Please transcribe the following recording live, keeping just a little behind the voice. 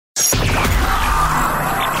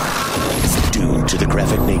the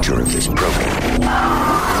graphic nature of this program.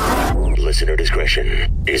 Listener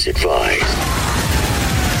discretion is advised.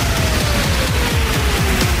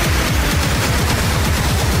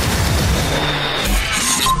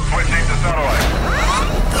 Switching to satellite.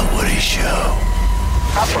 The Woody Show.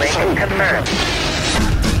 Uplink confirmed.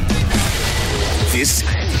 This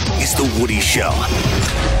is The Woody Show.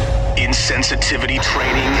 Insensitivity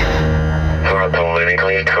training For a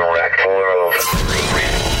politically correct world.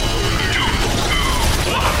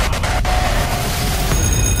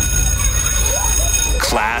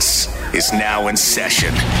 Class is now in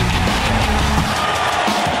session.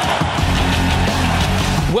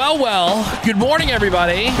 Well, good morning,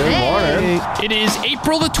 everybody. Good morning. It is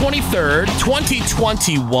April the 23rd,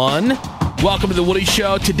 2021. Welcome to The Woody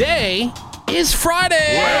Show. Today is Friday.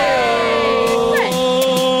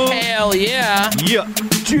 Hell yeah.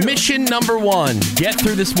 Mission number one, get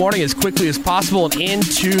through this morning as quickly as possible and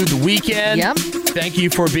into the weekend. Yep. Thank you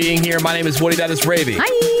for being here. My name is Woody. That is Ravy.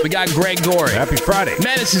 Hi. We got Greg Gorey. Happy Friday.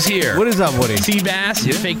 Menace is here. What is up, Woody? Seabass,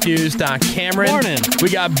 Fake News, Cameron. Morning. We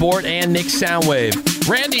got Bort and Nick Soundwave.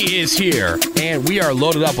 Randy is here, and we are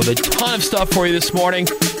loaded up with a ton of stuff for you this morning.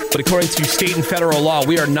 But according to state and federal law,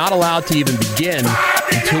 we are not allowed to even begin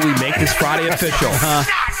until we make this Friday official.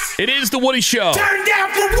 It is The Woody Show. Turn down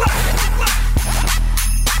for what?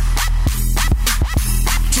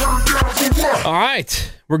 Turn down for what? All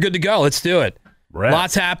right, we're good to go. Let's do it. Right.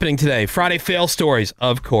 Lots happening today. Friday fail stories,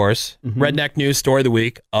 of course. Redneck News Story of the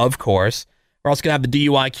Week, of course. We're also going to have the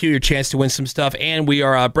DUIQ, your chance to win some stuff. And we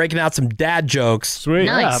are breaking out some dad jokes. Sweet.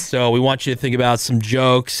 Nice. So we want you to think about some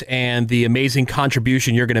jokes and the amazing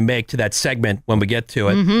contribution you're going to make to that segment when we get to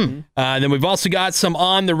it. Then we've also got some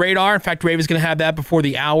on the radar. In fact, Raven's going to have that before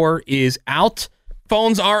the hour is out.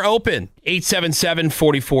 Phones are open.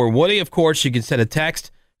 877-44-WOODY. Of course, you can send a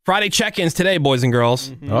text. Friday check-ins today, boys and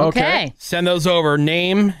girls. Okay. Send those over.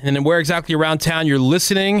 Name and then where exactly around town you're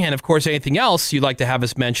listening. And, of course, anything else you'd like to have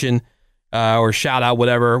us mention or shout out,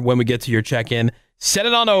 whatever, when we get to your check-in. Send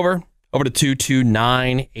it on over to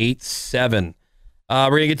 22987. We're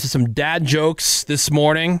going to get to some dad jokes this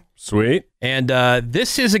morning. Sweet. And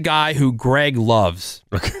this is a guy who Greg loves.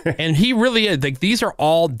 Okay. And he really is. Like, these are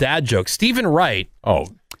all dad jokes. Stephen Wright. Oh,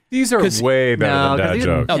 these are 'Cause- way better than dad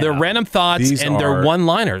jokes. No, they're random thoughts These and they're are-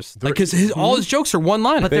 one-liners. Like, because all his jokes are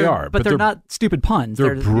one-liners. They are, but they're not stupid puns.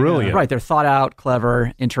 they're brilliant. Right, they're thought out,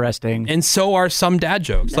 clever, interesting. And so are some dad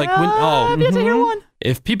jokes. Like, when, Did you hear one?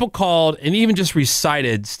 if people called and even just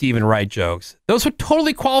recited Stephen Wright jokes, those would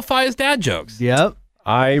totally qualify as dad jokes. Yep.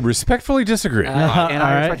 I respectfully didisagree. And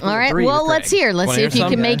I respectfully All right. agree Well, with let's Greg. hear. Let's Wanna see hear if you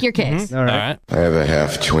some? can make your case. All right. I have a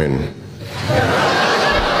half-twin.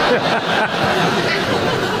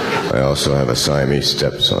 I also have a Siamese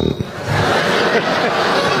stepson.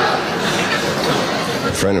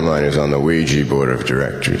 A friend of mine is on the Ouija board of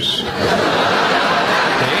directors.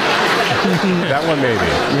 That one maybe.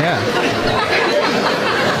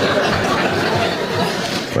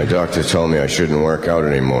 My doctor told me I shouldn't work out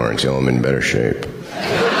anymore until I'm in better shape.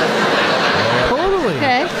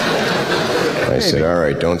 Okay. I said, all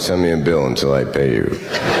right, don't send me a bill until I pay you. Total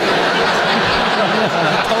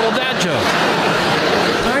dad joke.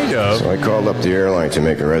 Kind of. So I called up the airline to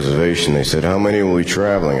make a reservation. They said, how many will be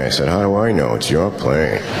traveling? I said, how do I know? It's your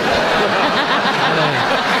plane.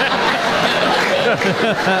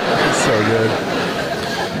 So good.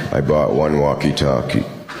 I bought one walkie-talkie.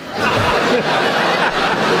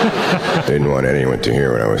 Didn't want anyone to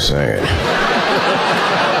hear what I was saying.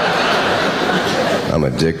 I'm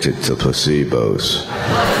addicted to placebos.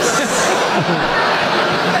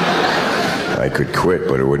 I could quit,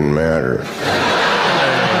 but it wouldn't matter.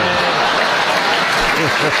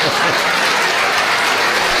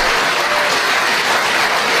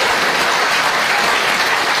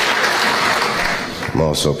 I'm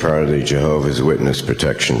also part of the Jehovah's Witness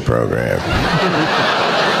Protection Program.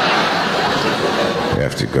 I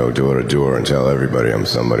have to go door to door and tell everybody I'm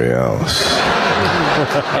somebody else.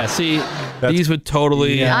 Yeah, see, these would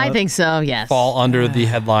totally I think so, yes. fall under the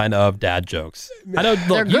headline of dad jokes. I know, look,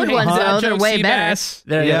 They're you good hate ones, dad though. They're jokes, way better. Seabass.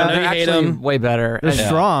 They're, I know they're you hate actually them. way better. They're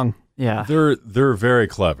strong. Yeah. They're very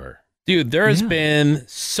clever. Dude, there has been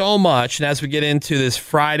so much, and as we get into this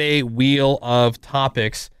Friday wheel of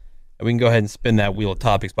topics, and we can go ahead and spin that wheel of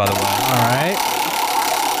topics, by the way. All right.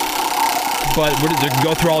 But we're going to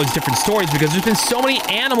go through all these different stories because there's been so many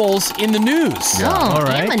animals in the news. Oh, All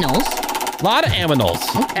right. aminals. A lot of animals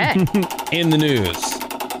Okay. in the news.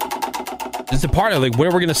 This is the part of like where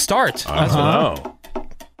we're going to start. I don't know.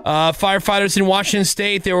 Firefighters in Washington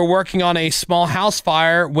State, they were working on a small house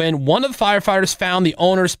fire when one of the firefighters found the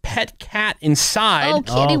owner's pet cat inside. Oh,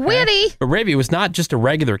 kitty witty. But Ravi, it was not just a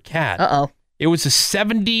regular cat. Uh-oh. It was a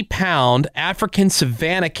 70-pound African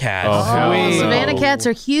savanna cat. Oh, hell no. Savannah cats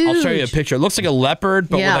are huge. I'll show you a picture. It looks like a leopard,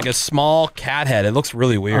 but with like a small cat head. It looks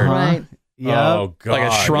really weird. Right. Yep. Oh, God.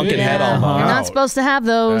 Like a shrunken head almost. You're not supposed to have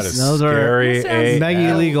those. That is Those scary. are mega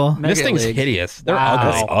illegal. This thing's hideous. They're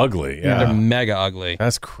That's ugly. ugly. Yeah. They're mega ugly.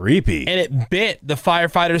 That's creepy. And it bit the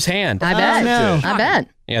firefighter's hand. I bet. no. I bet.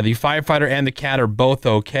 Yeah, the firefighter and the cat are both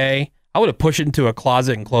okay. I would have pushed it into a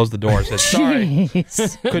closet and closed the door and said, sorry.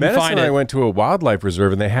 Jeez. Couldn't Madison find and I it. went to a wildlife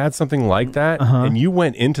reserve and they had something like that. And you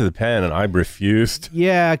went into the pen and I refused.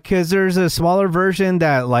 Yeah, because there's a smaller version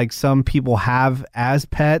that like some people have as I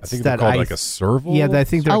pets. think they're that called like a serval. Yeah, I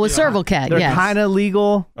think they're. Oh, a serval cat, They're yes. kind of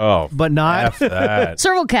legal, Oh, but not. F that.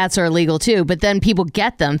 Serval cats are illegal too, but then people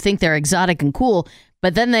get them, think they're exotic and cool,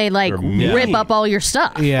 but then they like They're mean. rip up all your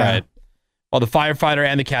stuff. Yeah. Right. Well, the firefighter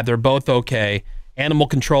and the cat, they're both okay. Animal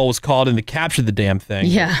control was called in to capture the damn thing.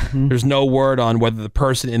 Yeah. There's no word on whether the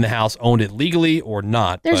person in the house owned it legally or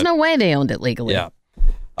not. There's but, no way they owned it legally. Yeah.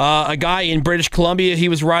 A guy in British Columbia, he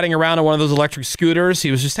was riding around on one of those electric scooters.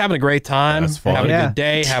 He was just having a great time, That's fun. having a Yeah. good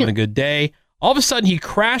day, having a good day. All of a sudden, he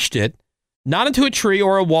crashed it, not into a tree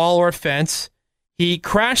or a wall or a fence. He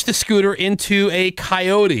crashed the scooter into a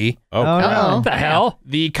coyote. Oh, Oh, crap. no. What the hell?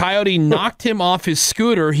 The coyote knocked him off his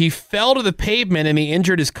scooter. He fell to the pavement and he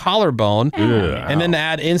injured his collarbone. Ugh, And then to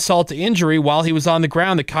add insult to injury, while he was on the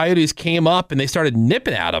ground, the coyotes came up and they started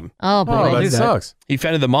nipping at him. Oh boy. Oh, that do that. sucks. He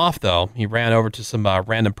fended them off, though. He ran over to some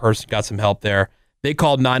random person, got some help there. They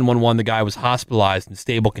called 911. The guy was hospitalized in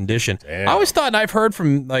stable condition. Damn. I always thought, and I've heard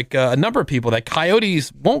from like a number of people, that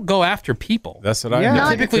coyotes won't go after people. That's what I Yeah, know.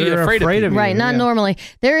 typically they're afraid of people. you. Right, not Yeah. normally.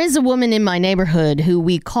 There is a woman in my neighborhood who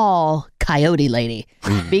we call Coyote Lady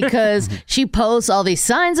because she posts all these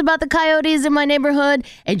signs about the coyotes in my neighborhood,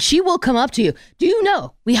 and she will come up to you. Do you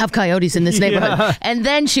know we have coyotes in this neighborhood? And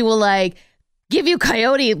then she will like give you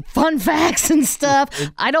coyote fun facts and stuff.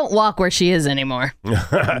 I don't walk where she is anymore.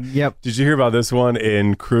 Yep. Did you hear about this one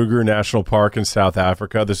in Kruger National Park in South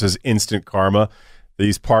Africa? This is instant karma.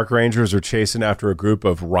 These park rangers are chasing after a group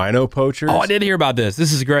of rhino poachers. Oh, I did hear about this.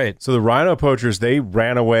 This is great. So the rhino poachers, they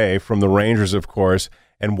ran away from the rangers, of course.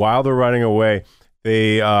 And while they're running away,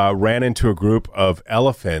 they ran into a group of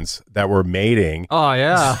elephants that were mating. Oh,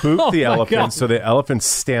 yeah. Spooked the elephants, so the elephants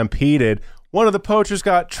stampeded. One of the poachers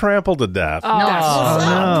got trampled to death. No. Oh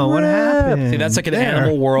no! What happened? See, that's like an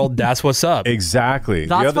animal world. That's what's up. Exactly.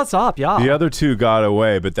 That's what's up, yeah. The other two got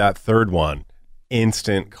away, but that third one,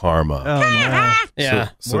 instant karma. Oh no! Yeah.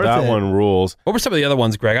 So Worth that it. one rules. What were some of the other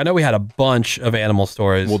ones, Greg? I know we had a bunch of animal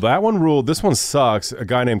stories. Well, that one ruled. This one sucks. A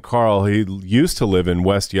guy named Carl, he used to live in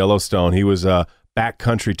West Yellowstone. He was a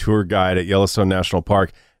backcountry tour guide at Yellowstone National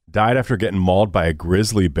Park. Died after getting mauled by a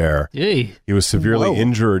grizzly bear. Yay. He was severely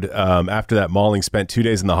injured after that mauling, spent 2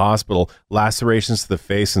 days in the hospital, lacerations to the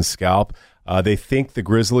face and scalp. They think the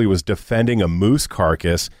grizzly was defending a moose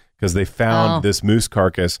carcass because they found this moose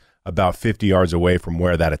carcass about 50 yards away from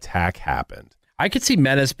where that attack happened. I could see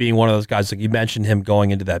Menace being one of those guys. Like you mentioned him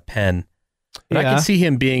going into that pen. But I Yeah. could see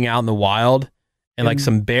him being out in the wild and like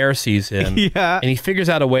some bear sees him. Yeah. And he figures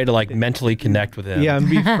out a way to like mentally connect with him. Yeah, and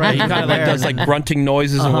be Yeah, friends he with kind of the like bear. does like grunting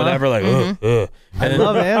noises and whatever, like, ugh, ugh. I And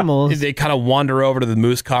love animals. they kind of wander over to the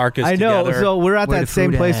moose carcass I know. together. So we're at Where that the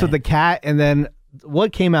same food place at? with the cat, and then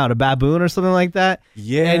what came out? A baboon or something like that?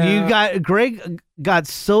 Yeah. And Greg got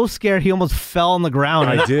so scared he almost fell on the ground.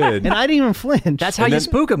 I did. And I didn't even flinch. That's how And you then-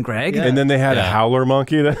 spook them, Greg. And then they had a Yeah. howler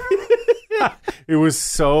monkey. That it was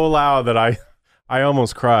so loud that I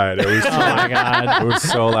almost cried. It was so, Oh, my God. It was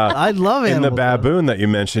so loud. I love In animals. the baboon that you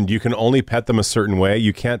mentioned, you can only pet them a certain way.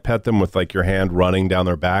 You can't pet them with like your hand running down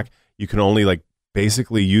their back. You can only like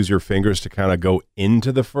basically use your fingers to kind of go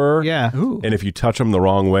into the fur. Yeah. And if you touch them the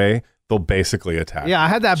wrong way, they'll basically attack. Yeah, I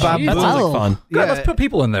had that baboon. That sounds Oh. like fun. Good, Yeah. let's put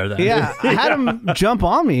people in there then. Yeah, I had him jump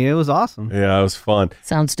on me. It was awesome. Yeah, it was fun.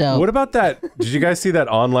 Sounds dope. What about that? Did you guys see that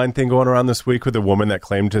online thing going around this week with a woman that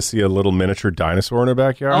claimed to see a little miniature dinosaur in her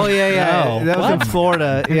backyard? Oh yeah. No. That was in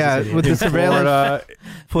Florida. Yeah, with the surveillance Florida,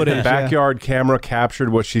 footage. the backyard camera captured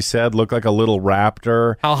what she said looked like a little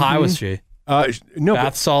raptor. How high was she? No, Bath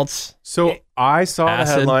but, salts. so I saw Acid.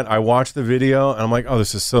 the headline. I watched the video, and I'm like, "Oh,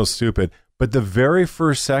 this is so stupid." But the very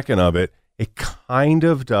first second of it, it kind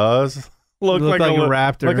of does look Look like a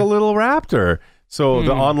raptor. like a little raptor. So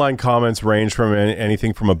the online comments range from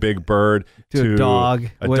anything from a big bird To a dog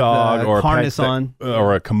with a or a harness pet- on.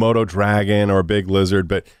 or a Komodo dragon, or a big lizard.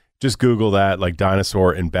 But just Google that, like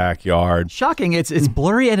dinosaur in backyard. Shocking. It's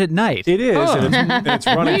blurry and at night. It is, and it's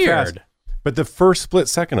running Weird. fast. But the first split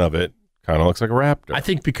second of it kind of looks like a raptor. I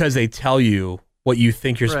think because they tell you what you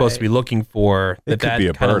think you're supposed to be looking for, It could that be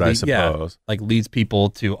a kind of bird, I yeah, suppose. like leads people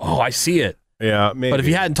to, oh, I see it. Yeah, maybe. But if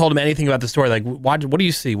you hadn't told him anything about the story, like, what do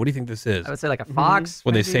you see? What do you think this is? I would say like a fox.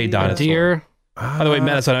 When they say maybe, dinosaur. deer. By the way,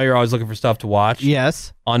 Menace, I know you're always looking for stuff to watch.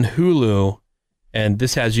 Yes. On Hulu, and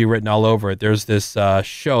this has you written all over it, there's this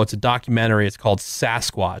show. It's a documentary. It's called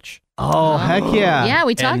Sasquatch. Oh, heck yeah. Yeah,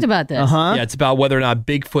 we talked about this. Uh-huh. Yeah, it's about whether or not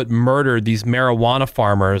Bigfoot murdered these marijuana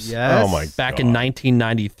farmers Yes. Oh, my back in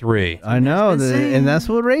 1993. I know, and that's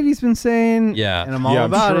what Ravi's been saying. Yeah. And I'm all I'm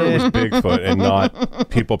about sure it. it was Bigfoot and not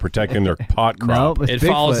people protecting their pot crop. Nope, It it's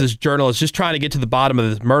follows Bigfoot. this journalist just trying to get to the bottom of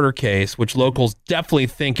this murder case, which locals definitely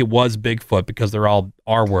think it was Bigfoot because they're all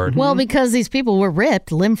R-word. Well, because these people were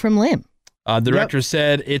ripped limb from limb. The director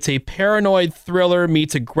said it's a paranoid thriller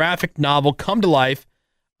meets a graphic novel come to life.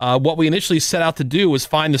 What we initially set out to do was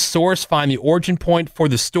find the source, find the origin point for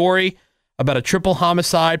the story about a triple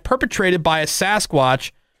homicide perpetrated by a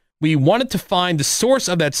Sasquatch. We wanted to find the source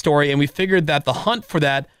of that story, and we figured that the hunt for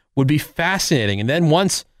that would be fascinating. And then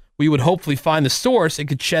once we would hopefully find the source, it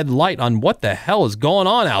could shed light on what the hell is going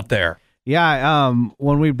on out there. Yeah,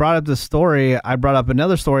 when we brought up this story, I brought up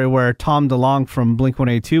another story where Tom DeLonge from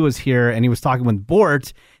Blink-182 was here, and he was talking with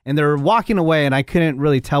Bort, and they were walking away, and I couldn't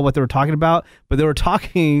really tell what they were talking about, but they were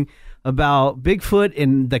talking about Bigfoot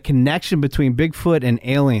and the connection between Bigfoot and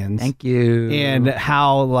aliens. Thank you. And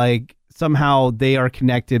how, like, somehow they are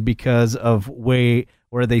connected because of where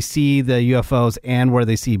they see the UFOs and where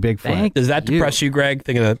they see Bigfoot. Does that depress you, Greg?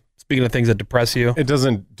 Speaking of things that depress you, It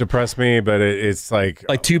doesn't depress me, but it's like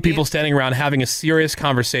two people standing around having a serious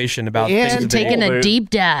conversation about things And that they- taking a deep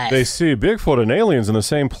dive. they see Bigfoot and aliens in the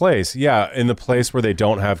same place. Yeah, in the place where they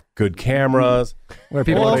don't have good cameras, Where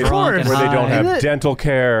people Well, are of drunk and course. where they don't high. have Isn't it- dental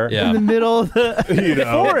care. Yeah. In the middle of the, You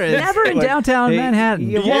know. forest. Never in downtown Manhattan.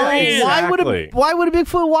 Yeah, Yeah, why would exactly. why would a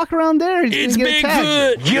Bigfoot walk around there? He's It's gonna get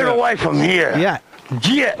attacked. Bigfoot. Get away from here. Yeah.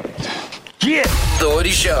 Get. The Woody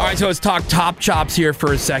Show. All right, so let's talk Top Chops here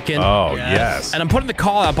for a second. Oh, yes. And I'm putting the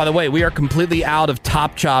call out, by the way. We are completely out of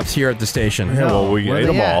Top Chops here at the station. Yeah, well, we Where ate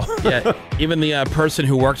they them at? all. Yeah, even the person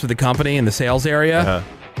who works with the company in the sales area, Uh-huh.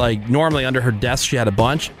 like normally under her desk she had a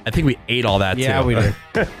bunch. I think we ate all that Yeah, too. we did.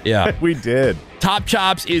 Yeah. We did. Top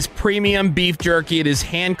Chops is premium beef jerky. It is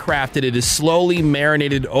handcrafted. It is slowly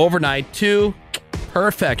marinated overnight to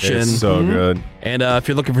perfection. It's so good. And if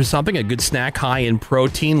you're looking for something, a good snack high in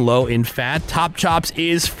protein, low in fat, Top Chops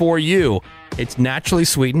is for you. It's naturally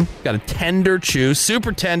sweetened, got a tender chew,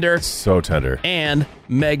 super tender, So tender. and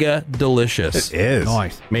mega delicious. It is.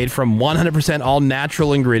 Nice. Made from 100% all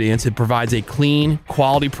natural ingredients, it provides a clean,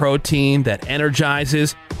 quality protein that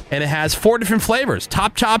energizes, and it has 4 different flavors.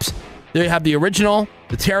 Top Chops, they have the original,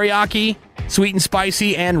 the teriyaki, sweet and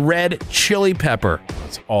spicy, and red chili pepper.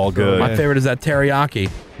 It's all good. My favorite is that teriyaki.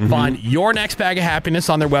 Find your next bag of happiness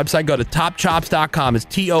on their website. Go to topchops.com. It's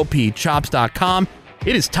TOP chops.com.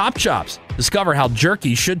 It is Top Chops. Discover how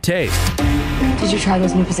jerky should taste. Did you try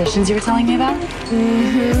those new positions you were telling me about?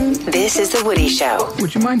 This is The Woody Show.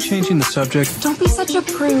 Would you mind changing the subject? Don't be such a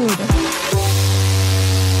prude.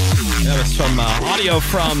 That was some audio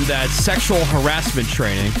from that sexual harassment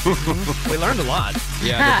training. We learned a lot.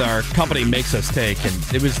 Yeah, that our company makes us take, and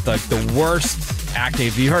it was like the worst acting.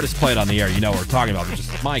 If you heard us play it on the air, you know what we're talking about. But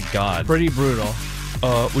just my God, Pretty brutal.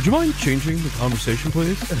 would you mind changing the conversation,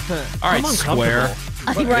 please? All right, Square.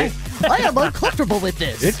 Right. I am uncomfortable with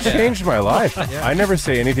this. It changed my life. I never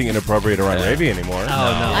say anything inappropriate around Ravi anymore.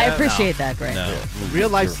 I appreciate that, Greg. No. Real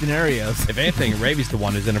life scenarios. If anything, Ravi's the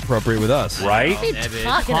one who's inappropriate with us. Right? What are you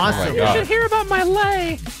talking about? Oh my God. hear about my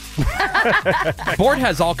lay. Bort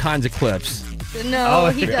has all kinds of clips. No,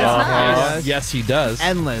 he does not. Yes, he does.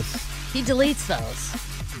 Endless. He deletes those.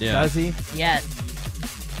 Yeah. Does he? Yes.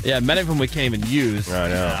 Yeah, many of them we can't even use. I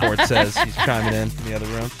know. Bort says he's chiming in from the other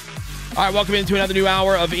room. All right, welcome into another new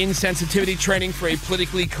hour of insensitivity training for a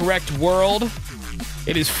politically correct world.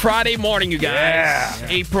 It is Friday morning, you guys. Yeah.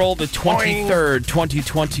 April the 23rd,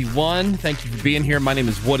 2021. Thank you for being here. My name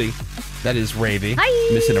is Woody. That is Ravy.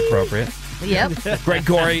 Hi. Miss Inappropriate. Yep. Greg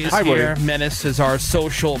Gorey is Hi, Woody. here. Menace is our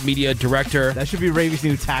social media director. That should be Ravi's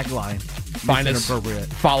new tagline. Find us,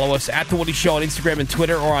 Inappropriate. follow us at The Woody Show on Instagram and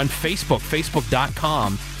Twitter or on Facebook,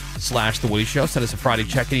 facebook.com/The Woody Show. Send us a Friday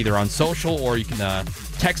check-in either on social or you can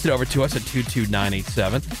text it over to us at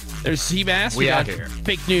 22987. There's Seabass. We got out here.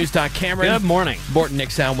 Fake News.Cameron. Good morning. Bort and Nick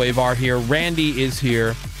Soundwave are here. Randy is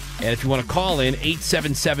here. And if you want to call in,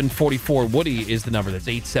 877-44-WOODY is the number. That's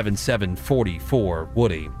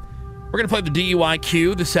 877-44-WOODY. We're going to play the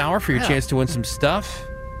DUIQ this hour for your chance to win some stuff.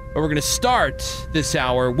 But we're going to start this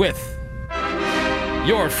hour with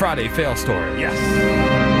your Friday fail story. Yes.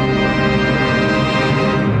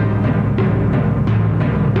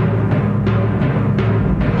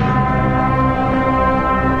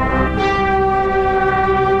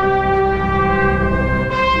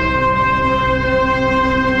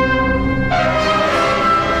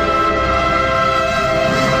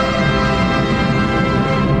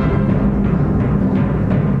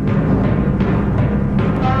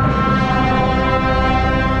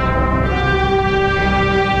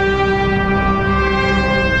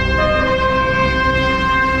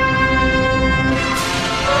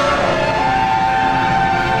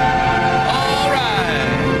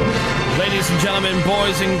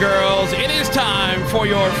 boys and girls. It is time for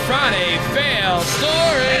your Friday Fail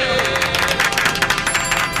Story.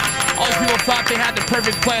 All these people thought they had the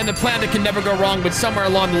perfect plan, the plan that can never go wrong, but somewhere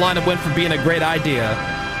along the line it went from being a great idea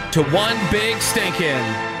to one big stinking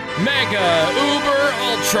mega uber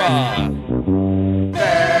ultra.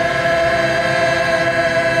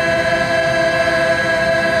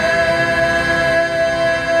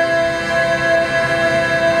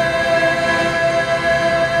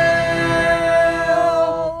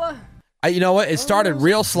 You know what? It started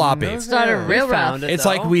real sloppy. It started real rough. It's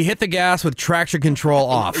like we hit the gas with traction control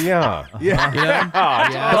off. Yeah. Yeah. You know?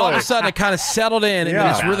 But all of a sudden, it kind of settled in and then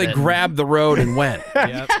just really grabbed the road and went.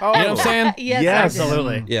 Yep. You know what I'm saying? Yes,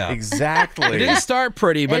 Absolutely. Yeah. Exactly. It didn't start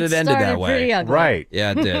pretty, but it ended that way. Pretty ugly. Right.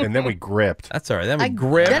 Yeah, it did. And then we gripped. That's all right. Then we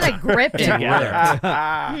gripped. Then I gripped it.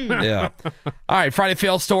 Yeah. All right, Friday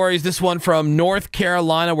Fail Stories. This one from North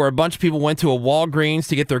Carolina, where a bunch of people went to a Walgreens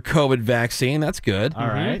to get their COVID vaccine. That's good. All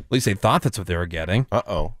right. At least they thought that's what they were getting.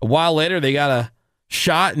 Uh-oh. A while later, they got a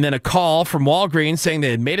shot and then a call from Walgreens saying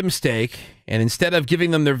they had made a mistake, and instead of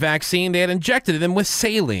giving them their vaccine, they had injected them with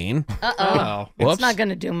saline. Uh-oh. Whoops. It's not going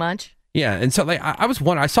to do much. Yeah, and so like I was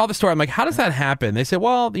wondering, I saw the story, I'm like, how does that happen? They said,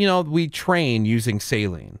 well, you know, we train using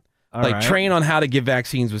saline. Train on how to give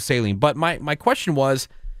vaccines with saline. But my question was,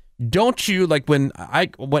 don't you, like when I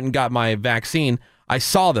went and got my vaccine, I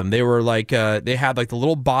saw them. They were like, they had like the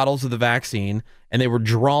little bottles of the vaccine, and they were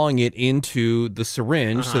drawing it into the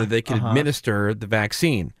syringe so that they could administer the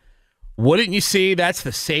vaccine. Wouldn't you see that's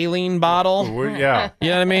the saline bottle? Yeah. You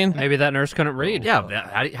know what I mean? Maybe that nurse couldn't read.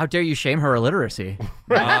 Yeah, how dare you shame her illiteracy?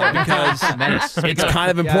 Because it's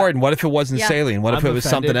kind of important. What if it wasn't saline? What if it was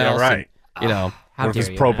something else? Right. And, you know, What if it's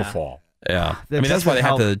propofol? Yeah. That I mean, that's why they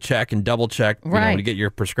have doesn't to check and double check you know, to get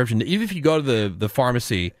your prescription. Even if you go to the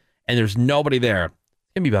pharmacy and there's nobody there, it's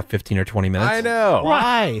going to be about 15 or 20 minutes. I know.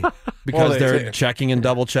 Why? Because they're checking and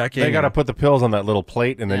double checking. They got to put the pills on that little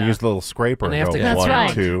plate and then use the little scraper. And they have go to- That's 1,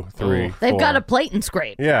 right. 2, 3, They've 4. got a plate and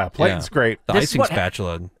scrape. Yeah, plate and scrape. The icing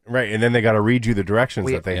spatula. Right, and then they got to read you the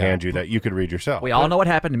directions that they hand you that you could read yourself. We all know what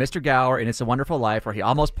happened to Mr. Gower in It's a Wonderful Life, where he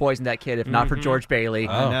almost poisoned that kid, if not for George Bailey.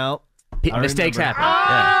 No. Mistakes happen.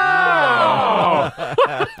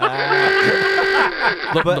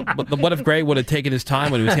 But what if Gray would have taken his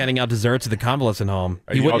time when he was handing out desserts at the convalescent home?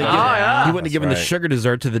 He wouldn't have given the sugar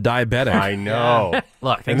dessert to the diabetic. I know.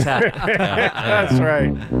 Look, things happen. That's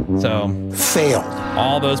right. So, Failed.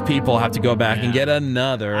 all those people have to go back and get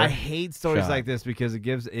another. I hate stories shot. like this because it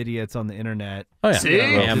gives idiots on the internet Oh, yeah. See?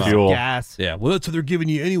 Ammo. Fuel. gas. Yeah, well, that's what they're giving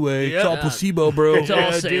you anyway. It's all placebo, bro. It's all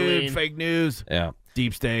Yeah, saline. dude, fake news. Yeah.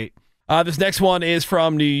 Deep state. This next one is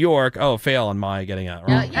from New York. Oh, fail on my getting out.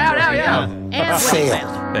 Right? And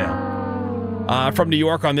Failed. Yeah. From New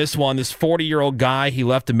York on this one, this 40-year-old guy, he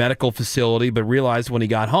left a medical facility, but realized when he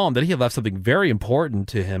got home that he had left something very important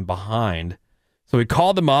to him behind. So he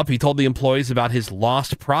called them up. He told the employees about his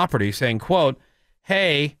lost property, saying, quote,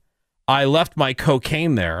 hey, I left my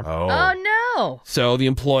cocaine there. Oh, no. So the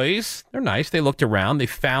employees, they're nice. They looked around. They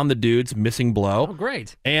found the dude's missing blow. Oh,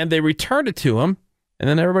 great. And they returned it to him. And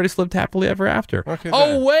then everybody's lived happily ever after.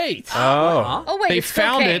 Oh, wait. Oh, wait. They it's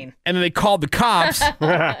found cocaine. it, and then they called the cops.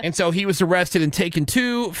 And so he was arrested and taken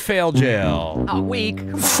to fail jail. Oh, weak.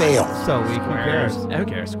 Failed. So weak. Who cares? Who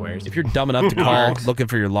cares, squares? If you're dumb enough to call looking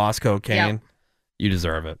for your lost cocaine, you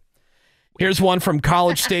deserve it. Here's one from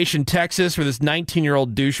College Station, Texas, where this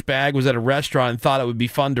 19-year-old douchebag was at a restaurant and thought it would be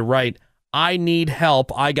fun to write, I need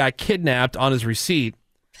help, I got kidnapped on his receipt.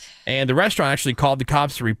 And the restaurant actually called the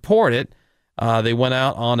cops to report it. They went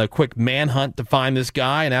out on a quick manhunt to find this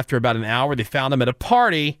guy, and after about an hour, they found him at a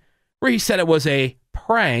party where he said it was a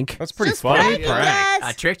prank. That's pretty funny.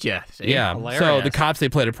 I tricked you. See? Yeah. Hilarious. So the cops, they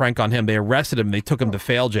played a prank on him. They arrested him. They took him to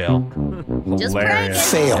fail jail. Just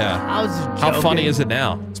Hilarious. Failed. Yeah. I was How joking. funny is it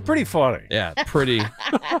now? It's pretty funny. Yeah, pretty damn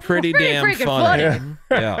freaking funny. funny.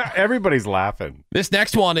 Yeah. Everybody's laughing. This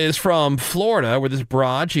next one is from Florida, where this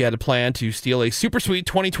broad, she had a plan to steal a super sweet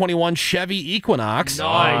 2021 Chevy Equinox.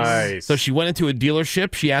 Nice. So she went into a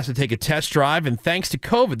dealership. She asked to take a test drive, and thanks to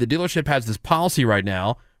COVID, the dealership has this policy right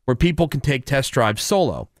now where people can take test drives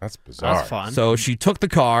solo. That's bizarre. That's fun. So she took the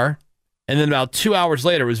car, and then about 2 hours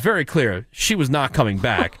later, it was very clear she was not coming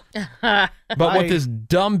back. But what this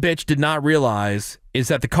dumb bitch did not realize is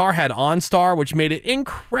that the car had OnStar, which made it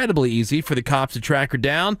incredibly easy for the cops to track her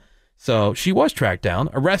down. So she was tracked down,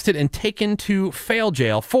 arrested, and taken to fail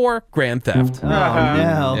jail for grand theft. Oh,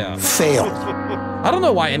 no. Yeah. Failed. I don't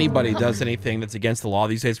know why anybody does anything that's against the law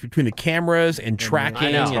these days between the cameras and tracking.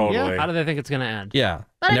 I know. And, Totally. How do they think it's going to end? yeah.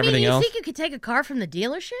 But and I mean, everything you else. think you could take a car from the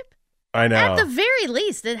dealership? I know. At the very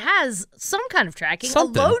least, it has some kind of tracking,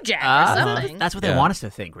 Something. a low jack or something. That's what they Yeah. want us to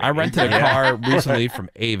think. I rented a car recently from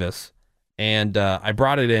Avis, and I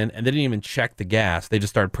brought it in, and they didn't even check the gas. They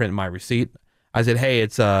just started printing my receipt. I said, "Hey,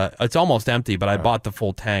 it's almost empty, but I bought the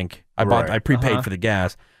full tank. I prepaid for the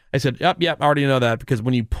gas." I said, "Yep, I already know that because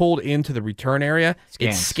when you pulled into the return area,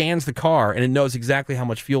 it scans the car and it knows exactly how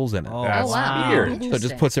much fuel's in it. Oh, That's wow. weird. So it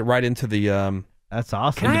just puts it right into the." That's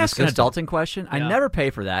awesome. Can I ask an system. adulting question? I never pay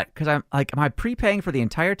for that because I'm like, am I prepaying for the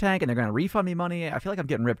entire tank and they're going to refund me money? I feel like I'm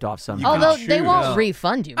getting ripped off somehow. Although they won't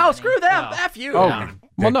refund you. Oh, screw them. F you. Oh, Yeah.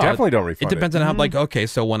 they definitely don't refund It depends on how, like, okay,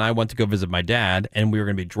 so when I went to go visit my dad and we were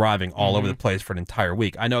going to be driving all over the place for an entire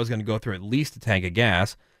week, I know I was going to go through at least a tank of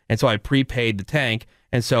gas. And so I prepaid the tank.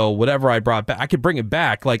 And so whatever I brought back, I could bring it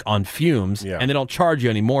back like on fumes and they don't charge you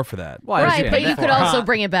any more for that. Well, I Right, understand but you that. could also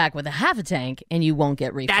bring it back with a half a tank and you won't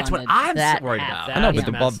get refunded. That's what I'm that worried half. about. I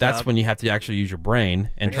know, but that's when you have to actually use your brain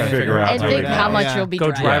and try to Figure figure out out And how think to how go. much you'll be Go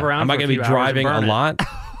driving. drive around Am I for going a to be few hours and driving a burn it.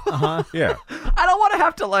 lot? Yeah. I don't want to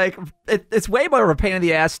have to like. It's way more of a pain in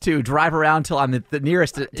the ass to drive around till I'm the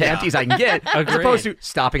nearest to empties I can get, as Agreed. opposed to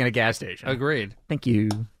stopping at a gas station. Agreed. Thank you.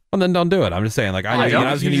 Well, then don't do it. I'm just saying, like, I know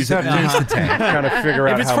I was going to use at least a tank. Kind of figure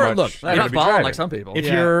out If it's how for much. look, I'm not balling like some people.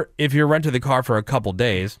 if you're renting the car for a couple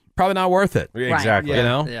days, probably not worth it. Exactly. You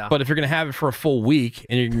know, Yeah. but if you're going to have it for a full week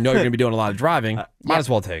and you know you're going to be doing a lot of driving, might as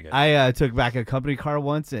well take it. I took back a company car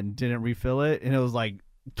once and didn't refill it, and it was like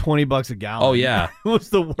 $20 a gallon. Oh, yeah. It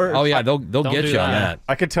was the worst. Oh yeah, they'll Don't get do you on that. that.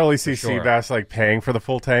 I could totally see sure. Seabass like paying for the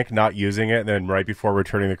full tank, not using it, and then right before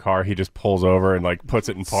returning the car, he just pulls over and like puts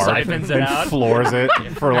it in park Siphons it and out. floors it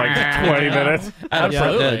for like 20 minutes.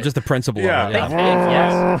 Just the principle. Yeah. Of it,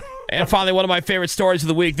 Yes. And finally, one of my favorite stories of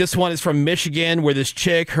the week. This one is from Michigan, where this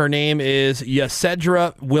chick, her name is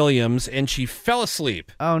Yasedra Williams, and she fell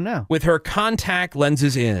asleep Oh, no. with her contact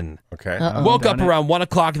lenses in. Okay. Woke up around 1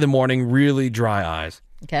 o'clock in the morning, really dry eyes.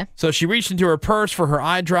 Okay. So she reached into her purse for her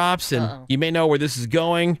eye drops, and you may know where this is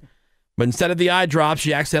going. But instead of the eye drops,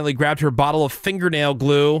 she accidentally grabbed her bottle of fingernail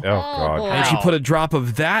glue, Oh, God. boy. and she put a drop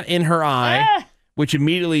of that in her eye, which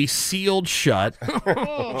immediately sealed shut.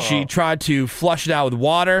 She tried to flush it out with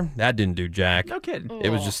water. That didn't do jack. No kidding. It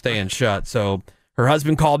was just staying shut. So her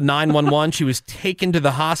husband called 911. She was taken to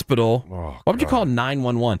the hospital. What would you call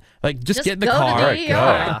 911? Like, just get in the go to car. the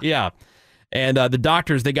ER. Yeah. And the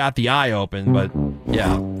doctors, they got the eye open, but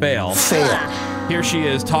yeah, fail. Here she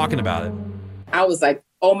is talking about it. I was like,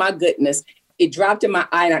 oh my goodness. It dropped in my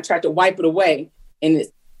eye and I tried to wipe it away and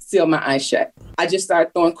it sealed my eye shut. I just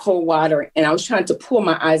started throwing cold water and I was trying to pull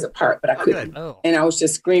my eyes apart, but I couldn't. And I was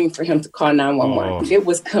just screaming for him to call 911. It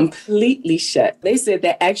was completely shut. They said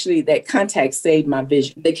that actually that contact saved my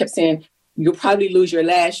vision. They kept saying, you'll probably lose your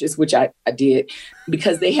lashes, which I did,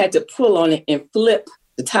 because they had to pull on it and flip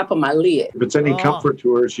the top of my lid. If it's any comfort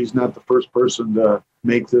to her, she's not the first person to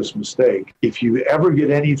make this mistake. If you ever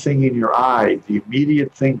get anything in your eye, the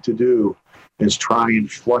immediate thing to do is try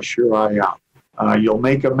and flush your eye out. You'll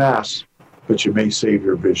make a mess, but you may save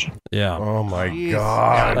your vision. Yeah. Oh, my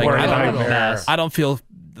God. Like, What a I nightmare. don't feel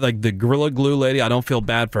like the Gorilla Glue lady. I don't feel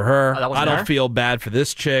bad for her. that wasn't I don't her? feel bad for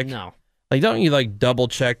this chick. No. Like, don't you like double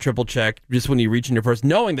check, triple check just when you reach in your purse,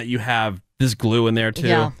 knowing that you have this glue in there too?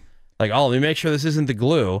 Yeah. Like, oh, let me make sure this isn't the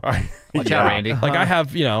glue. Watch out, Randy. Like I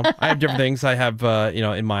have, I have different things. I have,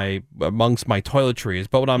 in my amongst my toiletries.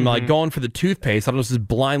 But when I'm like going for the toothpaste, I don't just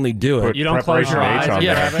blindly do it. You don't close your eyes. on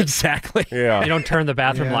Yeah, there. exactly. Yeah. You don't turn the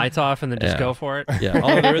bathroom lights off and then just go for it. Yeah.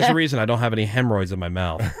 Although there is a reason I don't have any hemorrhoids in my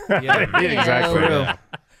mouth. Exactly. Yeah.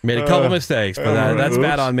 Made a couple mistakes, but that's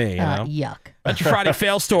bad on me. You know? Yuck. That's your Friday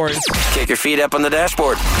fail stories. Kick your feet up on the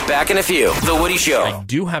dashboard. Back in a few. The Woody Show. I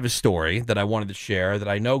do have a story that I wanted to share that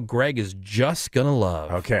I know Greg is just gonna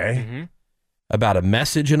love. Okay. About a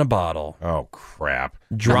message in a bottle. Oh, crap.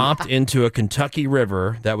 Dropped into a Kentucky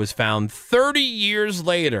river that was found 30 years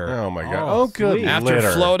later. Oh, my God. Oh, good. After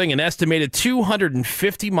litter. floating an estimated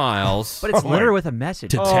 250 miles But it's litter with a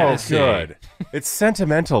message. to Tennessee. good. It's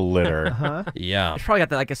sentimental litter. Yeah. It's probably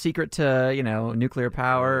got like a secret to, nuclear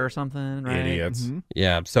power or something, right? Idiots.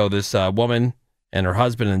 Yeah. So this woman and her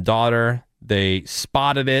husband and daughter, they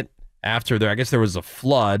spotted it after I guess there was a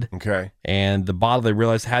flood. Okay. And the bottle they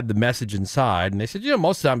realized had the message inside. And they said,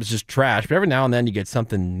 most of the time it's just trash, but every now and then you get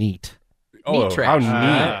something neat. Oh, Neat how trash.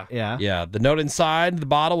 neat. Yeah. Yeah. The note inside the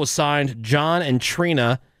bottle was signed John and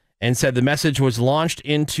Trina and said the message was launched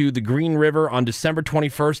into the Green River on December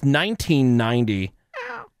 21st, 1990.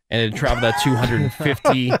 And it traveled that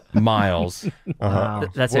 250 miles. Uh-huh.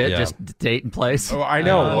 That's it? Yeah. Just date and place? Oh, I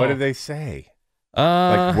know. What did they say?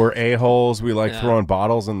 Uh, Like, we're a-holes. We like Yeah. throwing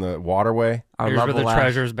bottles in the waterway. Our Here's where love the will last.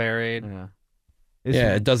 treasure's buried. Yeah.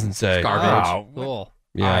 yeah, it doesn't say. Garbage. Wow. Cool.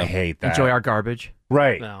 Yeah. I hate that. Enjoy our garbage.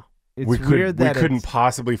 Right. No. It's we weird that couldn't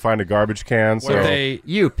possibly find a garbage can. So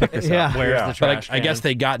You pick this up. Where's the But trash I guess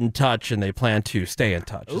they got in touch and they plan to stay in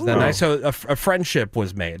touch. Is that Ooh. nice? So a friendship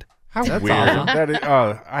was made. How That's weird. awesome. That is,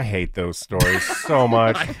 I hate those stories so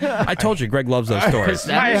much. I told you, Greg loves those stories.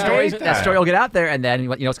 That story will get out there, and then you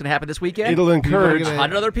know what's going to happen this weekend? It'll encourage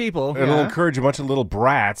 100 other people. It'll encourage a bunch of little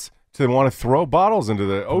brats to want to throw bottles into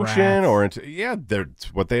the ocean Brats. or into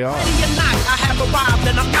that's what they are.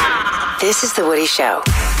 This is The Woody Show.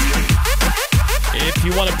 If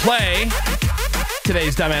you want to play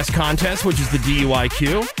today's dumbass contest, which is the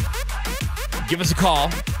DUIQ, give us a call.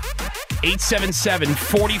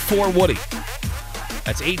 877-44-WOODY.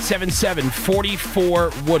 That's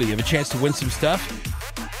 877-44-WOODY. You have a chance to win some stuff.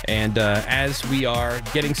 And as we are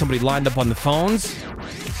getting somebody lined up on the phones,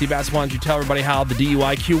 Seabass, why don't you tell everybody how the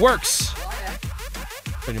DUIQ works?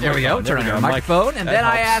 There we go. Turn on your microphone. And then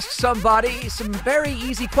I ask somebody some very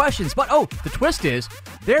easy questions. But, the twist is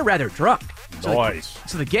they're rather drunk. Nice.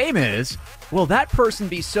 So the game is, will that person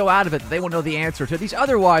be so out of it that they won't know the answer to these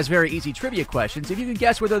otherwise very easy trivia questions? If you can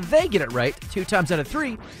guess whether they get it right 2 times out of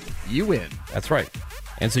 3, you win. That's right.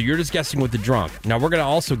 And so you're just guessing with the drunk. Now, we're going to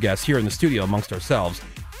also guess here in the studio amongst ourselves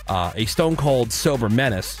a stone cold sober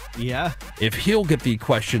menace. Yeah. If he'll get the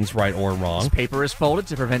questions right or wrong. His paper is folded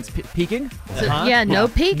to prevent peeking. Yeah, no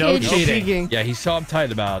peekage. No cheating. Yeah, he's so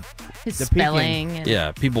uptight about His spelling. and-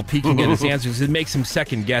 yeah, people peeking at his answers. It makes him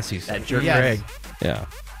second guess. He said. That jerk Yes. Greg. Yeah.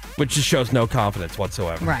 Which just shows no confidence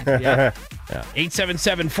whatsoever. Right. Yeah. Yeah.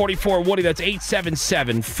 877-44-WOODY. That's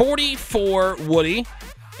 877-44-WOODY.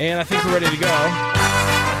 And I think we're ready to go.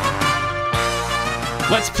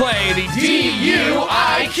 Let's play the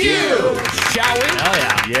DUIQ, shall we? Oh,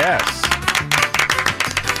 yeah. Yes.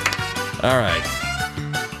 All right.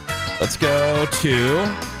 Let's go to...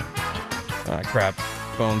 crap.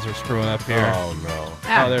 Phones are screwing up here. Oh, no.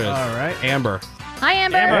 Oh, there it is. All right. Amber. Hi,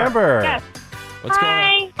 Amber. Amber. Yes. What's going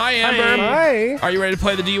on? Hi, Amber. Hi. Are you ready to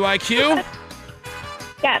play the DUIQ?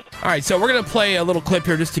 Yes. All right, so we're going to play a little clip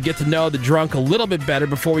here just to get to know the drunk a little bit better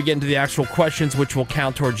before we get into the actual questions, which will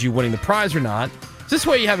count towards you winning the prize or not. This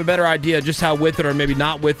way you have a better idea just how with it or maybe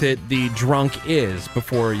not with it the drunk is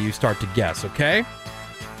before you start to guess, okay?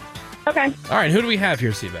 Okay. All right, who do we have here,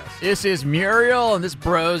 Seabass? This is Muriel, and this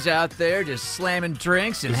bro's out there just slamming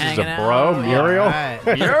drinks and This is hanging a out. bro, Muriel? Right.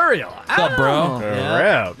 Muriel. What's up, bro?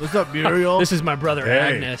 Rip. What's up, Muriel? This is my brother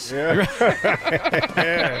Hey. Agnes. Yeah.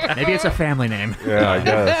 Maybe it's a family name. Yeah, I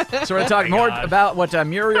guess. So we're going to talk more about what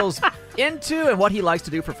Muriel's into and what he likes to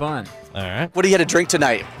do for fun. All right. What do you had to drink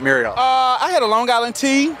tonight, Muriel? I had a Long Island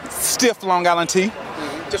tea, stiff Long Island tea.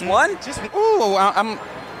 Just one? I'm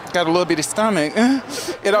got a little bitty stomach.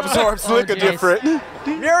 It absorbs liquor geez. different.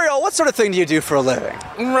 Muriel, what sort of thing do you do for a living?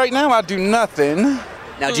 Right now, I do nothing.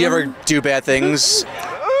 Now, do you ever do bad things?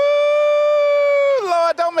 Ooh,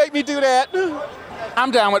 Lord, don't make me do that.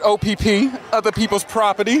 I'm down with OPP, other people's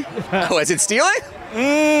property. Oh, is it stealing?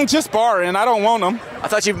 Just borrowing. I don't want them. I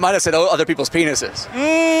thought you might have said other people's penises.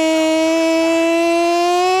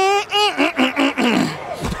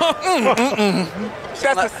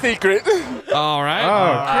 That's a secret. All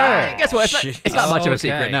right. Okay. Guess what? It's not much of a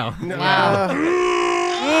secret, no. Wow.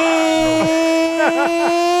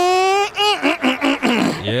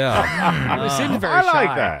 Yeah. He seemed very I like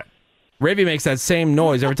shy. that. Ravi makes that same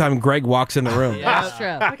noise every time Greg walks in the room. That's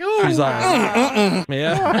true. She's like,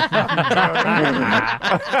 yeah.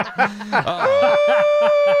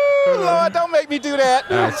 Lord, don't make me do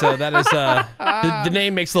that. All right, so that is the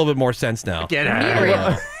name makes a little bit more sense now. Get out.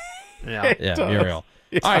 Muriel. Yeah. Yeah, Muriel.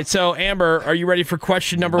 All right, so Amber, are you ready for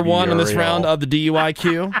question number 1 on this Muriel. round of the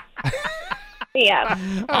DUIQ? Yeah.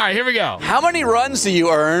 All right, here we go. How many runs do you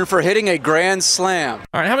earn for hitting a grand slam?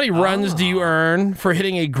 All right, how many runs do you earn for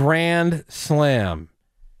hitting a grand slam?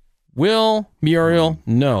 Will Muriel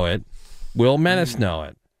know it? Will Menace know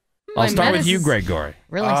it? I'll My start with Menace you, is Greg Gorey.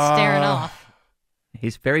 Really staring off.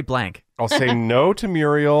 He's very blank. I'll say no to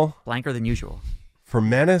Muriel. Blanker than usual. For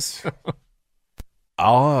Menace, There's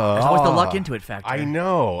always the luck into it factor. I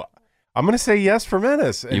know. I'm going to say yes for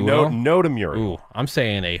Menace. And You no, will? no to Muriel. Ooh, I'm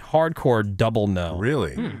saying a hardcore double no.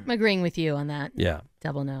 Really? I'm agreeing with you on that. Yeah.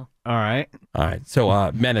 Double no. All right. All right.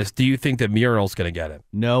 So, Menace, do you think that Muriel's going to get it?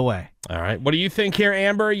 No way. All right. What do you think here,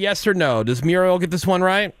 Amber? Yes or no? Does Muriel get this one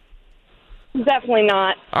right? Definitely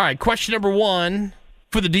not. All right. Question number 1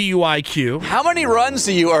 for the DUIQ. How many runs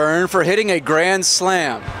do you earn for hitting a grand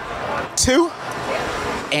slam? 2.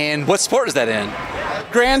 And what sport is that in?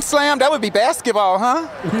 Grand Slam, that would be basketball, huh?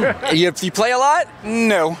 You play a lot?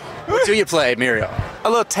 No. What do you play, Muriel? A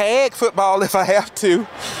little tag football if I have to.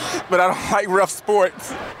 but I don't like rough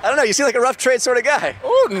sports. I don't know. You seem like a rough trade sort of guy.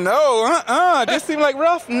 Oh, no. This seem like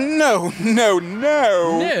rough? No. No.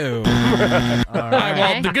 All right.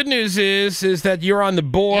 Well, the good news is that you're on the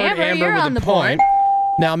board, Amber, with on a the point. board.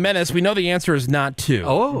 Now, Menace, we know the answer is not 2.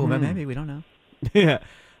 Oh, but maybe we don't know. Yeah.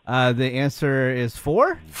 The answer is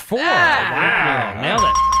 4. 4. Wow. Nailed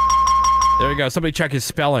it. There you go. Somebody check his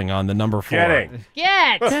spelling on the number 4. Kidding.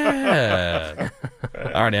 Get. Yeah.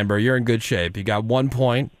 All right, Amber, you're in good shape. You got 1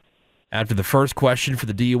 point after the first question for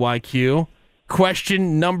the DUIQ.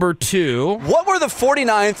 Question number 2. What were the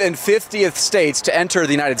 49th and 50th states to enter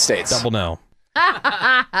the United States? Double no.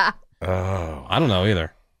 I don't know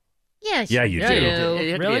either. Yes. Yeah, you do.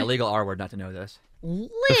 It'd Really? be a legal R word not to know this.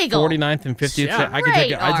 Legal. 49th and 50th. Yeah.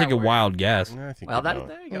 I take a wild guess. Well,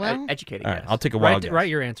 there you go. Well, Educated All right, guess. I'll take a wild guess. Write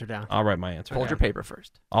your answer down. I'll write my answer. Hold your paper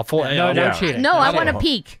first. I'll fold. No cheating. No, I That's want it. to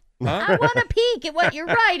peek. I want to peek at what you're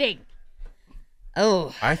writing.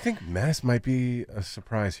 Oh. I think Menace might be a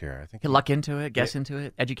surprise here. I think He'll luck into it, guess into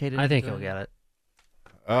it, educated. I think into he'll get it.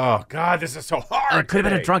 Oh God, this is so hard. It could have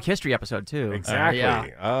been a today. drunk history episode too. Exactly. Yeah.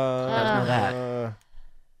 Know that.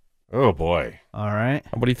 Oh boy. All right.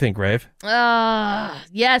 What do you think, Rave?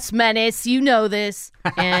 Yes, Menace, you know this.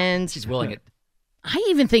 And She's willing it. I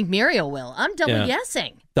even think Muriel will. I'm double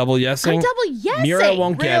guessing. Double yesing? I'm double yessing. Muriel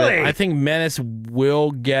won't get it. Really? I think Menace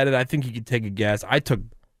will get it. I think he could take a guess. I took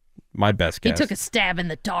my best He guess. took a stab in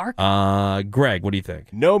the dark. Greg, what do you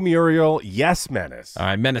think? No Muriel, yes Menace. All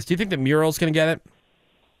right, Menace, do you think that Muriel's going to get it?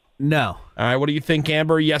 No. All right, what do you think,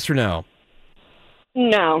 Amber? Yes or no?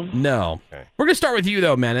 No. No. Okay. We're going to start with you,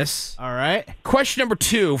 though, Menace. All right. Question number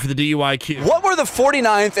 2 for the DUIQ. What were the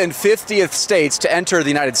 49th and 50th states to enter the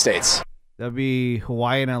United States? That'd be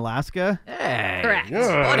Hawaii and Alaska. Hey. Correct.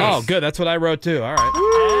 Oh, good. That's what I wrote, too. All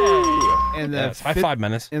right. And the Yes, high five,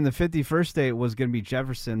 Menace. And the 51st state was going to be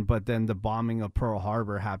Jefferson, but then the bombing of Pearl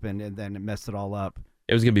Harbor happened, and then it messed it all up.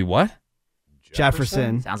 It was going to be what?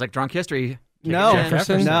 Jefferson. Sounds like drunk history. No,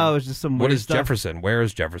 Jefferson? no, it's just some What weird is stuff. Jefferson? Where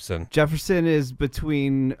is Jefferson? Jefferson is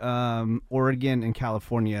between Oregon and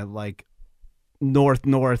California, like north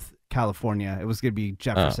California. It was going to be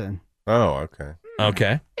Jefferson. Oh, okay.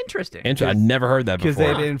 Okay. Interesting. I'd never heard that Because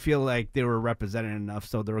before. they didn't feel like they were represented enough,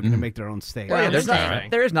 so they were going to make their own state. Well, yeah, Interesting.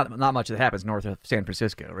 there is not much that happens north of San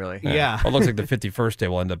Francisco, really. Yeah. Well, it looks like the 51st day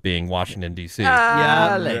will end up being Washington, D.C.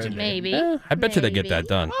 Yeah, allegedly. Maybe. I bet you they get that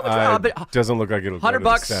done. Doesn't look like it'll go to the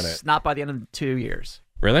 $100, Senate. not by the end of 2 years.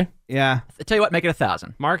 Really? Yeah. I tell you what, make it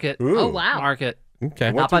 1,000. Mark it. Ooh. Oh, wow. Mark it. Okay.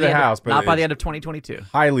 Went Not through by the the end. House, but Not by the it's end of 2022.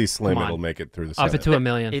 highly slim Come on. it'll make it through the Up Senate. it to $1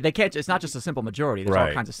 million. They can't. It's not just a simple majority. There's all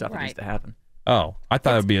Right. kinds of stuff that needs to happen. Oh, I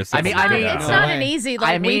thought it would be a I mean, It's not an easy,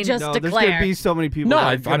 like we just No, there's going to declared. be so many people. No, that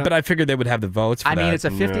I are gonna- bet I figured they would have the votes for I mean, that. it's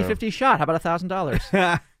a 50-50 shot. How about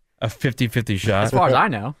 $1,000? a 50-50 shot. As far as I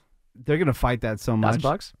know. They're going to fight that so much.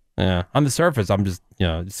 $1,000? Yeah. On the surface, I'm just,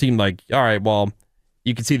 it seemed like, all right, well,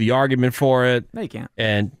 you can see the argument for it. No, you can't.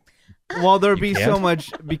 And Well, there'd be can't? so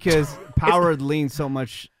much because power would lean so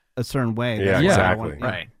much a certain way. Yeah, That's why I exactly. want-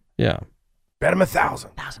 Right. yeah, Bet him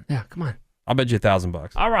 1,000. Yeah, come on. I'll bet you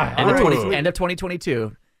 $1,000. All right. End of All right.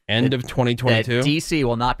 2022. End of That 2022. D.C.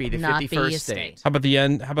 will not be the Not be 51st a state. How about the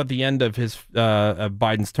end? How about the end of his of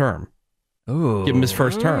Biden's term? Ooh. Give him his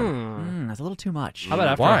first term. That's a little too much. How about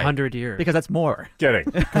after Why? 100 years? Because that's more. Kidding.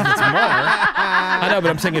 I know, but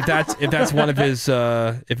I'm saying if that's one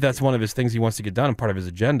of his things he wants to get done and part of his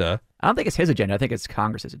agenda. I don't think it's his agenda. I think it's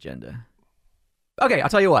Congress's agenda. Okay, I'll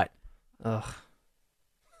tell you what. Ugh.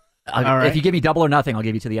 All right. If you give me double or nothing, I'll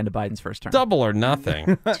give you to the end of Biden's first term. Double or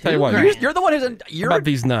nothing. Tell you what. You're the one who's How about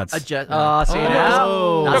these nuts? see now.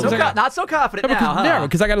 Oh. Not so confident now, huh?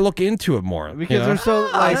 because I got to look into it more. Because they're so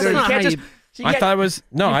like so they're you can't just. I thought it was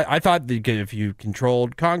I thought that if you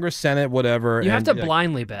controlled Congress, Senate, whatever, You have and, to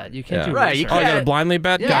blindly bet. You can't yeah. do Right, you research. Oh, you got to can't- blindly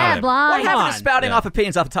bet. Yeah, Got it. blind. What happened on. to spouting Yeah. off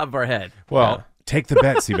opinions off the top of our head? Well, take the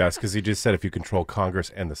bet, Seabass, because he just said if you control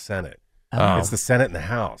Congress and the Senate. Oh. It's the Senate and the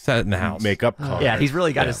House. Senate and the House. Make up Congress. Yeah, he's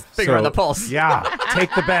really got his finger on the pulse. Yeah,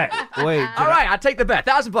 take the bet. wait. All right, I'll take the bet.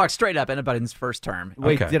 $1,000 straight up in Biden's first term.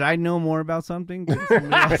 Wait, Okay. did I know more about something? Did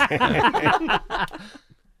somebody else-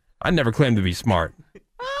 I never claimed to be smart.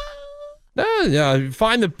 Yeah,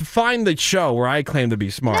 find the show where I claim to be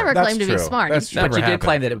smart. Never That's claimed to be true. smart. That's He's- true. But Never you did happened.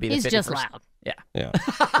 claim that it would be the He's 51st. just loud. Yeah. Yeah.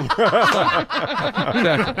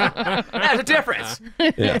 There's a difference.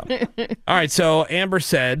 Yeah. All right. So Amber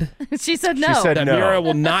said She said no. said that no. Mira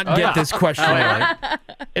will not get this question right.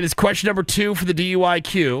 It is question number 2 for the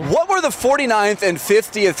DUIQ. What were the 49th and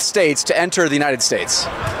 50th states to enter the United States?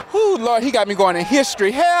 Ooh, Lord, he got me going in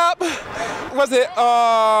history. Help! Was it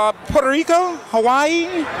Puerto Rico, Hawaii?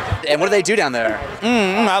 And what do they do down there?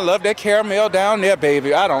 I love that caramel down there,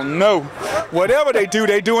 baby. I don't know. Whatever they do,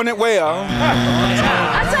 they doing it well.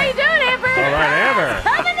 That's how you do it, Amber. All right, Amber.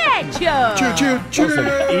 Coming at you. That's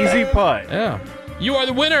an easy putt. Yeah. You are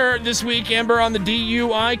the winner this week, Amber, on the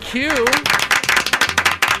DUIQ.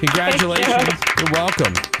 Congratulations. You're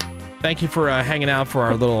welcome. Thank you for hanging out for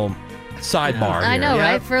our little sidebar. I know,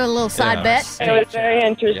 right? For a little side bet. It was very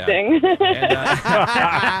interesting.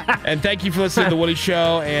 And thank you for listening to The Woody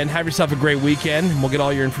Show, and have yourself a great weekend. And we'll get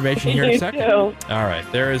all your information here in a You second. too. All right.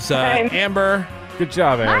 There is Amber. Good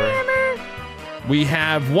job, Amber. Hi, Amber. We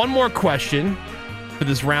have one more question for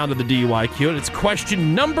this round of the DUIQ, and it's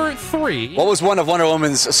question number 3. What was one of Wonder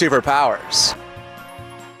Woman's superpowers?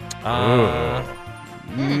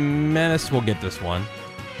 Menace will get this one.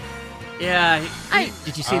 Yeah.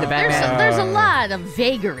 Did you see the Batman? There's a lot of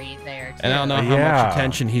vagary there, too. And I don't know how much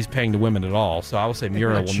attention he's paying to women at all, so I will say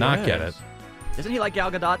Muriel will not get it. Isn't he like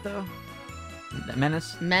Gal Gadot, though? That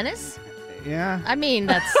Menace? Menace? Yeah. I mean,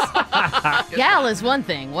 that's... Gal is one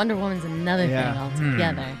thing. Wonder Woman's another thing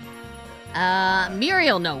altogether.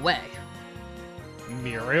 Muriel, no way.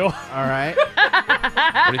 Muriel? All right.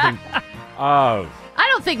 What do you think? I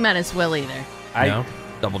don't think Menace will either. No?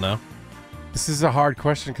 Double no? This is a hard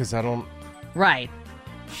question because I don't... Right.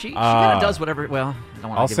 She kind of does whatever... Well, I don't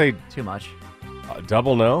want I'll to say give too much.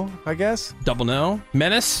 Double no, I guess. Double no?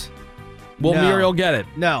 Menace? Will No. Muriel get it?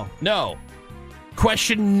 No. No.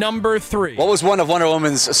 Question number 3. What was one of Wonder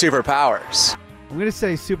Woman's superpowers? I'm going to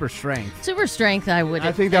say super strength. Super strength, I would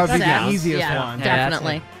I think that would be the accept. easiest Yeah, one.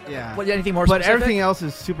 definitely. Yeah. What, anything more But specific? everything else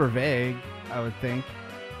is super vague, I would think.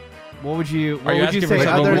 What would you Are you what would you asking for say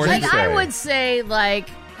something other more than Like, I would say, like,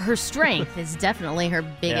 her strength is definitely her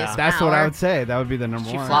biggest That's power. what I would say. That would be the number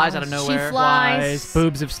She one. flies out of nowhere. She flies.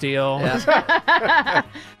 Boobs of steel. Yeah.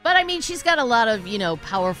 But, I mean, she's got a lot of,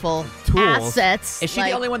 powerful Tools. assets. Is she like,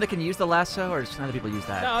 the only one that can use the lasso, or does other people use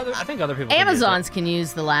that? No, I think other people. can use Amazons can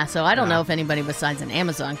use the lasso. I don't know if anybody besides an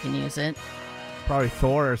Amazon can use it. Probably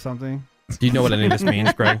Thor or something. Do you know what any of this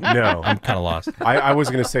means, Greg? No. I'm kind of lost. I was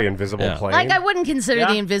going to say invisible Yeah. plane. Like, I wouldn't consider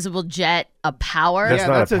the invisible jet a power. That's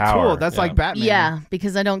not that's a a power. tool. That's Yeah. like Batman. Yeah,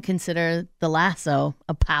 because I don't consider the lasso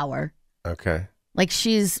a power. Okay. Like,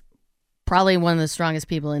 she's probably one of the strongest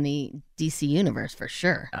people in the DC universe, for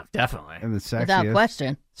sure. Oh, definitely. And the sexiest. Without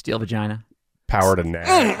question. Steel vagina. Power to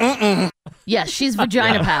nag. Yes, she's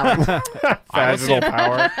vagina powered. Vaginal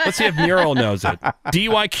power. Let's see if Muriel knows it.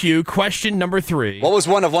 DUIQ question number 3. What was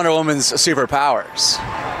one of Wonder Woman's superpowers?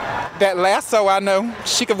 That lasso, I know.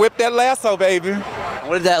 She could whip that lasso, baby.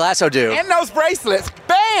 What did that lasso do? And those bracelets.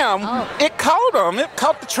 Bam! Oh. It caught them. It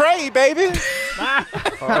caught the tray, baby.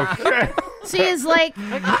 Okay. See, is like,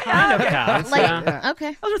 Kind of counts. like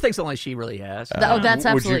okay. Those are things only she really has. Oh, that's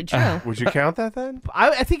Would absolutely you, true. Would you count that then?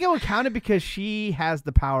 I think I would count it because she has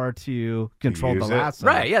the power to control the use it? lasso.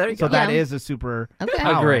 Right, yeah, there you So go. that Yeah. is a super Okay.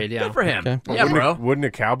 power. Agreed. Yeah. Good for him. Okay. Yeah, bro. Wouldn't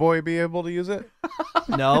a cowboy be able to use it?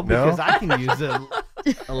 No, because I can use a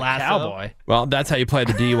lasso. Cowboy. Well, that's how you play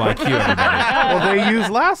the DUIQ, everybody. Well, they use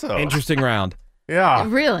lasso. Interesting round. Yeah.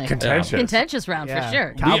 Really? Contentious. Contentious round Yeah. for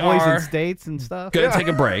sure. Cowboys are in states and stuff. Gonna take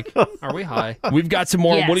a break. Are we high? We've got some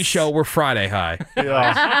more Yes. Woody Show. We're Friday high.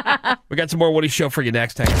 Yeah. We got some more Woody Show for you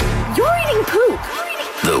next time. You're eating poop.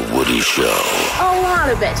 The Woody Show. A lot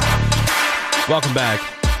of it. Welcome back.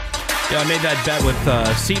 Yeah, I made that bet with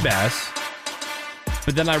Seabass.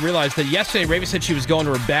 But then I realized that yesterday Ravi said she was going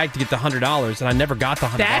to her bag to get the $100, and I never got the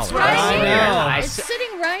 $100. That's Right right. here. I It's s-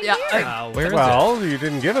 sitting right Yeah, here. Where is Well, you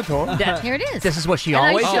didn't give it to him. Here it is. This is what she And I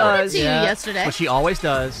always showed does. it to you yesterday. That's what she always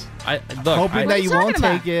does. it? Look, Hoping that you What are you won't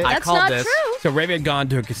talking take it. I That's called not this. true. so Ravi had gone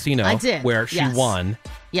to a casino I did, where she yes. won.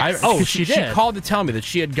 Yes. Oh, She she did? called to tell me that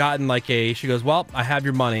she had gotten she goes, well, I have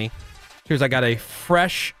your money. She goes, I got a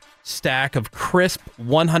fresh stack of crisp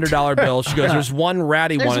 $100 bills. She goes, there's one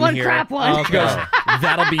ratty There's one in one here. crap one. She goes,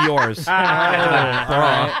 that'll be yours. There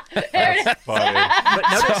it is.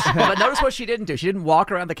 But notice what she didn't do. She didn't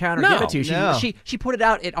walk around the counter and No. give it to you. No. She put it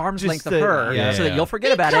out at arm's Just length of to- her yeah, so that yeah. you'll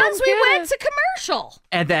forget about it. Because we went to commercial.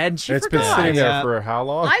 And then she It's been forgot. sitting there Yeah. for how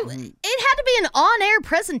long? It had to be an on-air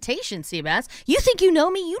presentation, Seabass. You think you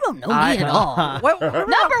know me? You don't know me at all.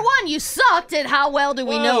 Number one, you sucked at how well do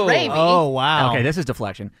we know Ravy. Oh, wow. Okay, this is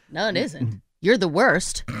deflection. No, it isn't. You're the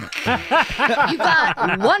worst. You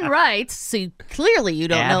got one right, so clearly you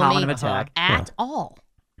don't Ad know hominem me attack. at all.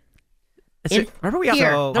 Remember we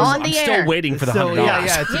Here, So- on I'm the still air. waiting for the So, $100.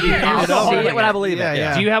 yeah, to be Here. handed I'll over. see it when I believe it.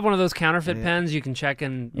 Yeah. Do you have one of those counterfeit pens you can check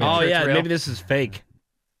and? Oh, make sure yeah, it's real? maybe this is fake.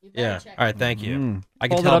 Yeah. All right, thank you. I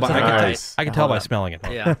can Hold it tell up by, to the light. I can tell by smelling it.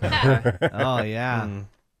 Yeah. Oh, yeah.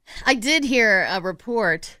 I did hear a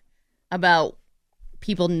report about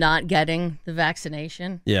people not getting the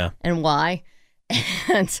vaccination Yeah. and why.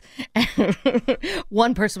 And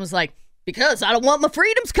one person was like, Because I don't want my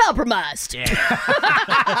freedoms compromised.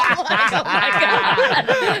 Oh my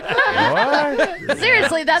God.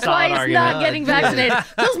 Seriously, that's why he's not getting vaccinated.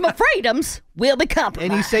 Because my freedoms will be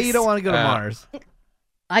compromised. And you say you don't want to go to Mars.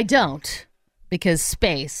 I don't. Because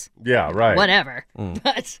space. Yeah, right. Whatever.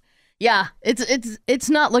 But yeah, it's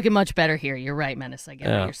not looking much better here. You're right, Menace. I get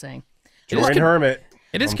what you're saying. Jordan Hermit.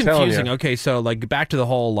 It is I'm telling confusing. you. Okay, so like back to the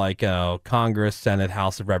whole like Congress, Senate,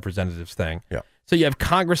 House of Representatives thing. Yeah. So you have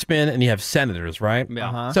congressmen and you have senators, right? Yeah.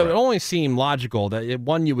 Uh-huh. So it only seemed logical that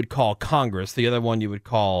one you would call Congress, the other one you would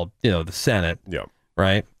call, the Senate. Yeah.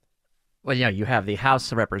 Right? Well, you have the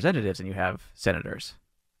House of Representatives and you have senators.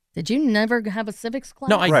 Did you never have a civics class?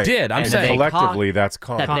 No, I did. I'm And saying collectively, that's They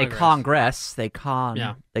Congress. congress. They come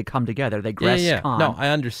together. They gress con. No, I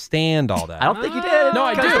understand all that. I don't think you did. No,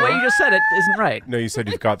 I Because do. the way you just said it isn't right. No, you said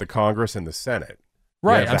you've got the Congress and the Senate.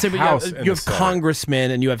 Right. You I'm have saying the but House you and have the Senate.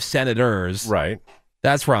 congressmen and you have senators. Right.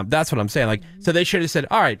 That's what I'm saying. Like, so they should have said,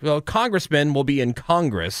 all right, well, congressmen will be in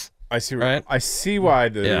Congress. I see. Right? I see why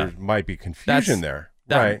there might be confusion there.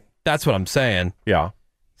 Right. That's what I'm saying. Yeah.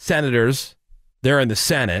 Senators, they're in the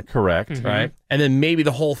Senate. Correct. Right. And then maybe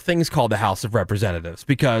the whole thing's called the House of Representatives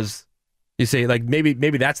because you see, like maybe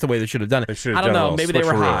that's the way they should have done it. They should I have don't done a know. little Maybe they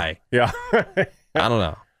were switcheroo. high. Yeah. I don't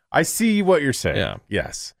know. I see what you're saying. Yeah.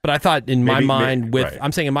 Yes. But I thought in my Maybe- mind right.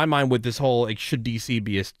 I'm saying in my mind with this whole, like, should DC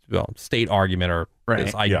be a state argument or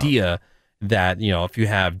this Right. idea that, if you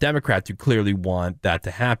have Democrats who clearly want that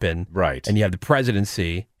to happen. Right. And you have the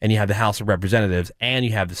presidency and you have the House of Representatives and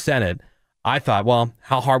you have the Senate. I thought, well,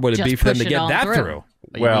 how hard would it Just be for them push to it get on that through. through?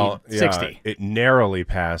 Well, need 60. yeah, it narrowly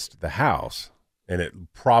passed the House, and it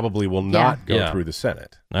probably will not go Yeah. through the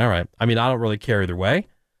Senate. All right. I mean, I don't really care either way.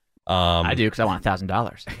 I do because I want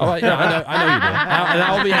 $1,000. Oh, yeah, I know you do. And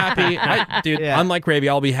I'll be happy. Dude, Yeah. unlike Gravy,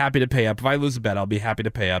 I'll be happy to pay up. If I lose a bet, I'll be happy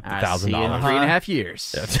to pay up the I see you in $1,000. 3.5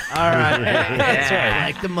 years. All right. That's right. I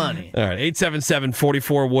like the money. All right,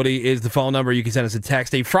 877-44-WOODY is the phone number. You can send us a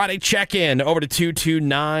text. A Friday check-in over to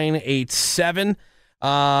 22987.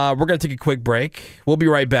 We're going to take a quick break. We'll be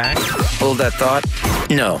right back. Hold that thought?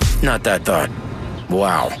 No, not that thought.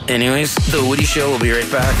 Wow. Anyways, The Woody Show will be right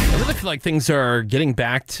back. I really feel like things are getting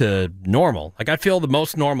back to normal. Like, I feel the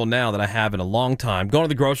most normal now that I have in a long time. Going to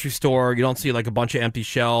the grocery store, you don't see, like, a bunch of empty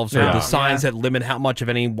shelves or Yeah. the signs that limit how much of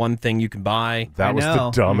any one thing you can buy. That was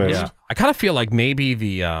the dumbest. Yeah. I kind of feel like maybe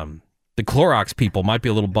the Clorox people might be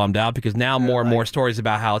a little bummed out because now more and more stories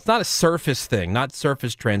about how it's not a surface thing, not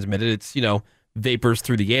surface transmitted. It's, vapors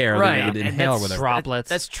through the air that you would And inhale or that's- whatever. Droplets.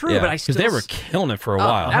 That's true, Yeah, but I still because they were killing it for a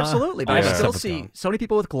while. Absolutely, but Yeah. I still Except see for so many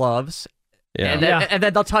people with gloves. Yeah. And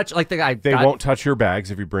then they'll touch like the guy. They won't touch your bags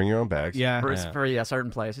if you bring your own bags. Yeah. for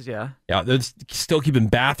certain places. Yeah. Yeah, they're still keeping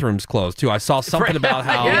bathrooms closed too. I saw something about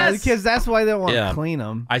how Yeah, because that's why they don't want Yeah. to clean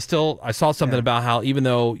them. I saw something about how even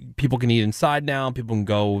though people can eat inside now, people can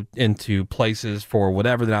go into places for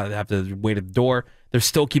whatever, they don't have to wait at the door. They're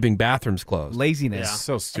still keeping bathrooms closed. Laziness.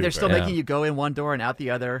 So stupid. And they're still making you go in one door and out the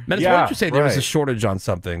other. Menace, what did you say? There was a shortage on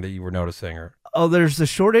something that you were noticing, or Oh, there's a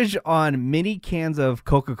shortage on mini cans of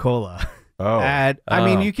Coca-Cola. Oh. I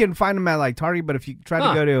mean, you can find them at like Target, but if you try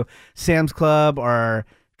to go to Sam's Club or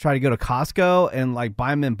try to go to Costco and like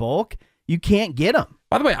buy them in bulk, you can't get them.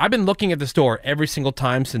 By the way, I've been looking at the store every single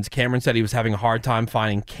time since Cameron said he was having a hard time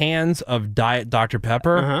finding cans of Diet Dr.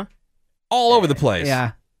 Pepper all over the place.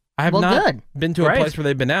 Yeah. I have Well, not good. been to a Great. place where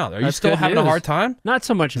they've been out. Are you That's still good having a news. hard time? Not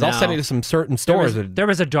so much 'Cause now. I'll send you to some certain stores. There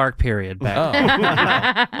was a dark period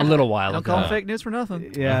back a little while Don't ago. call them fake news for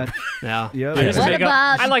nothing. Yeah. Yeah. Yep. I, just What make up-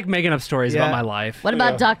 about- I like making up stories Yeah. about my life. What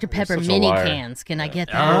about Dr. Pepper such a mini liar. cans? Can I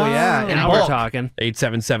get that? Oh, yeah. In Now we're bulk. talking.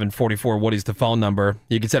 877-44-WOODY's the phone number.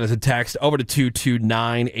 You can send us a text over to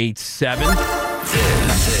 22987.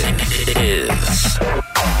 This is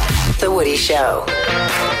The Woody Show.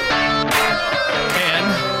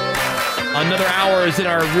 And another hour is in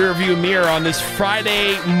our rearview mirror on this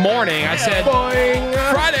Friday morning. I said Friday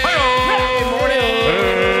morning.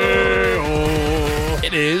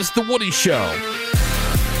 It is The Woody Show.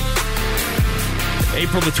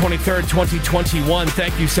 April the 23rd, 2021.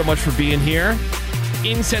 Thank you so much for being here.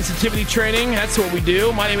 Insensitivity training, that's what we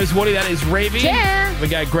do. My name is Woody, that is Ravy. Yeah. We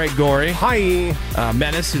got Greg Gorey. Hi.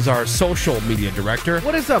 Menace is our social media director.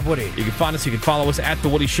 What is up, Woody? You can find us, you can follow us at The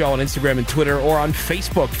Woody Show on Instagram and Twitter or on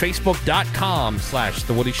Facebook,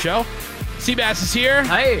 facebook.com/The Woody Show. Seabass is here.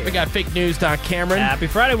 Hey. We got fake news. Cameron. Happy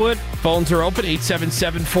Friday, Wood. Phones are open,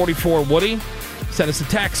 877-44-WOODY. Send us a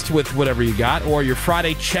text with whatever you got or your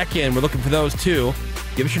Friday check-in. We're looking for those too.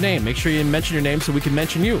 Give us your name. Make sure you mention your name so we can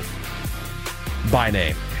mention you by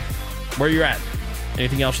name. Where you're at.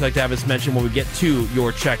 Anything else you'd like to have us mention when we get to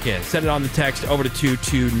your check-in. Send it on the text over to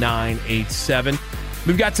 22987.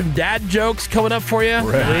 We've got some dad jokes coming up for you.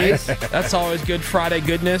 Right. That's always good Friday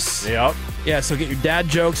goodness. Yep. Yeah, so get your dad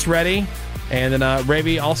jokes ready. And then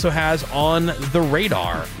Ravy also has On the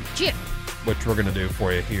Radar, Yeah. which we're going to do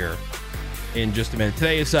for you here in just a minute.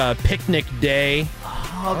 Today is picnic day.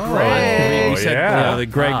 Oh, great. We said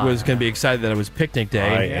that Greg was going to be excited that it was picnic day.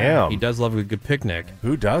 I am. He does love a good picnic.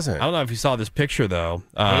 Who doesn't? I don't know if you saw this picture, though.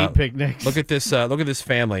 Hate picnics. Look at this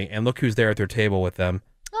family, and look who's there at their table with them.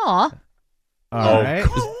 Aw. All right.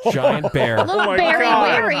 This giant bear. Little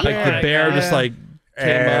Barry. Like the bear just like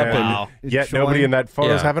came up and yet nobody in that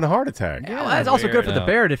photo is Yeah. having a heart attack. Yeah, well, it's also good for the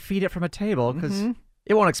bear to feed it from a table because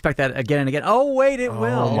it won't expect that again and again. Oh, wait, it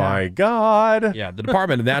will. Oh, my God. Yeah, the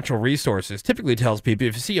Department of Natural Resources typically tells people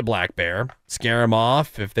if you see a black bear, scare them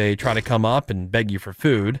off if they try to come up and beg you for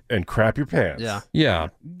food. And crap your pants. Yeah. Yeah.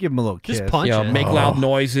 Give him a little kiss. Just punch it. Make loud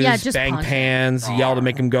noises, Yeah, just bang punch it. pans, yell to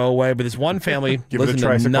make them go away. But this one family Give it a listened to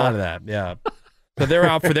tricycle. none of that. Yeah. So they're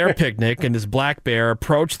out for their picnic, and this black bear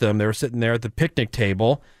approached them. They were sitting there at the picnic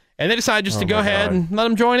table, and they decided just to go ahead and let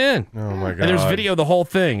them join in. Oh, my God. And there's video of the whole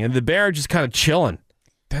thing, and the bear just kind of chilling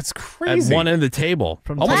That's crazy. at one end of the table.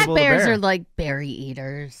 Black bears are like berry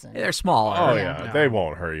eaters. And They're small. Oh, yeah. They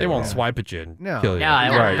won't hurt you. They won't swipe at you and No. kill you. Yeah,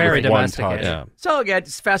 they were very with one domesticated. touch. Yeah. So again,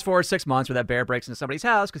 just fast forward 6 months where that bear breaks into somebody's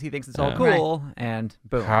house because he thinks it's all Yeah. cool, and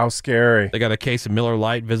boom. How scary. They got a case of Miller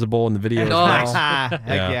Lite visible in the video. as Nice. well.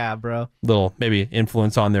 Heck yeah, bro. Little maybe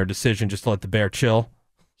influence on their decision just to let the bear chill.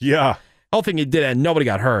 Yeah. Whole thing he did, and nobody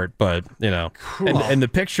got hurt, but and the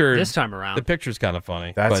picture This time around. the picture's kind of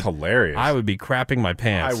funny. That's but hilarious. I would be crapping my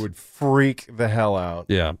pants. I would freak the hell out.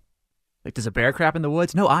 Yeah, Like, does a bear crap in the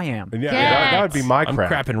woods? No, I am. And yeah, that would be my I'm crap.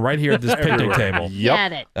 crapping right here at this picnic table.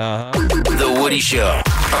 Get it. The Woody Show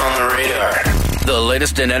on the radar. The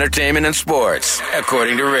latest in entertainment and sports,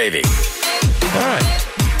 according to Ravy. All right,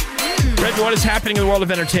 Ravy, what is happening in the world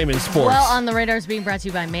of entertainment and sports? Well, On the Radar is being brought to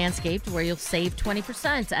you by Manscaped, where you'll save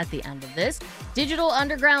 20% at the end of this. Digital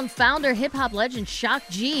Underground founder, hip-hop legend Shock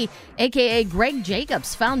G, a.k.a. Greg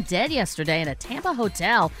Jacobs, found dead yesterday in a Tampa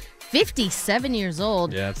hotel, 57 years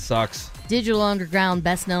old. Yeah, it sucks. Digital Underground,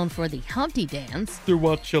 best known for the Humpty Dance. Do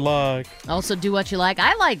what you like. Also, Do What You Like.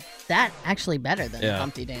 I like that actually better than the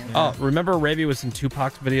Humpty Dance. Oh, remember Ravy was in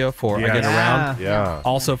Tupac's video for I Get Yes. Around? Yeah.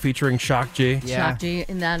 Also featuring Shock G. Shock G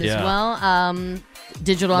in that Yeah. as well.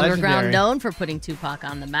 Digital Legendary. Underground, known for putting Tupac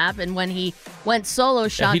on the map. And when he went solo,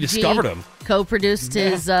 Shock he G discovered him. co-produced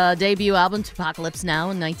his debut album, Tupacalypse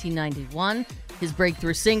Now, in 1991. His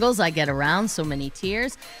breakthrough singles, I Get Around, So Many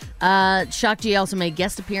Tears. Shock G also made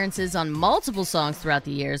guest appearances on multiple songs throughout the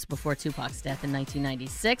years before Tupac's death in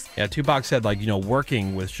 1996. Yeah, Tupac said,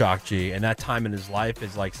 working with Shock G and that time in his life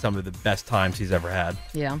is like some of the best times he's ever had.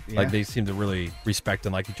 Yeah. Like they seem to really respect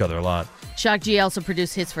and like each other a lot. Shock G also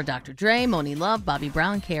produced hits for Dr. Dre, Moni Love, Bobby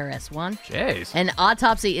Brown, KRS-One. Jeez. An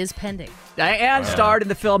autopsy is pending. And starred in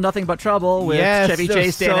the film Nothing But Trouble with Yes, Chevy that was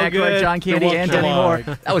Chase, Dan so Aykroyd, good. John Candy, What and you Demi Moore.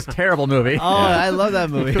 like. That was a terrible movie. Oh, I love that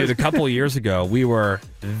movie. Dude, a couple of years ago, we were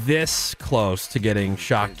this close to getting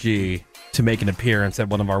Shock G to make an appearance at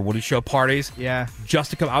one of our Woody Show parties. Yeah.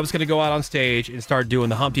 Just to come, I was going to go out on stage and start doing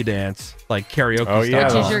the Humpty Dance, like karaoke Oh, yeah.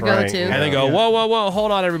 style. Which is your go-to. And they go, whoa,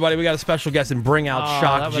 hold on, everybody. We got a special guest and bring out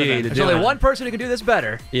Shock G to There's do only it. one person who can do this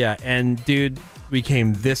better. Yeah, and dude, we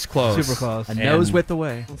came this close. Super close. A And- nose width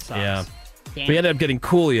away. Yeah. Damn. We ended up getting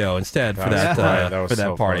Coolio instead for That was that, fun. That was for that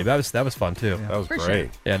so party. fun. That was fun too. That was For great.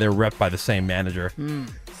 Yeah, they were repped by the same manager.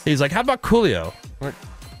 He's like, "How about Coolio?"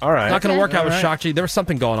 All right. Not going to work out All with right. Shock G. There was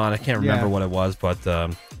something going on. I can't remember Yeah. what it was, but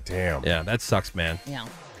Damn. yeah, that sucks, man. Yeah.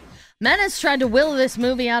 Menace tried to will this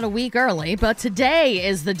movie out a week early, but today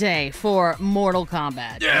is the day for Mortal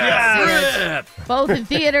Kombat. Yeah! Both in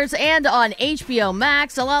theaters and on HBO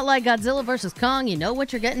Max. A lot like Godzilla vs. Kong, you know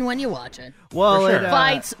what you're getting when you watch it. Well, For sure.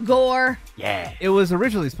 Fights, gore. it was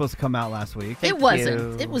originally supposed to come out last week. It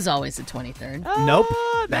wasn't. It was always the 23rd. Nope.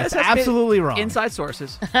 Menace That's has been absolutely wrong. Inside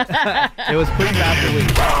sources. It was pushed back a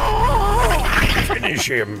week. Finish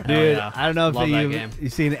him. Dude, yeah. I don't know Love that if game.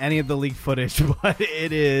 you've seen any of the leaked footage, but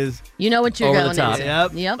it is You know what you're Over the going top.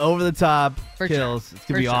 into. yep, over the top For sure. kills. It's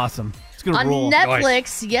For gonna be sure. awesome. It's gonna On rule.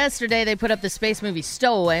 Netflix, yesterday they put up the space movie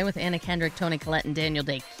Stowaway with Anna Kendrick, Toni Collette, and Daniel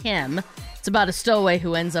Day Kim. It's about a stowaway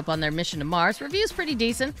who ends up on their mission to Mars. Reviews pretty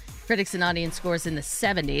decent. Critics and audience scores in the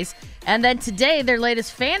 70s. And then today, their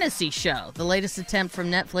latest fantasy show, the latest attempt from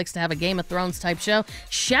Netflix to have a Game of Thrones type show,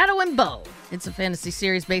 Shadow and Bone. It's a fantasy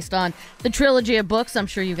series based on the trilogy of books. I'm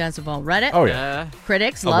sure you guys have all read it. Oh, yeah.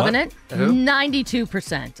 Critics loving it.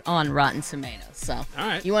 92% on Rotten Tomatoes. So,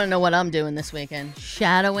 right. you want to know what I'm doing this weekend?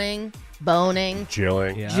 Shadowing boning,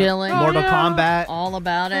 Jilling. jilling, Mortal Kombat. all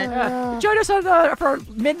about it. Join us on for our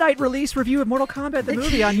midnight release review of Mortal Kombat, the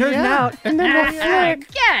movie on Nerding Out. And then we'll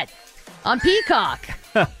get on Peacock.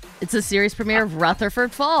 It's a series premiere of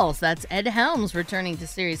Rutherford Falls. That's Ed Helms returning to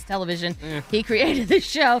series television. He created the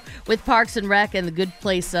show with Parks and Rec and The Good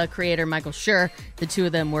Place creator Michael Schur. The two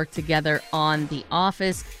of them worked together on The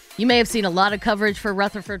Office. You may have seen a lot of coverage for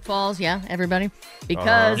Rutherford Falls, yeah, everybody?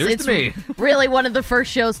 Because it's really one of the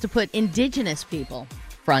first shows to put Indigenous people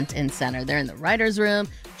front and center. They're in the writer's room,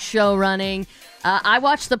 show running. I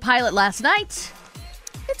watched the pilot last night.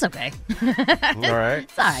 It's okay. All right.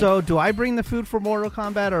 It's all right. So, do I bring the food for Mortal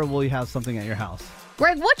Kombat, or will you have something at your house?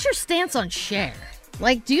 Greg, what's your stance on Cher?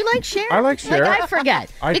 Like, do you like Cher? I like Cher. Like, I forget.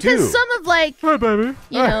 I because do. some of, like, Hi, baby.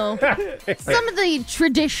 you know, some of the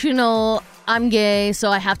traditional, I'm gay,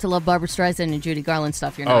 so I have to love Barbra Streisand and Judy Garland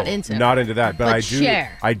stuff you're not into. Not into that, but I do.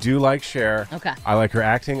 Cher. I do like Cher. Okay. I like her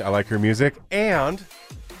acting. I like her music, and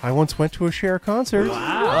I once went to a Cher concert. Oh,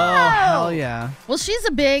 hell yeah. Well, she's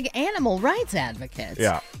a big animal rights advocate.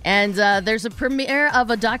 Yeah. And there's a premiere of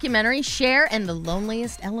a documentary, Cher and the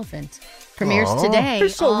Loneliest Elephant. Premieres Aw, today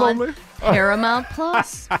he's so on lonely. Paramount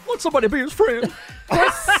Plus. Want somebody to be his friend?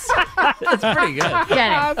 That's pretty good.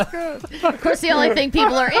 Get it. Of course, the only thing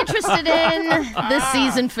people are interested in, the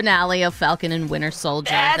season finale of Falcon and Winter Soldier.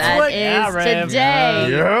 That is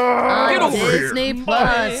today on Disney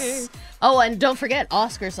Plus. Oh, and don't forget,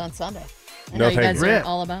 Oscars on Sunday. I know you guys are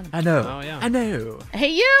all about them. I know. Oh, yeah. I know. Hey,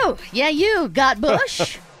 you. Yeah, you got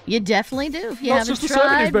Bush. You definitely do. If you haven't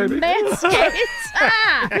tried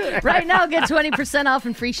Manscaped. Right now, get 20% off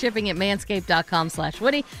and free shipping at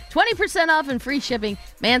manscaped.com/Woody. 20% off and free shipping,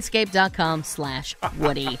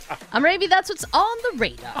 manscaped.com/Woody. I'm Ravy. That's what's on the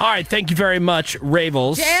radar. All right, thank you very much,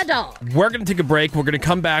 Ravels. Yeah, dog. We're going to take a break. We're going to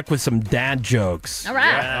come back with some dad jokes. All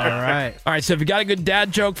right. All right. All right, so if you got a good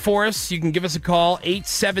dad joke for us, you can give us a call,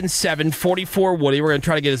 877-44-WOODY. We're going to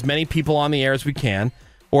try to get as many people on the air as we can.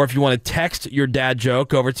 Or if you want to text your dad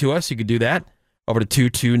joke over to us, you could do that over to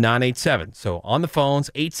 22987. So on the phones,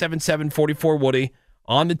 877-44-WOODY.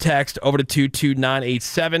 On the text, over to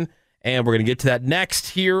 22987. And we're going to get to that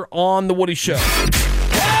next here on The Woody Show.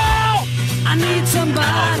 I need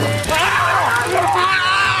somebody.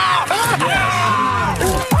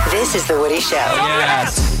 This is The Woody Show.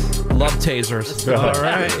 Yes. Love tasers. All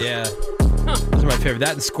right. Yeah. Those are my favorite.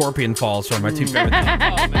 That and Scorpion Falls are my two favorite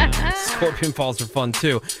things. Scorpion Falls are fun,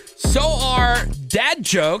 too. So are dad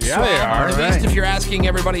jokes. Yeah, they are. At least if you're asking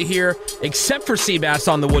everybody here, except for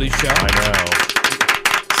Seabass on The Woody Show. I know.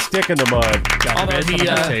 Stick in the mud. Although he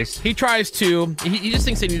tries to, he just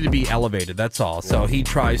thinks they need to be elevated. That's all. So he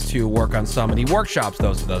tries to work on some, and he workshops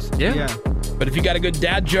those with us. Yeah. But if you got a good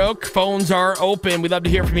dad joke, phones are open. We'd love to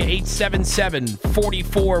hear from you.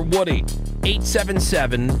 877-44-WOODY.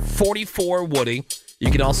 877-44-WOODY.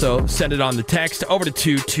 You can also send it on the text over to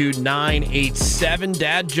 22987.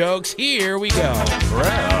 Dad jokes, here we go.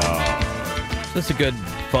 This is a good,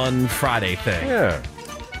 fun Friday thing. Yeah.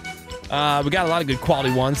 We got a lot of good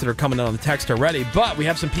quality ones that are coming in on the text already, but we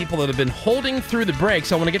have some people that have been holding through the break,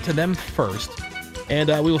 so I want to get to them first. And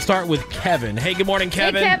we will start with Kevin. Hey, good morning,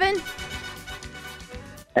 Kevin. Hey, Kevin.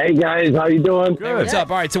 Hey, guys. How you doing? Hey, what's up?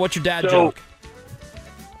 All right, so what's your dad joke?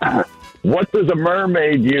 What does a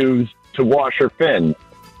mermaid use to wash her fin?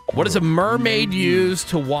 What does a mermaid use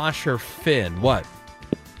to wash her fin? What?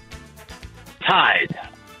 Tide.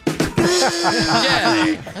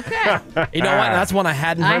 Okay. You know what? That's one I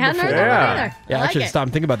hadn't heard before. Yeah, I should stop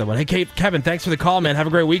and think about that one. Hey, Kevin, thanks for the call, man. Have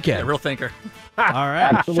a great weekend. Yeah, real thinker. All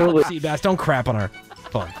right. Absolutely. Seabass, don't crap on our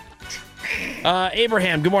phone.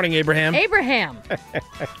 Abraham. Good morning, Abraham. Abraham.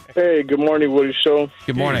 Hey, good morning, Woody Show.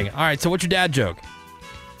 Good morning. All right, so what's your dad joke?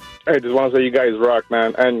 Hey, just want to say you guys rock,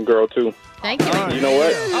 man, and girl, too. Thank you. You know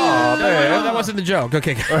what? Oh, man. That wasn't the joke.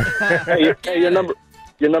 Okay. Hey,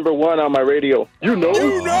 you're number one on my radio. You know?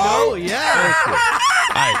 Oh, yeah. All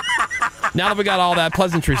right. Now that we got all that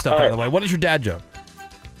pleasantry stuff out of the way, what is your dad joke?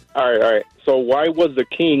 All right. So why was the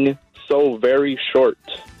king so very short?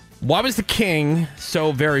 Why was the king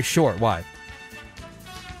so very short? Why?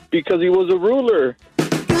 Because he was a ruler.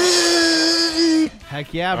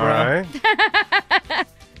 Heck yeah, bro. All right.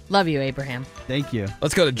 Love you, Abraham. Thank you.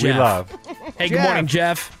 Let's go to Jeff. We love. Hey, good morning,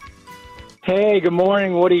 Jeff. Hey, good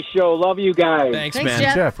morning, Woody Show. Love you guys. Thanks, Thanks, man.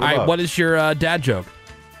 Jeff. All right, what is your dad joke?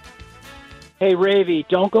 Hey, Ravy,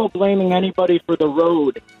 don't go blaming anybody for the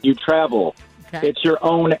road you travel. Okay. It's your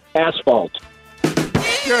own asphalt.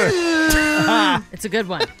 It's a good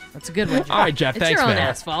one. That's a good one. All right, Jeff. It's Thanks, your own man.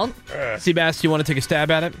 asphalt. Seabass, do you want to take a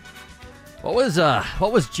stab at it? What was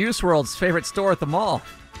Juice WRLD's favorite store at the mall?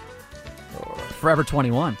 Forever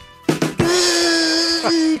 21.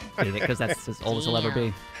 Because that's as old as he'll ever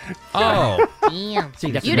be. Oh. Damn. So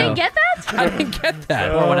you didn't get that? I didn't get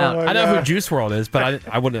that. Pour one out. I know who Juice WRLD is, but I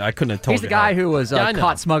couldn't have told He's you the guy that. who was Yeah, I know.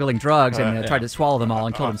 caught smuggling drugs and Yeah. tried to swallow them all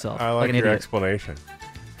and killed himself. I like an your idiot. explanation.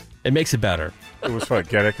 It makes it better. It was fun.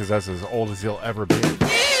 Get it? Because that's as old as he'll ever be.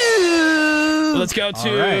 Let's go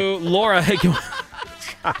to right. Laura. Hey,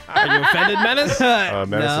 are you offended, Menace? Menace is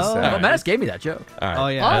sad. Oh, Menace gave me that joke. All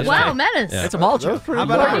right. Oh, wow, Menace. It's a mall joke. How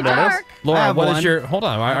about Menace? Laura, what is your... Hold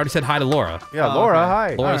on. I already said hi to Laura. Yeah, Laura,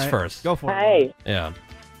 hi. Laura's All right. first. Go for it. Hey, Yeah.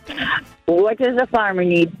 what does a farmer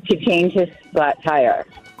need to change his flat tire?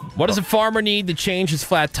 What does a farmer need to change his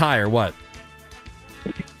flat tire? What?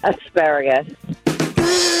 Asparagus.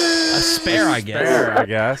 A spare, I guess. Spare, I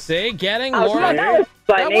guess. See, getting Oh, Laura. that was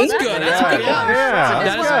funny. That was good. That's a good one. Yeah,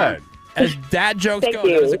 That is that's good. As dad jokes Thank go,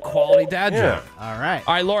 you. that was a quality dad Yeah. joke. All right.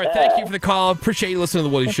 All right, Laura, thank you for the call. Appreciate you listening to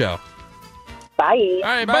The Woody Show. Bye. All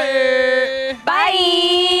right, bye.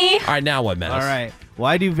 Bye. All right, now what, Menace? All right.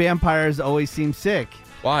 Why do vampires always seem sick?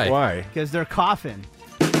 Why? Why? Because they're coughing.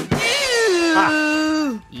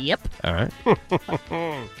 Yep. All right.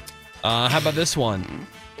 How about this one?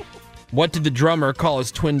 What did the drummer call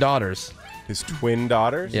his twin daughters? His twin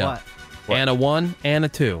daughters? Yeah. What? Anna 1, Anna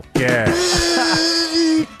 2. Yeah.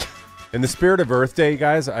 In the spirit of Earth Day,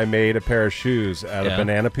 guys, I made a pair of shoes out of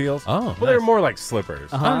banana peels. Oh, well, they're more like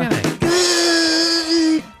slippers.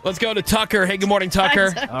 Okay. Let's go to Tucker. Hey, good morning,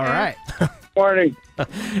 Tucker. All right. Morning.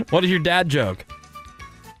 What is your dad joke?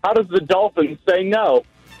 How does the dolphin say no?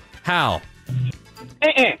 How?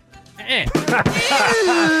 Eh-eh.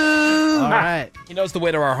 All right. He knows the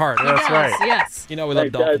way to our heart. That's right. Yes. You know we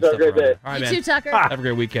love Thanks, guys. dolphins. Have a great day. All right, You man. too, Tucker. Have a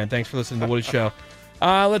great weekend. Thanks for listening to The Woody Show.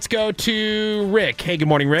 Let's go to Rick. Hey, good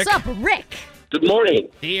morning, Rick. What's up, Rick? Good morning.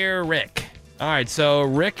 Dear Rick. All right, so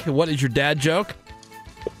Rick, what is your dad joke?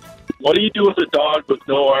 What do you do with a dog with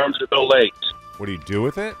no arms and no legs? What do you do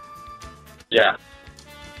with it? Yeah.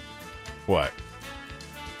 What?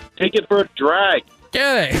 Take it for a drag.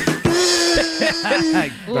 Get it.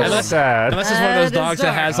 That's sad. Unless it's one of those That is dogs that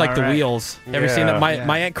dark. has like the All right. wheels. Ever Yeah. seen it? My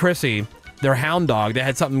Yeah. Aunt Chrissy, their hound dog, they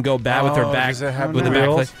had something go bad with their Oh, back. does it have with the the back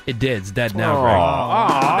wheels? leg. It did. It's dead now, Oh,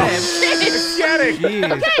 Greg.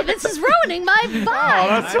 Jeez. Okay, this is ruining my vibe.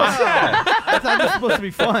 that's so sad. I thought this was supposed to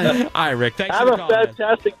be fun. All right, Rick. Thanks Have for a the call, man.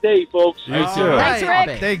 fantastic day, folks. You too. Thanks, Right.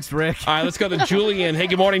 Rick. Thanks, Rick. All right, let's go to Julian. Hey,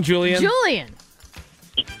 good morning, Julian. Julian.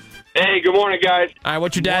 Hey, good morning, guys. All right,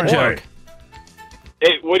 what's your dad Morning. joke?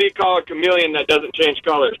 Hey, what do you call a chameleon that doesn't change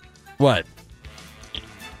colors? What?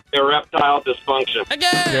 Erectile dysfunction.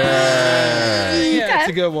 Again. Yeah, that's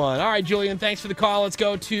a good one. All right, Julian, thanks for the call. Let's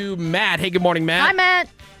go to Matt. Hey, good morning, Matt. Hi, Matt.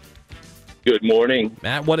 Good morning.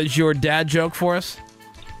 Matt, what is your dad joke for us?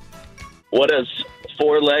 What is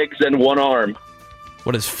 4 legs and 1 arm?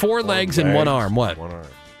 What is 4 legs and 1 arm? What? One arm.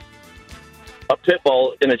 A pit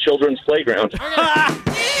bull in a children's playground. Wow.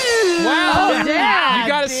 Oh, Dad. You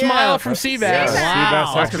got a smile from Seabass. Seabass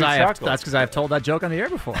That's actually because chuckled. I have told that joke on the air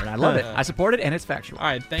before, and I love it. I support it, and it's factual. All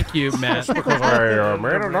right, thank you, Matt. Because I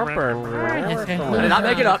made it up and... I did not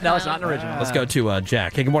make it up. No, it's not an original. Let's go to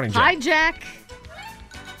Jack. Hey, good morning, Jack. Hi, Jack.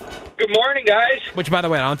 Good morning, guys. Which, by the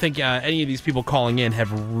way, I don't think any of these people calling in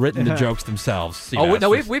have written the jokes themselves. Oh, no,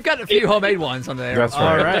 Seabass. we've got a few homemade ones on there. That's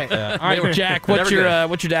right. All right. Yeah. All right, well, Jack, what's Never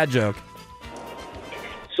your dad joke?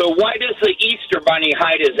 So why does the Easter Bunny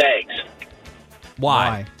hide his eggs?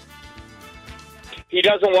 Why? He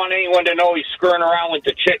doesn't want anyone to know he's screwing around with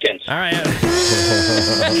the chickens. All right.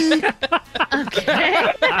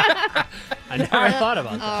 I never thought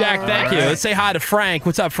about that. Jack, thank you. Let's say hi to Frank.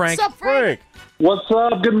 What's up, Frank? What's up, Frank? What's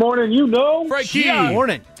up? Good morning. You know. Frankie. Good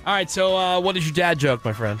morning. All right, so what is your dad joke,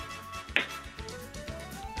 my friend?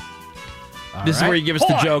 This is where you give us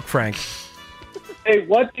the joke, Frank. Hey,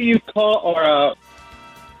 what do you call or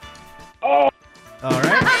All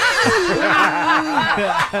right.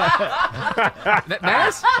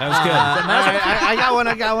 Mass? That was good. I got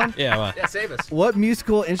one. Yeah, well, Yeah, save us. What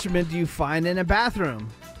musical instrument do you find in a bathroom?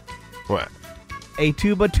 What? A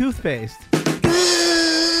tube of toothpaste.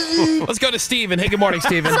 let's go to Steven. Hey, good morning,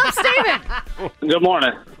 Steven. What's up, Steven? Good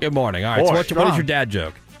morning. Good morning. All right, so what is your dad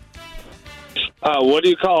joke? What do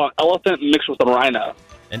you call an elephant mixed with a rhino?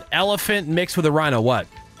 An elephant mixed with a rhino. What?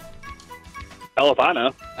 Elephano.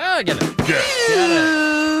 Oh, I get it. Got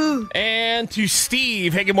it. And to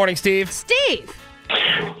Steve. Hey, good morning, Steve. Steve.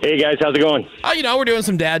 Hey guys, how's it going? Oh, we're doing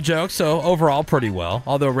some dad jokes, so overall pretty well.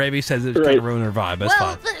 Although Ravi says it's kind of ruined her vibe. That's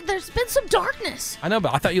Well, fine. there's been some darkness. I know,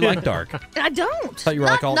 but I thought you liked dark. I don't. Thought you were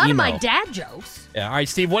Not- like all none emo. of my dad jokes. Yeah. All right,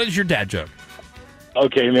 Steve. What is your dad joke?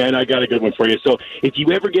 Okay, man, I got a good one for you. So, if you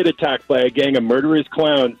ever get attacked by a gang of murderous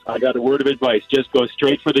clowns, I got a word of advice. Just go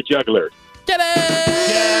straight for the juggler. Get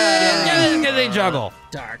it! Get can they juggle?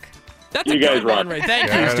 Dark. That's You a guys good one, rock. Ray.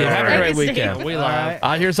 Thank you, Yeah, Steve. Have a Thank great you, Steve. weekend. We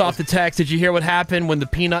love. Here's off the text. Did you hear what happened when the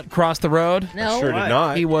peanut crossed the road? No. Sure did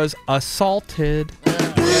not. He was assaulted.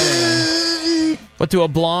 What do a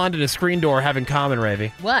blonde and a screen door have in common,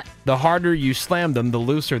 Ravy? What? The harder you slam them, the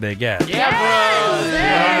looser they get. Yes,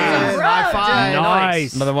 bro. High five.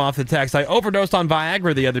 Nice. Another one off the text. I overdosed on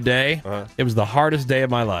Viagra the other day. It was the hardest day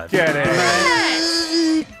of my life. Get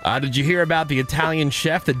it. Did you hear about the Italian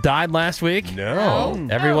chef that died last week? No.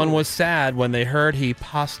 Everyone was sad when they heard he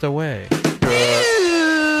passed away.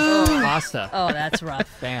 Pasta. Oh, that's rough.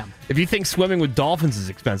 Bam. If you think swimming with dolphins is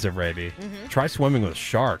expensive, Ravy, try swimming with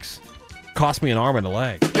sharks. Cost me an arm and a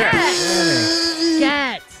leg.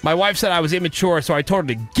 Get. My wife said I was immature, so I told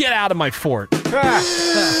her to get out of my fort.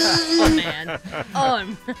 Oh, man.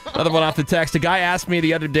 Oh, Another one off the text. A guy asked me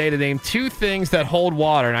the other day to name 2 things that hold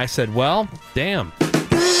water, and I said, well, damn.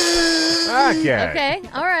 Okay. okay.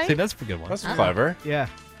 All right. See, that's a good one. That's clever. Yeah.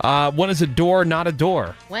 When is a door not a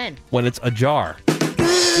door? When? When it's ajar.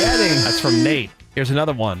 That's from Nate. Here's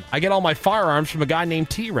another one. I get all my firearms from a guy named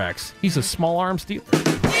T-Rex. He's a small arms dealer.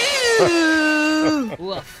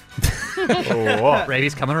 Woof.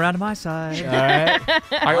 Brady's coming around to my side. All right.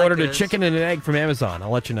 I ordered a chicken and an egg from Amazon. I'll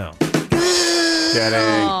let you know. Get it.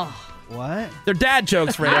 Oh, What? They're dad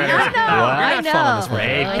jokes, Ray. I know. You're I not know. fun on this, Ray,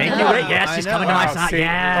 Ray. thank I you, know. Ray. Yes, I she's know. coming to my Oh, side. see-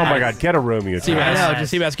 Yes. Oh my God, get a room, you Seabass,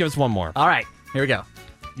 guys. Seabass, give us one more. All right, here we go.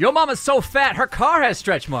 Your mama's so fat, her car has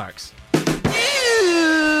stretch marks.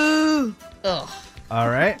 Ugh. All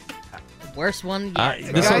right. This Worst one yet.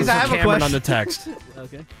 one's Guys, from I have a Cameron on question. the text.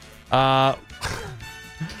 Okay.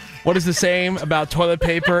 What is the same about toilet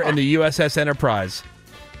paper and the USS Enterprise?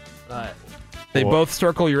 They What? both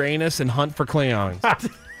circle your anus and hunt for Klingons.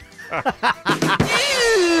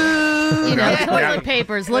 You know, toilet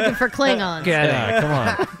papers looking for Klingons. Yeah, come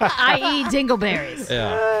on. I.e. dingleberries.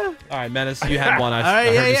 Yeah. All right, Menace, you had one. I All right,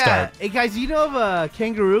 heard yeah, you yeah. start. Hey, guys, you know if a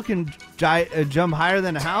kangaroo can jump higher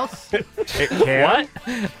than a house? It can?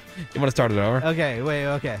 You want to start it over? Okay, wait,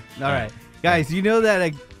 okay. All right. Guys, you know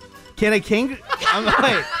that can a kangaroo...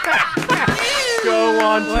 Wait. Go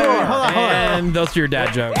on Wait, tour. hold on. And those are your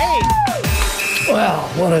dad jokes. Well,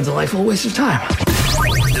 what a delightful waste of time.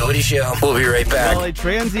 The Woody Show. We'll be right back. Well, a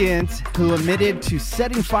transient who admitted to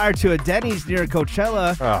setting fire to a Denny's near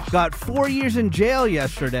Coachella got 4 years in jail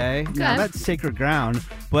yesterday. Now, that's sacred ground.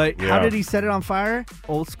 But how Yeah. did he set it on fire?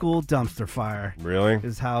 Old school dumpster fire. Really?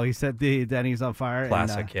 Is how he set the Denny's on fire.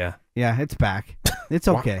 Classic, yeah. Yeah, it's back. It's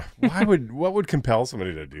okay. What would compel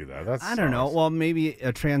somebody to do that? That's I don't know. Well, maybe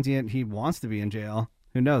a transient, he wants to be in jail.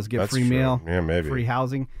 Who knows? Get That's free true. meal. Yeah, maybe. Free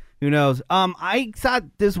housing. Who knows? I thought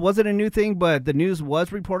this wasn't a new thing, but the news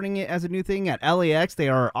was reporting it as a new thing. At LAX, they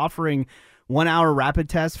are offering 1 hour rapid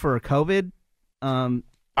tests for COVID.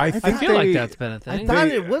 I feel like that's been a thing. I thought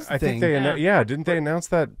it was a I thing. think they didn't they announce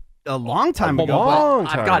that a long time a ago. long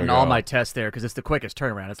I've time gotten all ago. my tests there because it's the quickest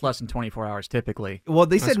turnaround. It's less than 24 hours typically. Well,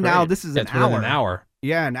 they That's said now great. this is Yeah, an it's within hour. an hour.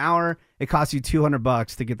 Yeah, an hour. It costs you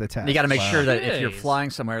 $200 to get the test. You got to make sure that if you're Jeez. flying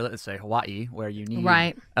somewhere, let's say Hawaii, where you need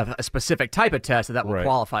Right. a specific type of test that will Right.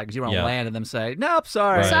 qualify because you want to Yeah. land and them say, nope,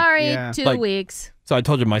 sorry. Right. Sorry, Yeah. 2 Like- weeks. So I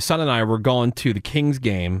told you my son and I were going to the Kings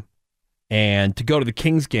game, and to go to the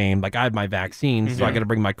Kings game, like I have my vaccine, so I got to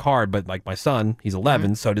bring my card. But like my son, he's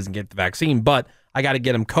 11, so he doesn't get the vaccine. But I got to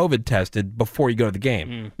get him COVID tested before you go to the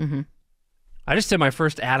game. I just did my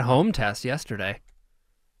first at-home test yesterday.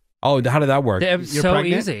 Oh, how did that work? It was You're so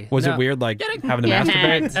pregnant? easy. Was No. it weird, like having to Get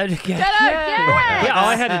masturbate? it. Yeah, all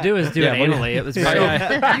I had to do was do Yeah, it what do you- anally. It was Yeah, very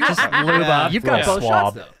yeah. you just lube up. You've got Yeah. both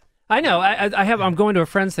shots, though. I know. I'm going to a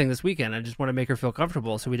friend's thing this weekend. I just want to make her feel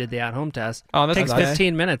comfortable, so we did the at-home test. Oh, that's Takes nice.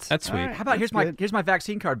 15 minutes. That's sweet. How about here's my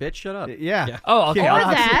vaccine card, bitch. Shut up. Yeah. Oh, okay. Or I'll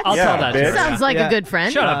that. tell that to bitch. her. Sounds like Yeah. a good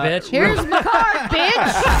friend. Shut up, bitch. Here's my card,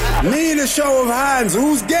 bitch. Need a show of hands.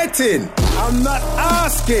 Who's getting? I'm not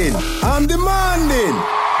asking. I'm demanding.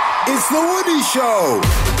 It's the Woody Show.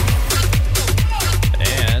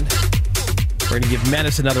 And we're going to give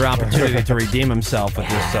Menace another opportunity to redeem himself with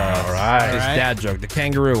this, this dad joke, the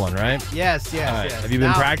kangaroo one, right? Yes, yes, All right. yes. Have you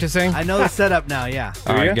been Now, practicing? I know the setup now, yeah.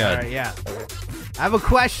 All right, you? good. All right, yeah. I have a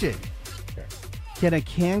question. Can a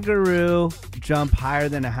kangaroo jump higher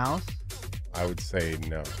than a house? I would say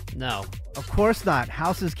no. No. Of course not.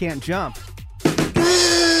 Houses can't jump.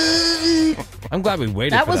 I'm glad we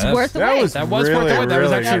waited That for was that. worth the That wait. was That was really, worth the wait. That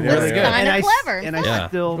was really actually good. really Yeah. good. Kinda And I, clever. And I Yeah,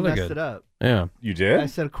 still really messed good. it up. Yeah. You I did?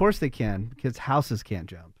 said, of course they can, because houses can't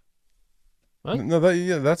jump. No,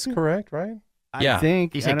 that's correct, right? I Yeah.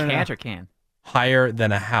 think. You I said don't know. can't or can? higher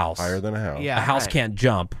than a house. Higher than a house. Yeah, a house right. can't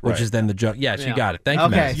jump, which Right. is then the jump. Yes, you Yeah. got it. Thank you,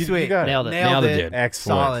 Okay, Max. sweet. You got it. Nailed it. Nailed it, it. dude.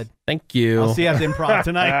 Excellent. Solid. Thank you. I'll see you at the improv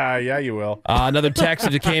tonight. Yeah, you will. Another text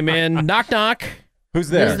that came in. Knock, knock. Who's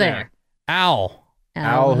there? Who's there? Al.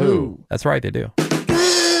 Al who? That's right, they do.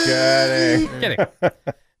 Kidding. Kidding.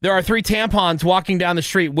 There are 3 tampons walking down the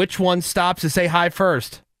street. Which one stops to say hi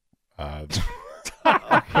first? Okay.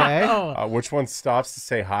 Which one stops to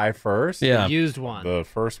say hi first? Yeah. Used one. The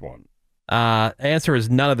first one. Answer is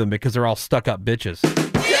none of them because they're all stuck-up bitches.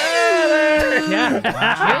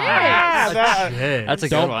 That's a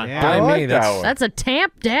good Don't one. Yeah. blame I like me. that one. That's a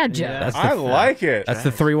tamp dad joke. That's I like it. That's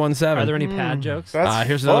the 317. Are there any pad jokes? That's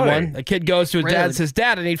Here's another funny. one. A kid goes to his dad and says,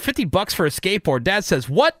 Dad, I need $50 for a skateboard. Dad says,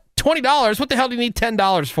 what? $20? What the hell do you need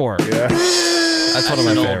 $10 for? Yeah. That's one of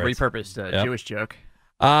my an old favorites. repurposed Yep. Jewish joke.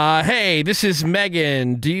 Hey, this is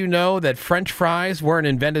Megan. Do you know that French fries weren't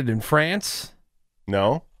invented in France?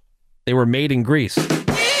 No. They were made in Greece.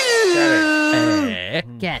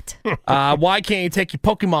 Get. Why can't you take your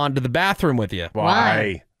Pokemon to the bathroom with you?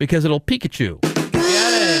 Why? Because it'll Pikachu.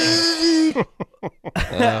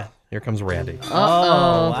 Here comes Randy.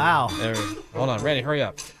 Oh, wow. Hold on, Randy, hurry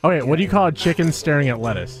up. Okay, what do you call a chicken staring at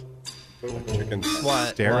lettuce? Chicken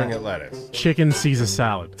staring at lettuce. Chicken sees a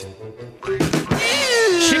salad.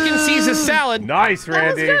 Chicken sees a salad. Nice,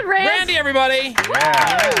 Randy. Good, Rand. Randy, everybody.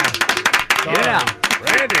 Yeah.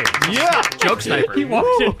 Randy. Yeah. Joke sniper. He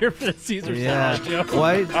walked in here for the Caesar Yeah. salad joke.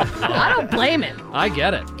 Why? I don't blame him. I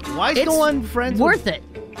get it. Why is It's no one friends? Worth with, it.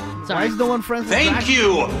 Why Sorry. is no one friends? with Thank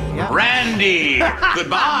Dracula? you, Yeah. Randy.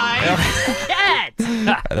 Goodbye. Get.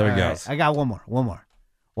 There we All go. right, I got one more.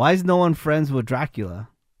 Why is no one friends with Dracula?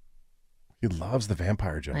 He loves the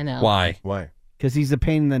vampire joke. I know. Why? Why? Because he's a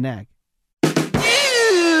pain in the neck.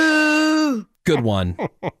 Good one.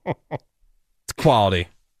 It's quality.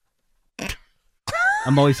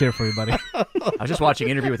 I'm always here for you, buddy. I was just watching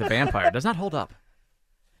Interview with a Vampire. It does not hold up.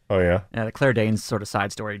 Oh, yeah? Yeah, the Claire Danes sort of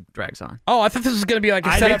side story drags on. Oh, I thought this was going to be like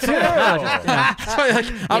a setup.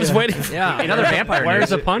 I was waiting for Another vampire. Where's news.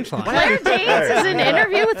 the punchline? Claire Danes is in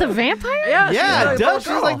Interview with a Vampire? Yeah, Doug, she's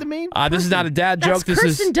like the main. this is not a dad That's joke. This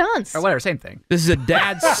Kirsten is Dunst. Or whatever, same thing. this is a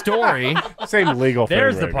dad's story. Same legal thing.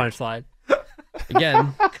 There's the Randy. punchline.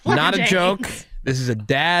 Again, not a Danes. joke. This is a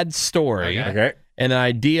dad's story. Okay. And an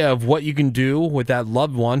idea of what you can do with that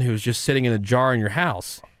loved one who's just sitting in a jar in your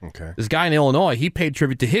house. Okay. This guy in Illinois, he paid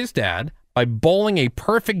tribute to his dad by bowling a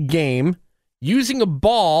perfect game using a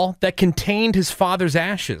ball that contained his father's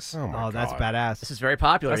ashes. Oh, that's badass. This is very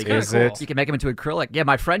popular. That's You can- kinda cool. You can make him into acrylic. Yeah,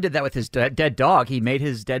 my friend did that with his dead dog. He made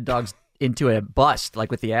his dead dogs into a bust,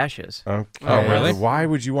 like with the ashes. Okay. Oh, really? Why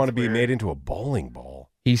would you want to be made into a bowling ball?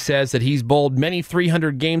 He says that he's bowled many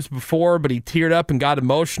 300 games before, but he teared up and got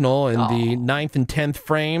emotional in the 9th and 10th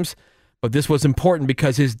frames. But this was important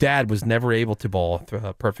because his dad was never able to bowl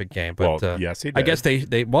a perfect game. But Well, yes, he I did. guess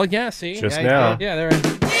they well, yeah, see. Just Yeah, now. Yeah, they're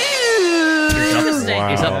Interesting. Wow.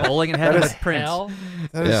 He's up bowling and head That with is- Prince.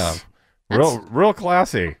 That Yeah. is real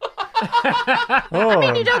classy. I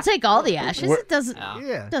mean, you don't take all the ashes. What- It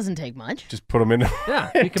doesn't take much. Just put them in. Yeah,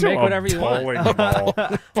 you can make whatever you want. Ball.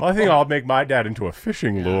 Well, I think I'll make my dad into a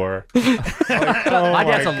fishing lure. My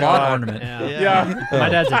dad's a lawn God. ornament. Yeah. My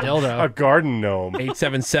dad's a dildo. A garden gnome.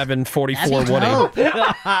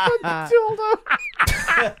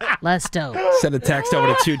 877-44-180. Less dope. Send a text over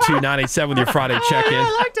to 22987 with your Friday check-in.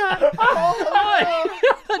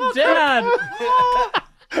 Dad.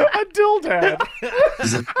 A dildad.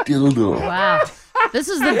 Is a dildo. Wow. This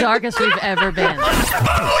is the darkest we've ever been.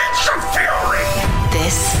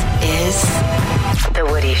 This is The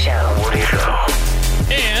Woody Show.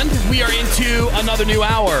 And we are into another new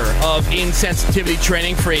hour of insensitivity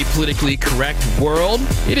training for a politically correct world.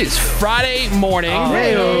 It is Friday morning.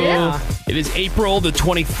 Yeah. It is April the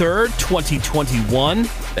 23rd, 2021.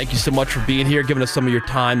 Thank you so much for being here, giving us some of your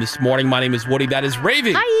time this morning. My name is Woody. That is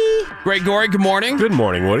Ravy. Hi. Greg Gorey, good morning. Good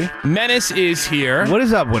morning, Woody. Menace is here. What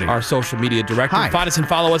is up, Woody? Our social media director. Hi. Find us and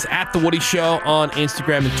follow us at The Woody Show on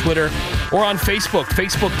Instagram and Twitter, or on Facebook,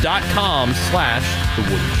 facebook.com/The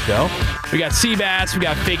Woody Show. We got Seabass, we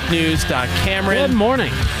got fake news. Cameron. Good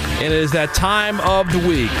morning. It is that time of the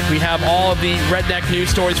week. We have all of the Redneck news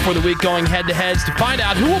stories for the week going head-to-heads to find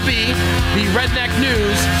out who will be the Redneck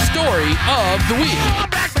news story of the week.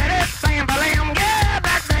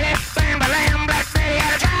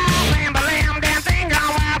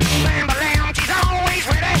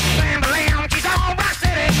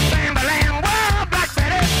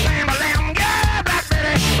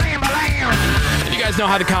 And you guys know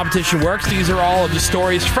how the competition works. These are all of the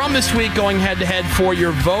stories from this week going head-to-head for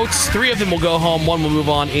your votes. 3 of them will go home. 1 will move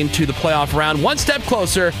on into the playoff round. 1 step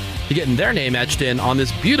closer to getting their name etched in on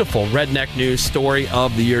this beautiful Redneck News Story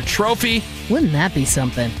of the Year trophy. Wouldn't that be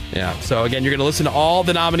something? Yeah. So again, you're going to listen to all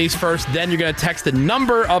the nominees first. Then you're going to text the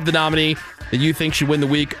number of the nominee that you think should win the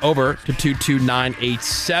week over to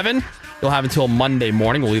 22987. You'll have until Monday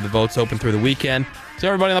morning. We'll leave the votes open through the weekend. So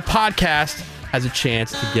everybody on the podcast has a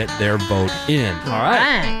chance to get their vote in. All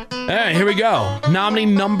right. All right, here we go. Nominee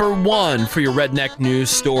number 1 for your Redneck News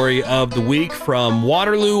Story of the week from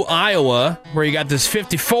Waterloo, Iowa, where you got this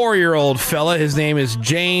 54-year-old fella. His name is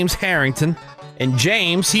James Harrington. And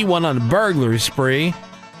James, he went on a burglary spree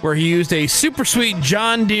where he used a super sweet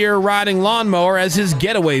John Deere riding lawnmower as his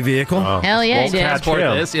getaway vehicle. Hell yeah, he did. Transport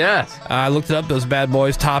this, yes. I looked it up. Those bad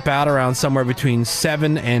boys top out around somewhere between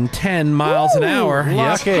 7 and 10 miles an hour.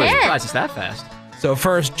 Lucky. I'm surprised it's that fast. So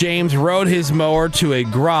first, James rode his mower to a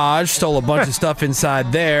garage, stole a bunch of stuff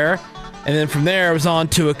inside there. And then from there, it was on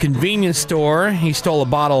to a convenience store. He stole a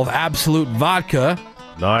bottle of Absolute vodka.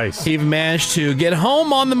 Nice. He even managed to get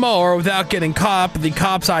home on the mower without getting caught, but the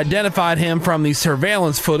cops identified him from the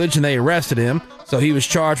surveillance footage and they arrested him. So he was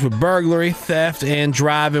charged with burglary, theft, and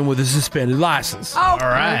driving with a suspended license. All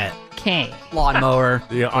right. Okay. Lawnmower.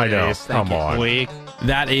 Yeah, I know. Yes, thank Come you. on. Week.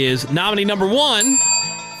 That is nominee number 1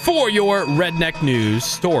 for your Redneck News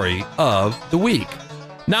Story of the Week.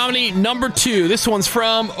 Nominee number 2. This one's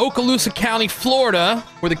from Okaloosa County, Florida,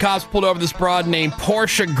 where the cops pulled over this broad named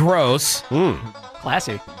Portia Gross.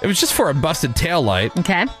 Classy. It was just for a busted taillight.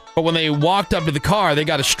 Okay. But when they walked up to the car, they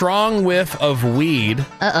got a strong whiff of weed.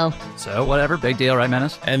 Uh-oh. So, whatever. Big deal, right,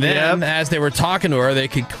 Menace? And then, as they were talking to her, they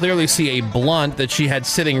could clearly see a blunt that she had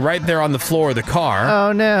sitting right there on the floor of the car.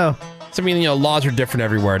 Oh, no. So, I mean, laws are different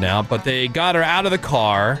everywhere now, but they got her out of the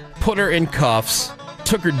car, put her in cuffs,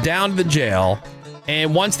 took her down to the jail,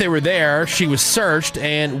 and once they were there, she was searched,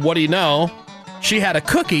 and what do you know? She had a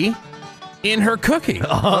cookie in her cookie.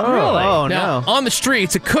 Oh, really? Oh, now, on the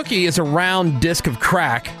streets, a cookie is a round disc of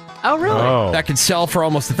crack. Oh, really? That could sell for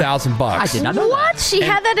almost $1,000. I did not know What? She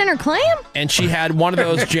had that in her clam? And she had one of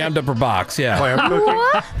those jammed up her box. Yeah.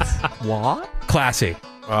 What? What? Classy.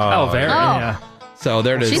 Oh, very. Yeah. So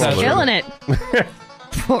there it is. She's That's killing it.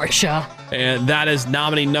 Portia. And that is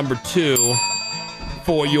nominee number 2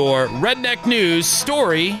 for your Redneck News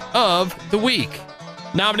Story of the Week.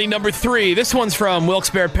 Nominee number 3. This one's from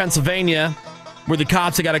Wilkes-Barre, Pennsylvania, where the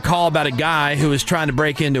cops had got a call about a guy who was trying to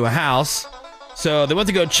break into a house. So they went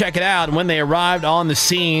to go check it out, and when they arrived on the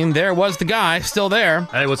scene, there was the guy still there.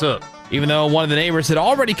 Hey, what's up? Even though one of the neighbors had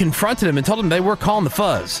already confronted him and told him they were calling the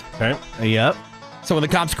fuzz. Okay. Yep. So when the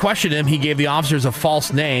cops questioned him, he gave the officers a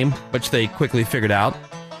false name, which they quickly figured out.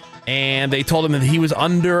 And they told him that he was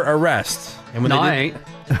under arrest. And when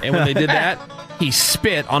they did that, he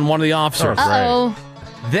spit on one of the officers. Uh-oh.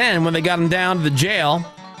 Then when they got him down to the jail,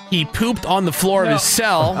 he pooped on the floor of his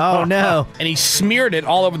cell. Oh, no. And he smeared it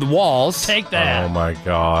all over the walls. Take that. Oh, my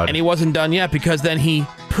God. And he wasn't done yet because then he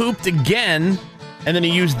pooped again. And then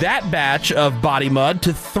he used that batch of body mud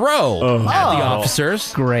to throw at the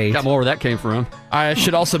officers. Great. Got more where that came from. I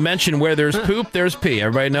should also mention where there's poop, there's pee.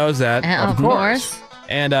 Everybody knows that. Of course.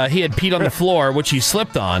 And he had peed on the floor, which he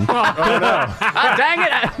slipped on. Dang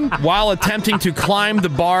it! While attempting to climb the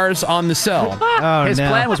bars on the cell. Oh, His no.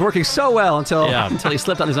 plan was working so well until he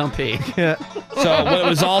slipped on his own pee. So when it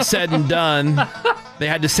was all said and done, they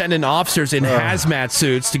had to send in officers in hazmat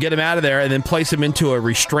suits to get him out of there and then place him into a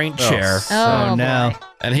restraint chair. Oh, no.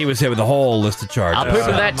 And he was hit with a whole list of charges. I'll poop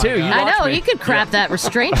with that too. You I watch know. me. You could crap that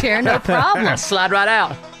restraint chair, no problem. Slide right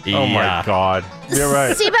out. Oh, my God. You're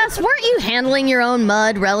right. Seabass, weren't you handling your own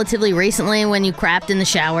mud relatively recently when you crapped in the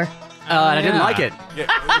shower? And I didn't like it. Yeah,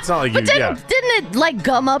 it's not like you, But didn't it like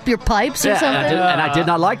gum up your pipes or Yeah, something? and I did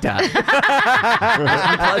not like that. It was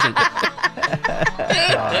unpleasant.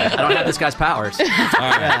 I don't have this guy's powers.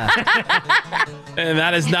 And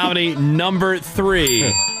that is nominee number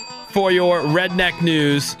 3 for your Redneck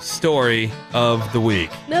News Story of the Week.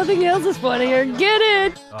 Nothing else is funnier. Get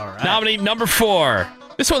it? Nominee number 4.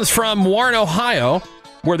 This one's from Warren, Ohio,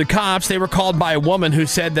 where the cops, they were called by a woman who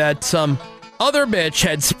said that some other bitch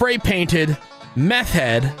had spray painted meth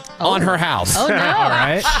head on her house. Oh, no. All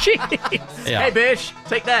right. Jeez. Yeah. Hey, bitch,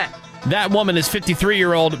 take that. That woman is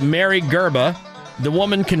 53-year-old Mary Gerba. The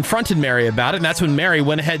woman confronted Mary about it, and that's when Mary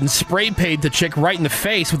went ahead and spray painted the chick right in the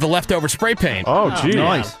face with the leftover spray paint. Oh, geez.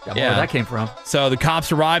 Nice. Got more where that came from. So the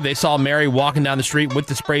cops arrived. They saw Mary walking down the street with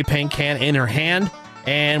the spray paint can in her hand,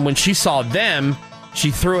 and when she saw them, she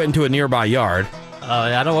threw it into a nearby yard.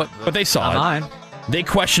 I know what. But they saw Not it. mine. They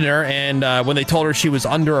questioned her, and when they told her she was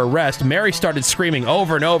under arrest, Mary started screaming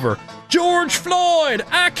over and over, "George Floyd,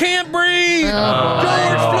 I can't breathe!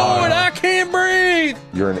 George Floyd, I can't breathe!"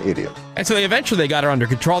 You're an idiot. And so they got her under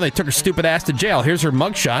control. They took her stupid ass to jail. Here's her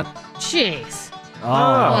mugshot. Jeez.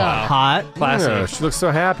 Hot. Classy. Yeah, she looks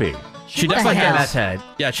so happy. She definitely hell? has that head.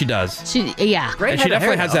 Yeah, she does. Yeah. And she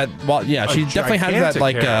definitely has that. Well, yeah, she definitely has that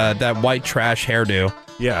like that white trash hairdo.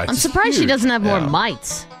 Yeah, I'm surprised she doesn't have more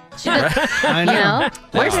mites. She does, I you know?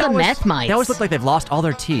 Where's the meth mites? They always look like they've lost all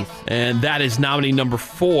their teeth. And that is nominee number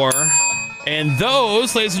 4. And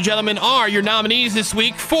those, ladies and gentlemen, are your nominees this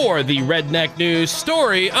week for the Redneck News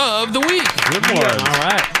Story of the Week. Good one. All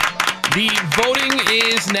right. The voting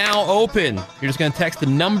is now open. You're just going to text the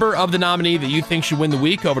number of the nominee that you think should win the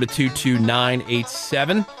week over to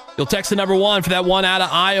 22987. You'll text the number 1 for that one out of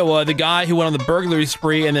Iowa, the guy who went on the burglary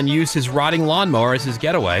spree and then used his rotting lawnmower as his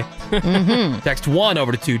getaway. Text 1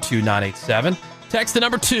 over to 22987. Text the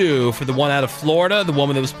number 2 for the one out of Florida, the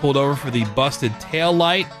woman that was pulled over for the busted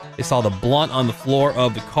taillight. They saw the blunt on the floor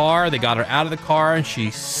of the car. They got her out of the car, and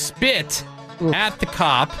she spit at the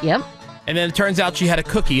cop. Yep. And then it turns out she had a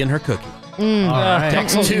cookie in her cookie. Right.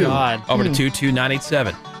 Text 2 God. over to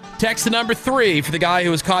 22987. Text the number 3 for the guy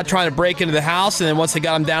who was caught trying to break into the house, and then once they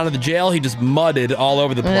got him down to the jail, he just mudded all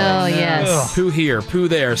over the place. Oh, yes. Ugh. Poo here, poo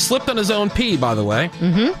there. Slipped on his own pee, by the way.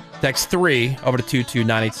 Mm-hmm. Text 3 over to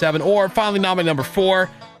 22987. Or finally, nominee number 4,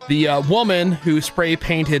 the woman who spray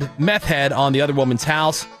painted meth head on the other woman's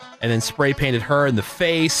house and then spray painted her in the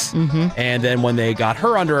face. And then when they got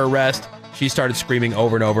her under arrest, she started screaming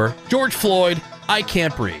over and over, "George Floyd, I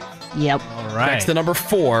can't breathe." Yep. All right. Text the number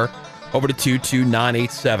 4 over to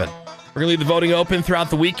 22987. We're going to leave the voting open throughout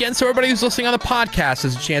the weekend, so everybody who's listening on the podcast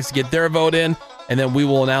has a chance to get their vote in, and then we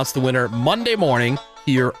will announce the winner Monday morning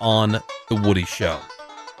here on The Woody Show.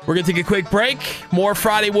 We're going to take a quick break. More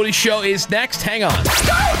Friday Woody Show is next. Hang on.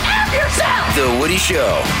 The Woody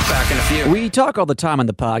Show. Back in a few. We talk all the time on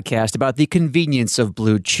the podcast about the convenience of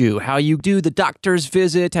Blue Chew, how you do the doctor's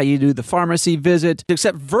visit, how you do the pharmacy visit,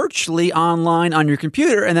 except virtually online on your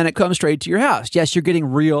computer, and then it comes straight to your house. Yes, you're getting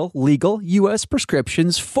real, legal U.S.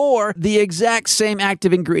 prescriptions for the exact same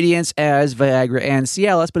active ingredients as Viagra and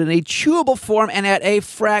Cialis, but in a chewable form and at a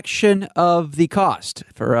fraction of the cost.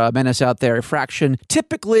 For menace out there, a fraction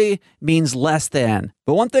typically means less than.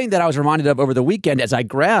 But one thing that I was reminded of over the weekend as I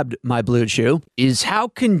grabbed my Blue Chew is how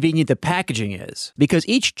convenient the packaging is. Because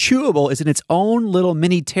each chewable is in its own little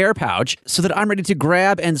mini tear pouch so that I'm ready to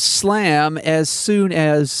grab and slam as soon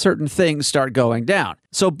as certain things start going down.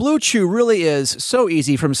 So Blue Chew really is so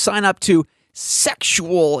easy from sign up to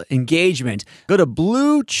sexual engagement. Go to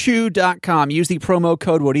BlueChew.com. Use the promo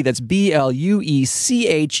code Woody. That's BLUECHEW.com.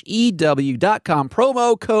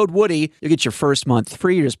 Promo code Woody. You'll get your first month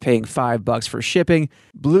free. You're just paying $5 for shipping.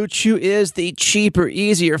 Blue Chew is the cheaper,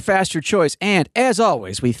 easier, faster choice. And as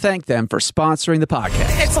always, we thank them for sponsoring the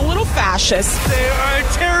podcast. It's a little fascist. They are a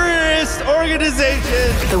terrorist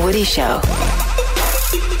organization. The Woody Show.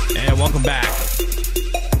 And welcome back.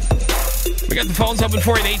 We got the phones open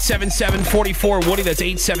for you at 877-44-WOODY. That's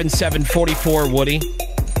 877-44-WOODY.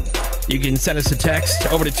 You can send us a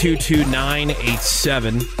text over to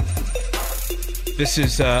 22987. This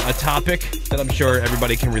is a topic that I'm sure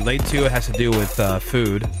everybody can relate to. It has to do with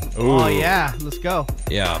food. Ooh. Oh, yeah. Let's go.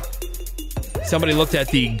 Yeah. Somebody looked at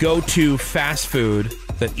the go-to fast food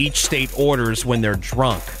that each state orders when they're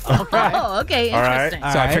drunk. Okay. Oh, okay. Interesting.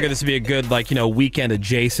 So I figured this would be a good, weekend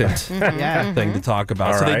adjacent thing to talk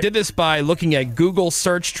about. So they did this by looking at Google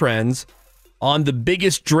search trends on the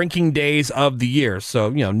biggest drinking days of the year.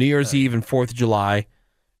 So, New Year's Eve and 4th of July,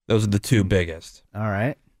 those are the two biggest. All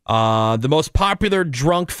right. The most popular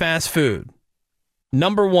drunk fast food.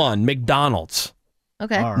 Number 1, McDonald's.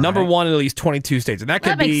 Okay. Number 1 in at least 22 states. And that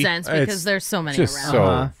could makes be sense because there's so many just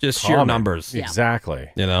around. just sheer common. numbers. Yeah. Exactly.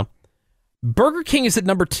 Burger King is at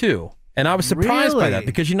number 2. And I was surprised by that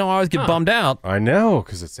because, I always get bummed out. I know,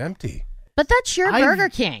 because it's empty. But that's your Burger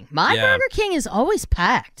King. My Burger King is always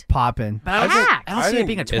packed. Popping. But I don't see it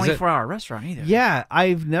being a 24-hour restaurant either. Yeah,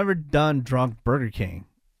 I've never done drunk Burger King.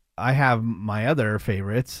 I have my other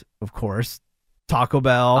favorites, of course. Taco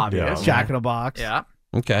Bell, Obvious. Jack in the Box. Yeah.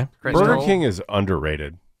 Okay. Burger King is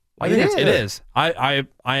underrated. It is. I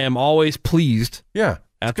am always pleased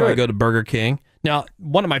after I go to Burger King. Now,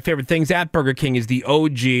 one of my favorite things at Burger King is the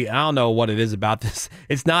OG. I don't know what it is about this.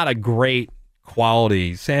 It's not a great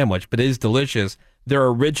quality sandwich, but it is delicious. their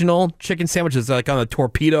original chicken sandwiches, like on a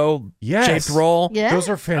torpedo shaped roll. Yeah. Those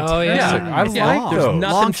are fantastic. Oh, yeah. I like There's those. nothing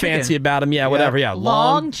Long fancy chicken. about them. Yeah, whatever. Yeah,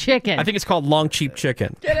 Long chicken. I think it's called long cheap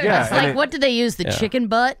chicken. Yeah, It's like, what do they use? The Yeah. chicken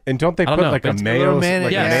butt? And don't they I don't put know, like but a it's a mayo, little like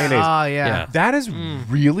mayonnaise. mayonnaise? Oh, yeah. Yeah. That is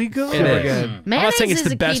really good. It is. good. I'm not Mayonnaise saying it's is the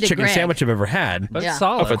the key best to chicken Greg. sandwich I've ever had. But Yeah. it's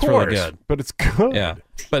solid. But it's really good. But it's good. Yeah.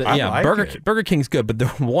 But I yeah, like it. Burger King's good, but the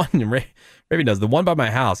one Raven does, the one by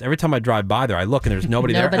my house, every time I drive by there, I look and there's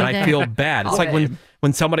nobody there, and Nobody I there. feel bad. It's like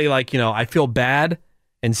when somebody I feel bad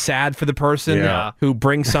and sad for the person Yeah. who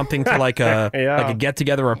brings something to like a get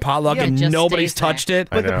together or a potluck Yeah, and just nobody's stays there. touched it.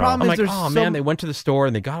 But the problem I'm is like, there's oh so man, they went to the store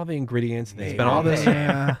and they got all the ingredients and they spent all this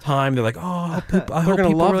time. They're like, oh, I hope gonna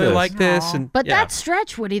people love really this. like this. And But yeah. that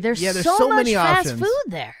stretch, Woody, there's, Yeah, there's so so much many fast options. food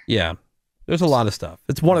there. Yeah, there's a lot of stuff.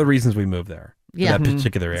 It's one of the reasons we moved there. Yeah. For that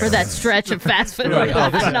particular area. For that stretch of fast food. Right. Oh,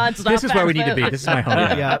 Nonstop this is where we fast need to be. food. This is my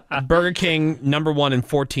home. Yeah. Burger King, #1 in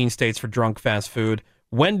 14 states for drunk fast food.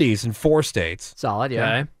 Wendy's in 4 states. Solid,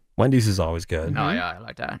 yeah. Okay. Wendy's is always good. Oh, yeah, I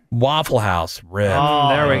like that. Waffle House, rib. Oh,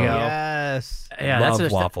 there we go. Yes. Yeah, Love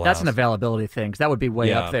that's Waffle that's an House. availability thing. 'Cause that would be way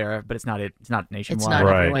Yeah. up there, but it's not nationwide. It's not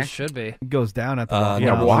Right. everywhere. It should be. It goes down at the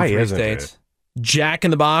Yeah, #1 why in 3 isn't states. Jack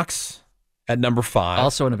in the Box at #5,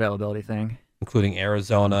 Also an availability thing. including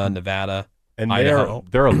Arizona, Nevada. And Idaho.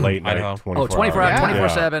 they're a late Idaho. night 24 Oh, 24 hours,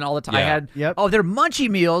 hours. 24/7 all the time. I Yeah. had Yep. Oh, they're Munchie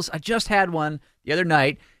meals. I just had one the other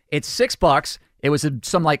night. It's $6. It was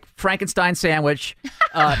some like Frankenstein sandwich,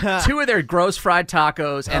 2 of their gross fried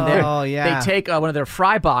tacos, and yeah. they take one of their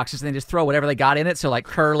fry boxes and they just throw whatever they got in it. So like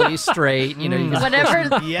curly, straight, you can Whatever,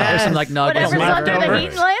 there's some like nuggets, whatever's under the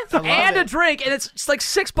leftovers. heat lamp. and a drink, and it's just like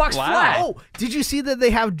 $6 flat. Oh, did you see that they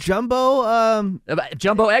have jumbo?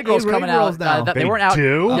 Jumbo egg rolls Egg coming rolls out. now. They weren't out.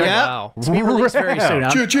 do? They're Yep. Wow. to be released very soon.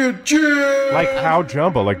 Huh? Like how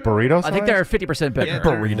jumbo? Like burritos? I think they're 50% bigger.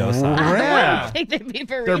 Burrito size. I think they'd be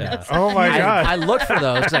burritos. Oh my god. I looked for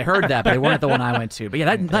those because I heard that, but they weren't the one I went to. But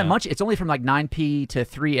yeah, that much. It's only from like 9p to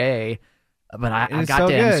 3a. But I It's got so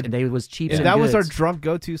them, good. and they was cheap. And and that was our goods. drunk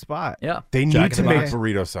go-to spot. Yeah. They Jack need to in the make Box.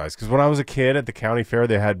 burrito size because when I was a kid at the county fair,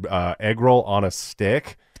 they had egg roll on a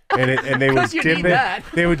stick, and they would 'Cause you dip need it. that.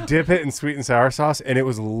 They would dip it in sweet and sour sauce, and it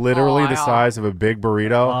was literally Oh, the yeah. size of a big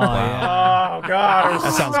burrito. Oh god, it was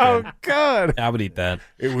That sounds so good. good. I would eat that.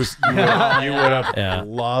 It was you would have Yeah.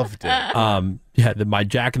 loved it. My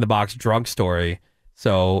Jack in the Box drunk story.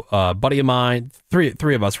 So, buddy of mine,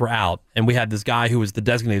 three of us were out, and we had this guy who was the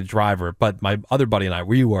designated driver. But my other buddy and I,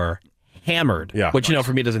 we were hammered. Yeah. Which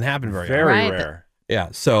for me doesn't happen very often. Very Right. rare. Yeah.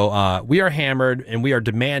 So we are hammered, and we are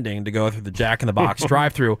demanding to go through the Jack in the Box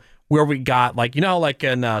drive-through, where we got like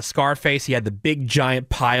in Scarface, he had the big giant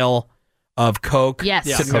pile of Coke. Yes.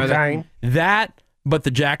 sitting over there. Cocaine. That, but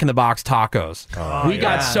the Jack in the Box tacos. We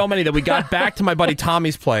got so many that we got back to my buddy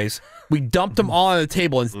Tommy's place. We dumped them all on the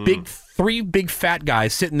table, and three big fat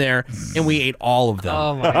guys sitting there, and we ate all of them.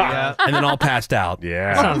 Oh my god. And then all passed out.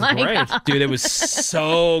 Yeah. Oh Sounds my great. God. Dude, it was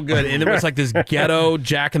so good. And it was like this ghetto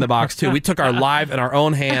Jack in the Box, too. We took our life in our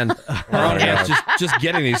own hands, just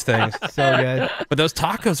getting these things. So good. But those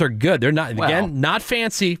tacos are good. They're not, again, not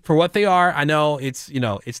fancy for what they are. I know it's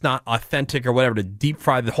not authentic or whatever to deep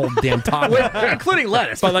fry the whole damn taco. including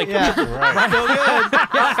lettuce. But like, Yeah. Still good.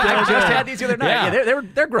 I just had these the other night. Yeah. Yeah,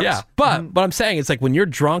 they're gross. yeah. But I'm saying it's like when you're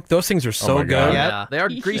drunk, those things are so my good. God. Yeah, they are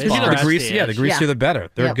greasy. You know, the Crusty grease, yeah, the edge. greasier the better.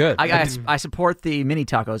 They're Yep. good. I support the mini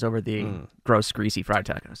tacos over the gross, greasy fried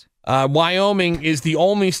tacos. Wyoming is the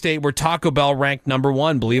only state where Taco Bell ranked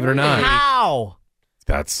 #1, believe it or not. How?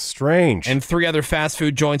 That's strange. And 3 other fast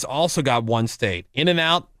food joints also got one state.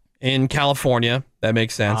 In-N-Out in California. That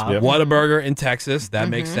makes sense. Yep. Whataburger in Texas. That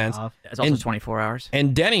makes sense. It's also And- 24 hours.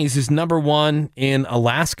 And Denny's is #1 in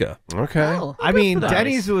Alaska. Okay. Oh. I mean, Nice.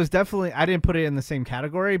 Denny's was definitely. I didn't put it in the same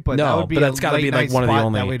category, but No, that would be but that's a gotta be, late like, night one of the spot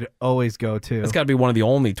only- that we'd always go to. It's got to be one of the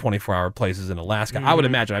only 24-hour places in Alaska. I would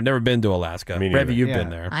imagine. I've never been to Alaska. Me neither. Revy, you've Yeah. been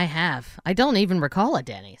there. I have. I don't even recall a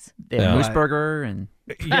Denny's. They have Yeah. Moose Burger and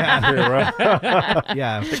yeah, You're right.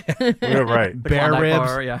 yeah. You're right. the Bear Klondike ribs.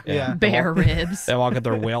 Bar, yeah. Yeah. Bear ribs. They all got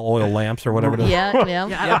their whale oil lamps or whatever it is. Yeah,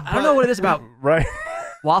 yeah. I don't know what it is about Right.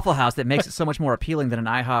 Waffle House that makes it so much more appealing than an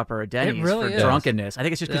IHOP or a Denny's really for is. drunkenness. I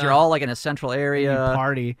think it's just because Yeah. you're all like in a central You area.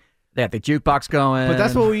 party. They have the jukebox going. But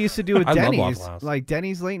that's what we used to do with I love Denny's. Waffle House. Like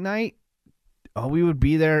Denny's late night. Oh, we would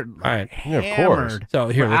be there. All right. Yeah, of course. hammered So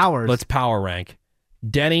here, for hours. let's power rank.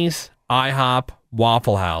 Denny's, IHOP,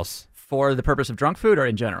 Waffle House. for the purpose of drunk food or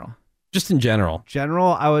in general. Just in general.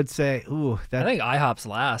 General, I would say, ooh, I that think IHOP's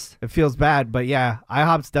last. it feels bad, but yeah,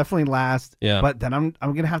 IHOP's definitely last. Yeah. But then I'm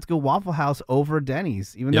gonna have to go Waffle House over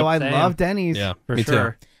Denny's, even Yep. though I Same. love Denny's. Yeah, For me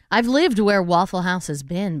sure. too. I've lived where Waffle House has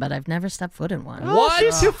been, but I've never stepped foot in one. What?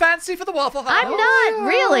 She's too fancy for the Waffle House. I'm not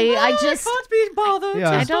really. I just. Can't be bother.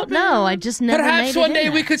 Yeah. I don't know. I just never Perhaps made one it day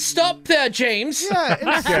in we there. could stop there, James. Yeah,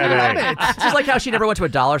 it's limit. It's just like how she never went to a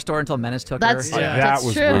dollar store until Menace took That's, her. that's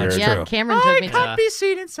was true. weird. Yeah, True. Cameron took me to. Can't be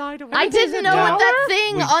seen inside. I didn't know what that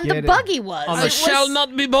thing We on the get it. buggy was. I shall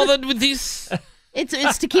not be bothered with this.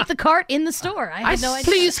 It's to keep the cart in the store. I had no idea.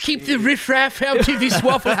 Please keep the riffraff out of this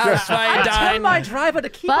Waffle House while I Tell dine. my driver to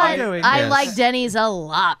keep But on going. I Yes. like Denny's a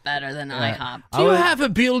lot better than IHOP. Do you have a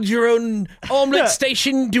build-your-own omelet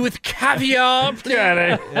station do with caviar,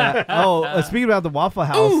 please? Speaking about the Waffle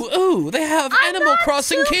House. Ooh, they have Animal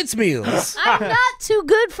Crossing kids meals. I'm not too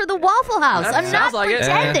good for the Waffle House. That I'm not sounds like it.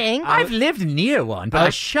 pretending. I've lived near one, but I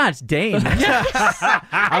shan't deign.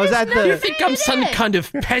 I was at You the. think I'm some kind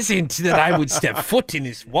of peasant that I would step foot in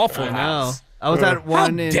this Waffle House? I was at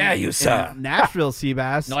one in, dare you, sir. in Nashville,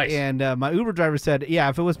 Seabass, Nice. and my Uber driver said, "Yeah,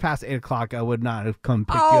 if it was past 8 o'clock, I would not have come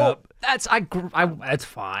pick you Oh, up." that's That's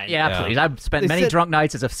fine. Yeah, please. I've spent They many said- drunk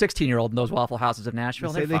nights as a 16-year-old in those Waffle Houses of They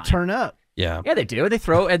Nashville. say They're they fine. turn up. Yeah. Yeah, they do. They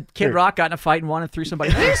throw. And Kid Rock got in a fight and won and threw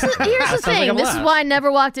somebody. Here's the Sounds like thing. a This is blast. why I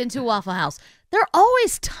never walked into a Waffle House. They're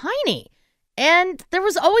always tiny. And there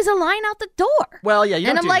was always a line out the door. Well, yeah, you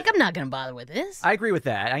And don't I'm do like, that. I'm not going to bother with this. I agree with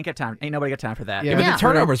that. I ain't got time. Ain't nobody got time for that. Yeah. But Yeah. the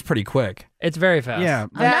turnover's pretty quick. It's very fast. Yeah,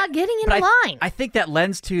 I'm not getting in But a line. I think that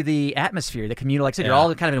lends to the atmosphere, the communal. Like I said, you're Yeah.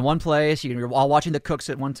 all kind of in one place. You're all watching the cooks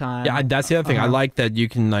at one time. Yeah, that's the other thing. I like that you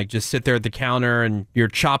can like just sit there at the counter and you're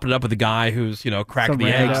chopping it up with the guy who's cracking Some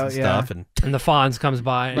the eggs rando, and yeah. stuff. And And the Fonz comes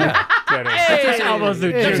by. yeah, Just elbows the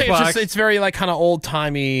it's jukebox. it's very like kind of old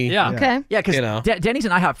timey. Yeah. Okay. Yeah, because You know. Denny's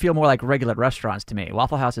and IHOP feel more like regular restaurants to me.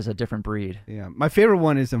 Waffle House is a different breed. yeah. My favorite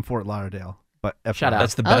one is in Fort Lauderdale, but Shout out.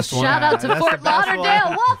 That's the best one. Shout out to That's Fort the best one.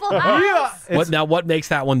 Lauderdale Waffle House. What makes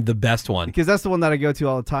that one the best one? because that's the one that I go to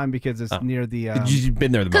all the time because it's near the. You've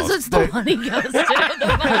been there the Because most. it's the one he goes to.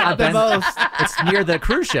 I've the been- most. It's near the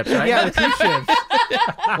cruise ships, right? Yeah, the cruise ships.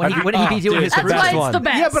 When he be doing dude, his it's the cruise That's why best it's one. the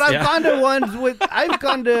best. Yeah, but I've Yeah. gone to ones with. I've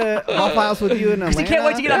gone to Waffle House with you in Atlanta. Because he can't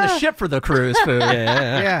wait to get on the ship for the cruise food.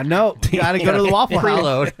 Yeah, no, gotta go to the Waffle House.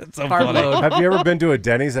 Preload. It's so Hard funny. load. Have you ever been to a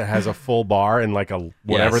Denny's that has a full bar and like a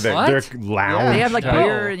whatever Yes. their lounge? They have like type?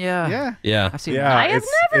 beer and Yeah. Yeah. I've seen Yeah, that. I have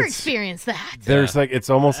it's- never it's- experienced that. There's like it's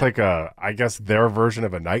almost like I guess their version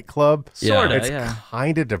of a nightclub. Sorta, It's yeah.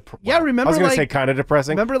 kind of depressing. Yeah, remember, I was gonna like- say kind of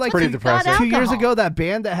depressing. Remember, like It's pretty two- depressing. 2 years alcohol. ago, that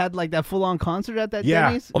band that had like that full-on concert at that Yeah.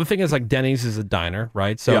 Denny's. Well, the thing is, like Denny's is a diner,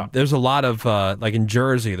 right? So Yeah. there's a lot of like in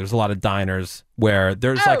Jersey, there's a lot of diners where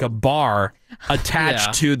there's like a bar attached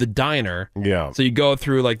Yeah. to the diner. Yeah. So you go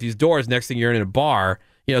through like these doors. Next thing you're in a bar.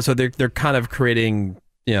 So they're kind of creating,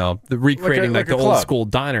 the recreating like like a the old club. school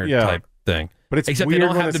diner Yeah. type thing. But it's Except weird they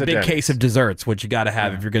don't when have it's the a big Denny's. case of desserts, which you got to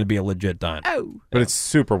have if you're going to be a legit diner. Oh. But it's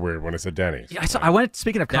super weird when it's a Denny's. Yeah, I went.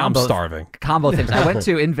 Speaking of Now I'm combo, starving. combo things. I went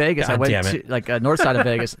to in Vegas. I God went damn to it. like north side of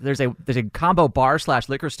Vegas. There's a combo bar /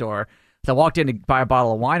 liquor store. So I walked in to buy a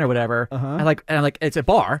bottle of wine or whatever. And I'm like, it's a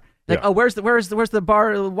bar. Like, Yeah. oh, where's the bar?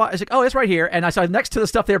 It's like, oh, it's right here. And I saw next to the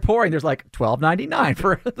stuff they're pouring, there's like $12.99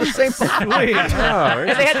 for the same thing. Oh,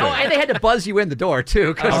 and they had to buzz you in the door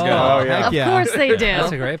too. 'cause- Oh, yeah. Of course they do.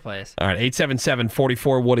 That's a great place. All right,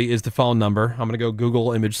 877-44-WOODY is the phone number. I'm going to go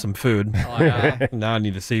Google image some food. Now I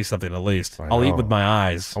need to see something at least. I'll eat know. with my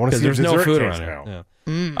eyes. I wanna 'cause see there's a no dessert food taste around here.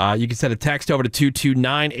 now. Yeah. You can send a text over to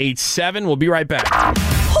 22987. We'll be right back. All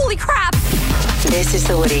Holy crap! This is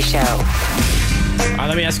The Woody Show. right,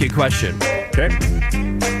 let me ask you a question. Okay.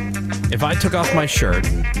 If I took off my shirt,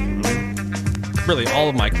 really all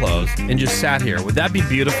of my clothes, and just sat here, would that be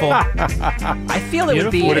beautiful? I feel it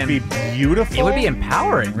would be. Would it be beautiful? It would be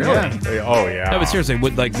empowering, really. Yeah. Oh yeah. No, but seriously,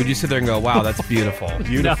 would you sit there and go, wow, that's beautiful?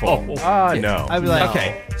 Beautiful. No. I'd be like,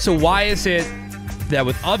 Okay, so why is it that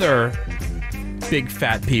with other big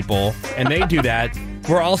fat people, and they do that,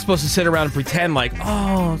 we're all supposed to sit around and pretend like,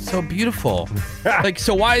 oh, it's so beautiful. Like,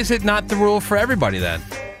 so why is it not the rule for everybody then?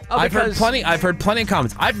 Oh, I've heard because- plenty of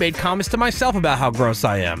comments. I've made comments to myself about how gross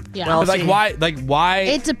I am. Yeah. Well, But like, see- why? Like, why?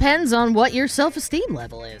 It depends on what your self-esteem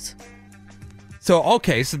level is. So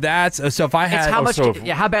okay, so that's so if I It's had how much? so-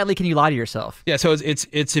 How badly can you lie to yourself? yeah, so it's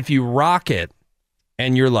if you rock it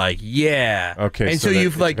and you're like yeah Okay. and so that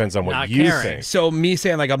you've it like depends on what not you caring. think. so me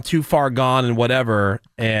saying like I'm too far gone and whatever,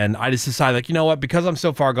 and I just decide like, you know what, because I'm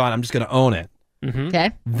so far gone, I'm just gonna own it. Okay.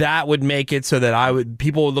 That would make it so that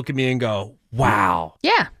people would look at me and go, wow,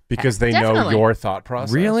 Yeah. Because they know Definitely. your thought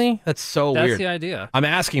process. really? That's so That's weird. the idea. I'm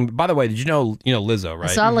asking. By the way, did you know Lizzo, right?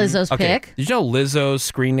 I saw Lizzo's Okay. pic. Did you know Lizzo's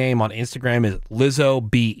screen name on Instagram is Lizzo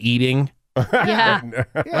Be Eating? Yeah.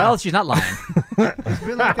 Well, she's not lying.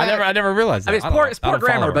 I never realized that. I mean, it's poor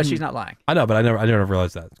grammar, but she's not lying. I know, but I never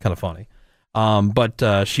realized that. It's kind of funny.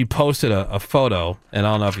 But she posted a photo, and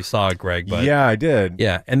I don't know if you saw it, Greg. But Yeah, I did.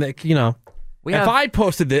 yeah, and If I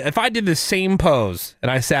posted if I did the same pose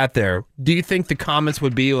and I sat there, do you think the comments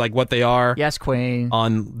would be like what they are? Yes, Queen.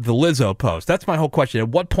 On the Lizzo post. That's my whole question. At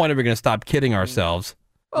what point are we going to stop kidding ourselves?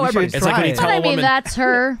 Well, everybody's it's like when you tell a woman. That's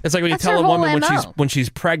her. It's like when you that's tell her a woman whole when she's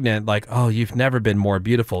pregnant, like, oh, you've never been more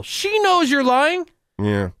beautiful. She knows you're lying.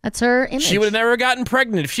 Yeah. That's her image. She would have never gotten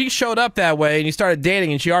pregnant if she showed up that way and you started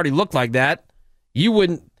dating and she already looked like that. You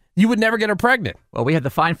would never get her pregnant. Well, we have the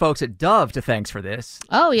fine folks at Dove to thanks for this.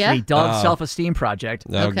 Oh, yeah. The Dove Self-Esteem Project.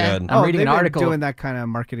 Oh, good. I'm reading an they've been article. doing that kind of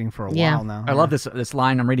marketing for a while now. I love this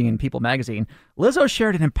line I'm reading in People magazine. Lizzo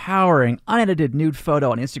shared an empowering, unedited nude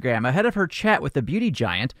photo on Instagram ahead of her chat with the beauty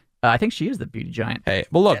giant. I think she is the beauty giant. Hey,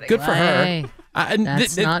 well, look, good for her.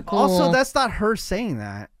 That's not cool. Also, that's not her saying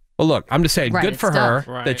that. Well, look, I'm just saying, Right, good it's for her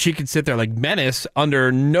tough. that she could sit there. Like, Menace,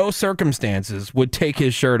 under no circumstances, would take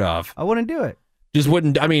his shirt off. I wouldn't do it. Just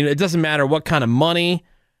wouldn't. I mean, it doesn't matter what kind of money.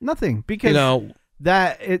 Nothing. Because I'm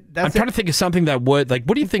trying to think of something that would, like,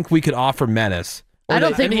 what do you think we could offer Menace? Or I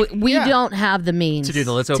don't that think we don't have the means To do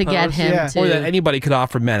the Lizzo to get pose? him to. Or that anybody could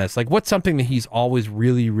offer Menace. Like, what's something that he's always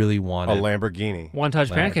really, really wanted? A Lamborghini. One-touch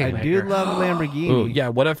pancake I maker. do love a Lamborghini. Ooh, yeah,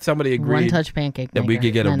 what if somebody agreed One-touch pancake that we maker,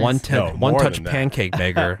 could get a Menace. one-touch than that. pancake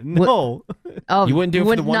maker? No. Oh, You wouldn't do it for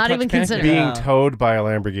would the not one-touch even pancake? consider Being it. towed by a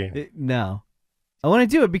Lamborghini. No. I want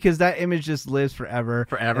to do it because that image just lives forever.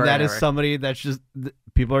 Forever And that and is ever. somebody that's just,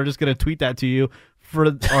 people are just going to tweet that to you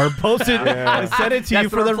or post it and send it to you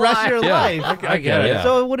That's for the the rest of reply. your Yeah. life. I get it. Yeah.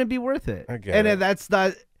 So it wouldn't be worth it. I get and it. that's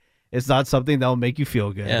not, it's not something that'll make you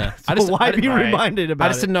feel good. Yeah. So why be right. reminded about I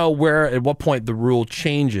just it? didn't know at what point the rule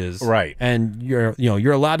changes. Right. And you're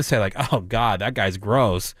allowed to say like, oh God, that guy's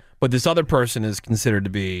gross. But this other person is considered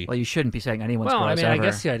to be. Well, you shouldn't be saying anyone's Well, gross I mean, ever. I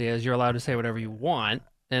guess the idea is you're allowed to say whatever you want,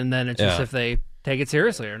 and then it's just Yeah. if they take it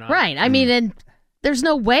seriously or not. Right. I mean, and there's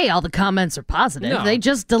no way all the comments are positive. No. They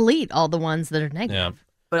just delete all the ones that are negative. Yeah.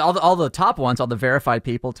 But all the top ones, all the verified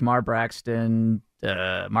people, Tamar Braxton,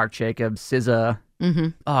 Mark Jacobs, SZA,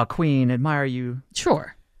 Queen, admire you.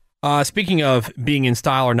 Sure. Speaking of being in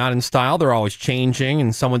style or not in style, they're always changing.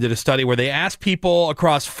 And someone did a study where they asked people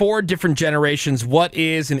across 4 different generations what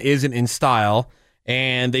is and isn't in style.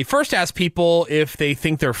 And they first asked people if they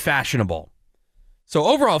think they're fashionable. So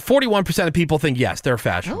overall, 41% of people think, yes, they're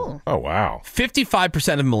fashionable. Oh, wow.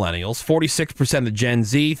 55% of millennials, 46% of Gen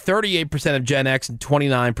Z, 38% of Gen X, and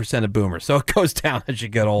 29% of boomers. So it goes down as you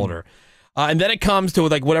get older. And then it comes to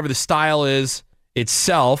like whatever the style is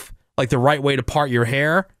itself, like the right way to part your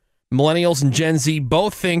hair. Millennials and Gen Z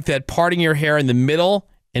both think that parting your hair in the middle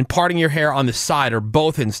and parting your hair on the side are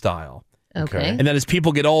both in style. Okay. And then as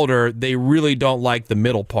people get older, they really don't like the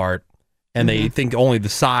middle part, and they think only the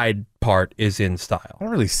side part is in style. I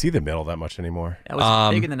don't really see the middle that much anymore. That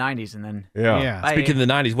was big in the 90s, and then... Yeah. Speaking of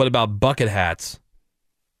the 90s, what about bucket hats?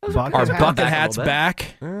 Are bucket hats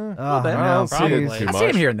back? I don't see it too I see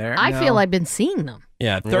them here and there. I feel I've been seeing them.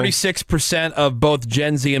 Yeah, 36% of both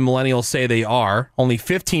Gen Z and millennials say they are. Only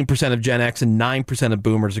 15% of Gen X and 9% of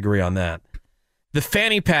boomers agree on that. The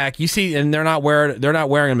fanny pack, you see, and they're not wearing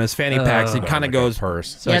them as fanny packs. It kind of goes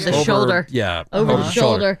purse. So Yeah, it's the over, shoulder. Yeah, Over the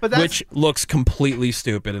shoulder. But that's- which looks completely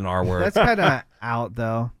stupid in our word. That's kind of out,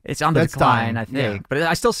 though. It's on the That's decline, dying. I think. Yeah. But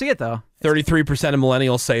I still see it, though. 33% of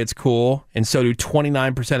millennials say it's cool, and so do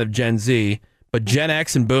 29% of Gen Z. But Gen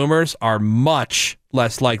X and boomers are much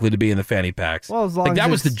less likely to be in the fanny packs. Well, as long like as that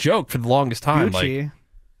was the it's joke for the longest time. Gucci. Like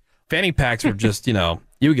fanny packs were just,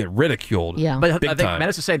 you would get ridiculed. Yeah. But big I think time.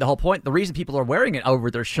 Menace is saying the whole point, the reason people are wearing it over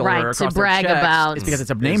their shoulder Right, across to their brag chest about is because it's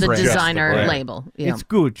a name the brand. designer brand. label. Yeah. It's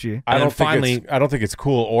Gucci. I And don't then think I don't think it's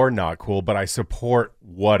cool or not cool, but I support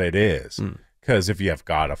what it is. Because if you have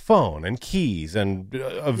got a phone and keys and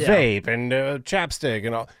a vape and chapstick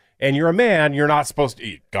and all, and you're a man, you're not supposed to.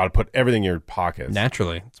 You got to put everything in your pockets.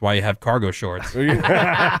 Naturally, that's why you have cargo shorts.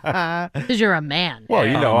 Because you're a man. Well,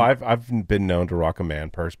 you know, I've been known to rock a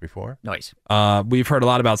man purse before. Nice. We've heard a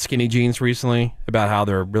lot about skinny jeans recently, about how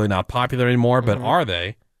they're really not popular anymore, but are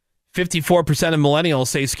they? 54% of millennials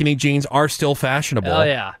say skinny jeans are still fashionable. Oh,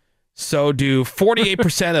 yeah. So do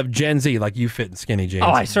 48% of Gen Z, like you fit in skinny jeans.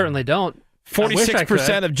 Oh, I certainly don't. I wish I could.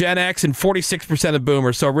 46% of Gen X and 46% of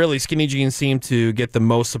boomers. So really, skinny jeans seem to get the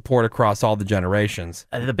most support across all the generations.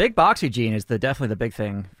 The big boxy jean is definitely the big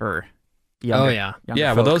thing for younger. Yeah, younger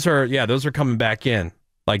well, folk. those are coming back in,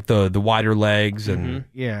 like the wider legs and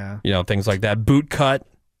Yeah. things like that. Boot cut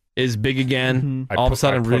is big again. All of a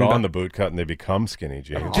sudden, I put reading on about- the boot cut and they become skinny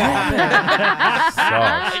jeans. I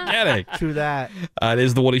get it. True that. It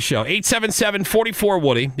is the Woody Show.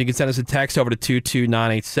 877-44-WOODY. You can send us a text over to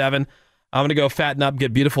 22987. I'm going to go fatten up,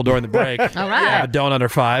 get beautiful during the break. All right. Have a donut or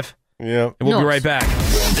 5. Yeah. And we'll be Nice. right back.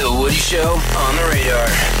 The Woody Show on the radar.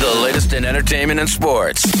 The latest in entertainment and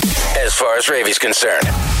sports, as far as Ravey's concerned.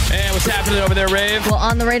 And what's happening over there, Rave? Well,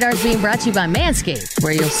 On the Radar is being brought to you by Manscaped,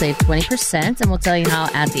 where you'll save 20%, and we'll tell you how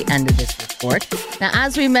at the end of this report. Now,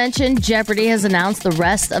 as we mentioned, Jeopardy has announced the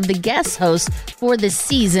rest of the guest hosts for this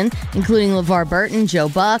season, including LeVar Burton, Joe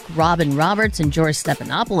Buck, Robin Roberts, and George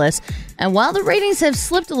Stephanopoulos. And while the ratings have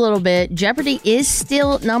slipped a little bit, Jeopardy is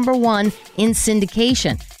still number one in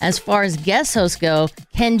syndication. As far as guest hosts go,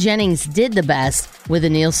 Ken Jennings did the best with a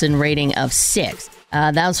Nielsen rating of 6.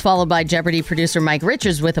 That was followed by Jeopardy producer Mike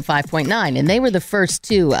Richards with a 5.9, and they were the first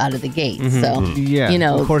two out of the gate. So, you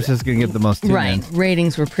know, of course, it's going to get the most. Right.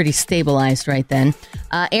 Ratings were pretty stabilized right then.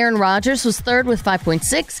 Aaron Rodgers was third with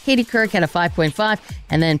 5.6. Katie Couric had a 5.5,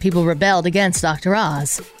 and then people rebelled against Dr.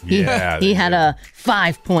 Oz. He had a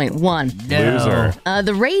 5.1. Loser.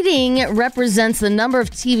 The rating represents the number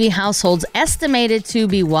of TV households estimated to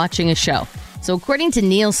be watching a show. So according to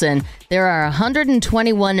Nielsen, there are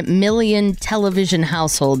 121 million television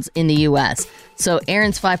households in the U.S. So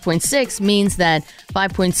Aaron's 5.6 means that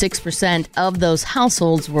 5.6% of those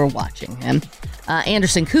households were watching him.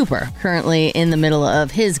 Anderson Cooper, currently in the middle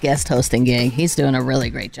of his guest hosting gig. He's doing a really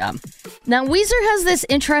great job. Now, Weezer has this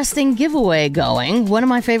interesting giveaway going. One of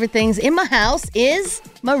my favorite things in my house is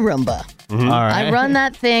my Roomba. All right. I run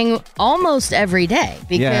that thing almost every day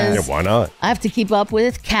because why not? I have to keep up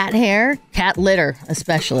with cat hair, cat litter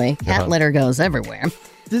especially. Cat litter goes everywhere.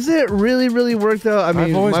 Does it really, really work though? I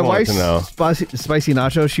mean, always my wanted wife's to know. spicy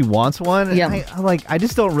nacho, she wants one. and Yeah. I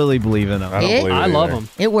just don't really believe in them. I don't believe it I love either. them.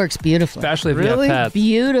 It works beautifully. Especially if Really? you have pets.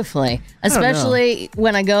 Beautifully. don't know. Especially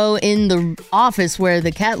when I go in the office where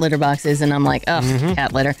the cat litter box is and I'm like, ugh,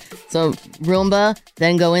 cat litter. So Roomba,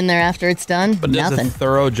 then go in there after it's done. But it does Nothing. a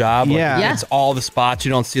thorough job. Like, Yeah. Yeah. It's all the spots.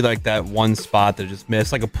 You don't see like that one spot that just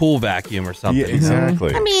missed, like a pool vacuum or something. Yeah,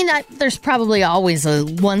 exactly. I mean, there's probably always a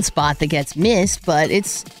one spot that gets missed, but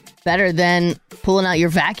it's better than pulling out your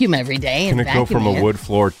vacuum every day and Can it go from vacuuming a wood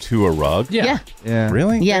floor to a rug? Yeah. Yeah.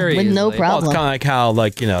 Really? Yeah, Very with no easily. Well, it's problem. kind of like how,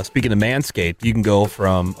 like, you know, speaking of Manscaped, you can go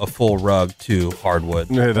from a full rug to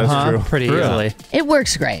hardwood. Yeah, that's true. Pretty easily. It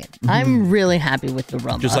works great. I'm really happy with the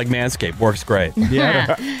Roomba. Just like Manscaped. Works great.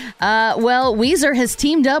 Well, Weezer has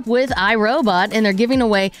teamed up with iRobot, and they're giving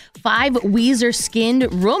away 5 Weezer skinned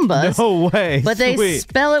Roombas. No way. But they Sweet.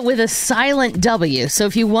 spell it with a silent W. So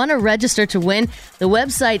if you want to register to win, the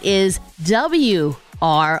website is WROOMBA.com.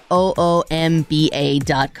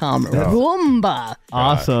 Roomba.com.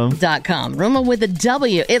 Awesome. Roomba with a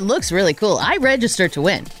W. It looks really cool. I registered to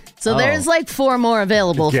win. So there's like 4 more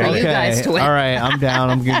available for you guys to win. All right, I'm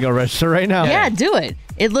down. I'm going to go register right now. Yeah, do it.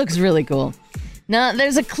 It looks really cool. Now,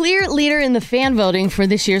 there's a clear leader in the fan voting for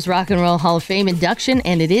this year's Rock and Roll Hall of Fame induction,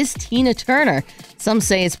 and it is Tina Turner. Some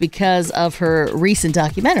say it's because of her recent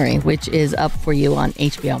documentary, which is up for you on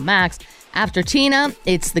HBO Max. After Tina,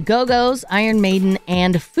 it's the Go-Go's, Iron Maiden,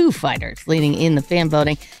 and Foo Fighters leading in the fan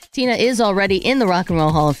voting. Tina is already in the Rock and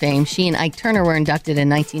Roll Hall of Fame. She and Ike Turner were inducted in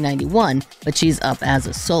 1991, but she's up as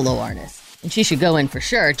a solo artist. And she should go in for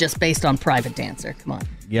sure, just based on Private Dancer. Come on.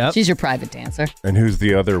 Yep. She's your private dancer. And who's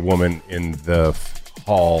the other woman in the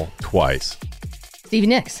hall twice? Stevie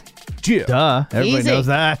Nicks. Duh. Everybody Easy. knows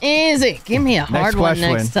that. Easy. Give me a hard one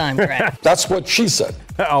question. next time, Greg. That's what she said.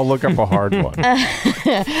 I'll look up a hard one.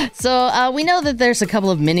 So we know that there's a couple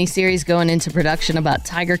of miniseries going into production about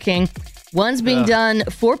Tiger King. One's being done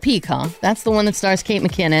for Peacock. That's the one that stars Kate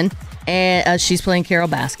McKinnon. And she's playing Carol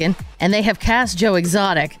Baskin. And they have cast Joe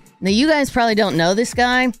Exotic. Now, you guys probably don't know this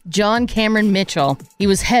guy, John Cameron Mitchell. He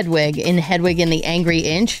was Hedwig in the Angry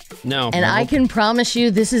Inch. No. And I can promise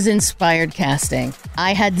you this is inspired casting.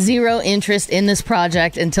 I had zero interest in this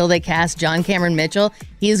project until they cast John Cameron Mitchell.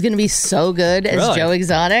 He is going to be so good as Really? Joe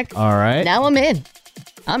Exotic. All right. Now I'm in.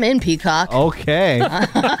 I'm in Peacock. Okay.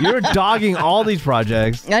 You're dogging all these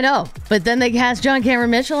projects. I know. But then they cast John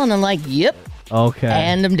Cameron Mitchell, and I'm like, yep. Okay.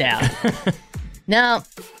 And I'm down. Now,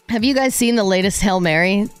 have you guys seen the latest Hail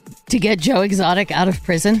Mary to get Joe Exotic out of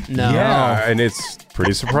prison? No. Yeah, and it's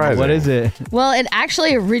pretty surprising. What is it? Well, it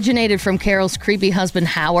actually originated from Carol's creepy husband,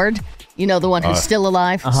 Howard. You know, the one who's still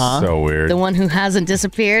alive. So weird. The one who hasn't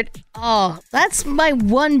disappeared. Oh, that's my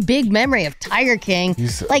one big memory of Tiger King.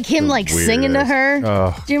 He's like him, the like singing to weirdest. her.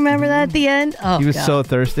 Oh. Do you remember that at the end? Oh, He was God. so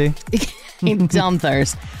thirsty. Dumb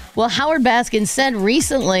thirst. Well, Howard Baskin said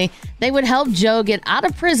recently they would help Joe get out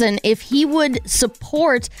of prison if he would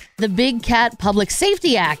support the Big Cat Public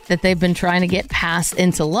Safety Act that they've been trying to get passed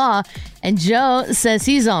into law. And Joe says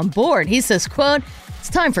he's on board. He says, quote, "It's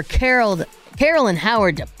time for Carol and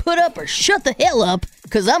Howard to put up or shut the hell up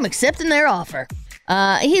because I'm accepting their offer."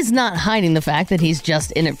 He's not hiding the fact that he's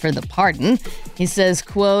just in it for the pardon. He says,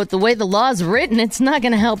 quote, the way the law's written, it's not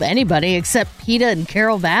going to help anybody except PETA and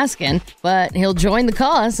Carol Baskin, but he'll join the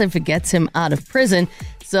cause if it gets him out of prison.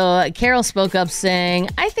 So Carol spoke up saying,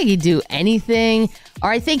 I think he'd do anything,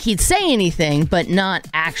 or I think he'd say anything, but not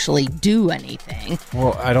actually do anything.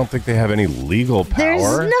 Well, I don't think they have any legal power.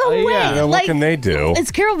 There's no way. You know, what can they do?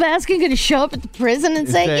 Is Carol Baskin going to show up at the prison and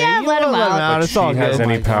say, yeah, let him out? It's all has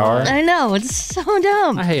any power? I know. It's so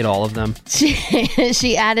dumb. I hate all of them.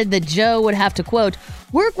 She added that Joe would have to, quote,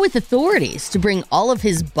 work with authorities to bring all of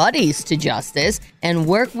his buddies to justice and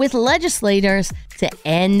work with legislators to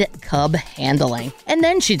end cub handling. And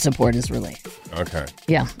then she'd support his release. Okay.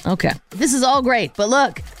 Yeah, okay. This is all great, but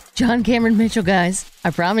look, John Cameron Mitchell, guys,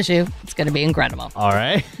 I promise you, it's going to be incredible. All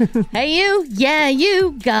right. Hey, you. Yeah,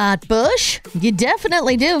 you got Bush. You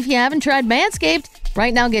definitely do if you haven't tried Manscaped.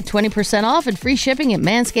 Right now, get 20% off and free shipping at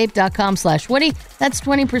manscaped.com/Woody. That's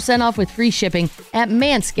 20% off with free shipping at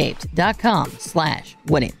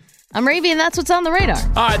manscaped.com/Woody. I'm Ravy, and that's what's on the radar.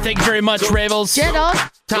 All right, thank you very much, Ravels. Yeah, dog.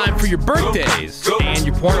 Time for your birthdays and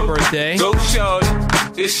your porno birthday. Go shorty,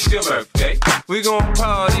 it's your birthday. We gon'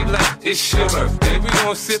 party like it's your birthday. We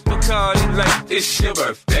gon' sip Bacardi like it's your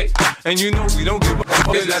birthday. And you know we don't give a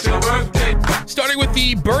fuck, it's your birthday. Starting with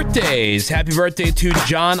the birthdays. Happy birthday to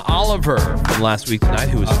John Oliver from last week tonight,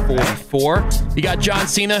 who is 44. You got John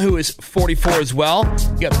Cena, who is 44 as well.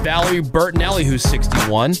 You got Valerie Bertinelli, who's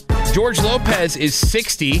 61. George Lopez is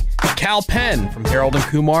 60. Cal Penn from Harold and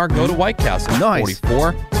Kumar Go to White Castle,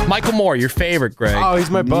 44. Michael Moore, your favorite, Greg. Oh, he's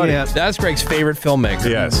my buddy. Yeah. That's Greg's favorite filmmaker.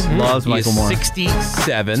 Yes. Loves Michael Moore.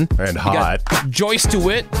 67. And hot. You got Joyce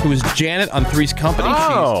DeWitt, who is Janet on Three's Company.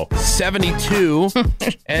 Oh. She's 72.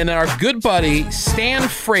 And our good buddy, Stan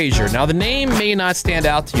Frazier. Now, the name may not stand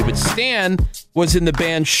out to you, but Stan was in the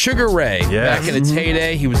band Sugar Ray back in its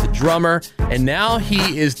heyday. He was the drummer, and now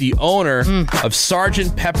he is the owner of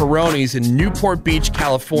Sergeant Pepperoni's in Newport Beach,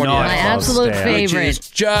 California. My absolute favorite. Which is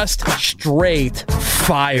just straight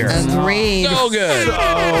fire. Agreed. So good.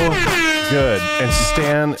 So good. And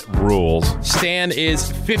Stan rules. Stan is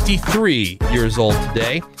 53 years old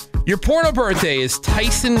today. Your porno birthday is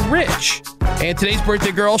Tyson Rich. And today's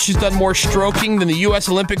birthday girl, she's done more stroking than the U.S.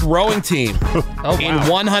 Olympic rowing team. In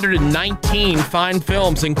 119 fine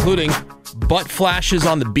films, including Butt Flashes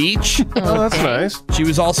on the Beach. Oh, that's nice. She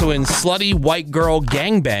was also in Slutty White Girl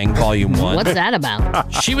Gangbang Volume 1. What's that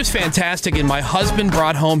about? She was fantastic in My Husband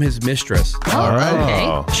Brought Home His Mistress. All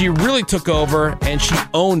right. Okay. She really took over, and she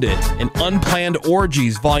owned it in Unplanned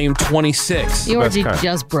Orgies Volume 26. The orgy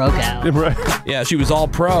just broke out. Yeah, she was all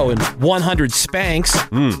pro in 100 Spanks.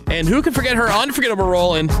 And who can forget her unforgettable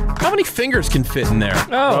role in How Many Fingers Can Fit in There?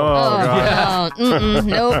 God.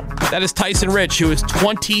 Nope. That is Tyson Rich, who is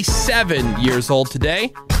 27 years old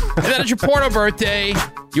today. And that is your porno birthday,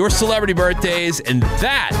 your celebrity birthdays, and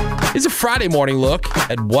that is a Friday morning look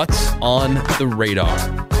at what's on the radar.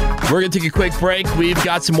 We're going to take a quick break. We've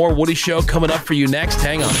got some more Woody Show coming up for you next.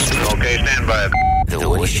 Hang on. Okay, stand by. The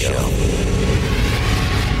Woody Show.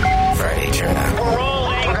 Friday turn up. We're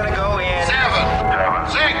rolling. We're gonna go in 7,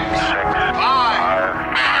 6,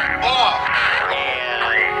 5, 4,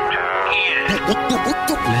 3, 2, 1.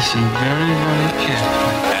 Listen very, very carefully.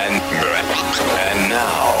 And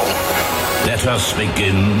now, let us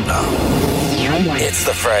begin. It's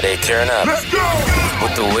the Friday turn up. Let's go!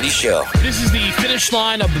 With the Woody Show. This is the finish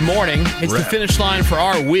line of the morning. It's the finish line for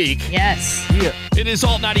our week. Yes. It is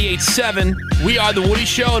Alt 98.7. We are the Woody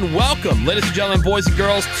Show, and welcome, ladies and gentlemen, boys and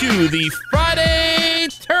girls, to the Friday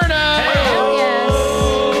turn up.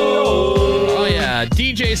 Oh yeah,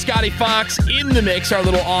 DJ Scotty Fox in the mix, our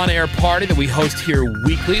little on-air party that we host here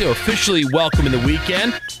weekly to officially welcome in the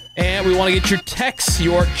weekend. And we want to get your texts,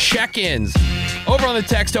 your check-ins. Over on the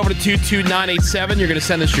text, over to 22987, you're going to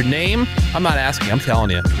send us your name. I'm not asking, I'm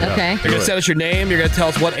telling you. Okay. You're going to send us your name. You're going to tell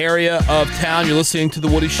us what area of town you're listening to The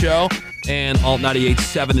Woody Show and Alt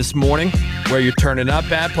 98.7 this morning, where you're turning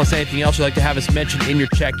up at, plus anything else you'd like to have us mention in your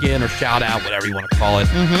check-in or shout-out, whatever you want to call it.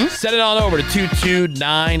 Send it on over to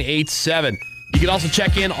 22987. You can also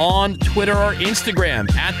check in on Twitter or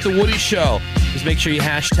Instagram at The Woody Show. Just make sure you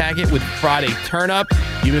hashtag it with Friday Turn Up.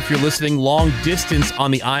 Even if you're listening long distance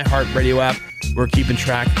on the iHeartRadio app, we're keeping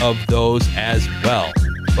track of those as well.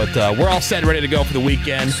 But we're all set and ready to go for the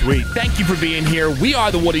weekend. Sweet. Thank you for being here. We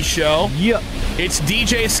are The Woody Show. Yep. It's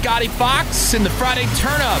DJ Scotty Fox in the Friday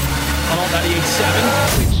Turn Up on Alt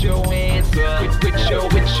 98.7. Put your hands up. Put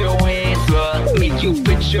your hands up. Make you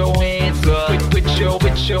put your hands up. Put your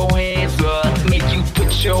hands up. Make you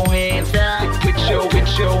put your hands up. Put your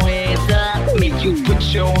hands up. Make you put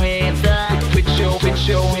your hands up. Put your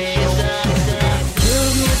hands up.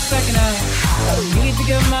 Give me a second, to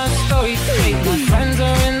get my story straight. My friends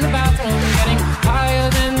are in the bathroom, getting higher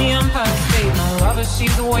than the Empire State. My lover,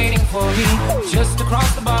 she's waiting for me just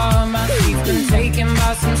across the bar. My seat's been taken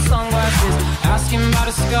by some sunglasses, asking about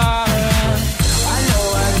a scar. I know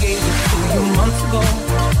I gave it to you months ago.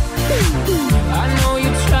 I know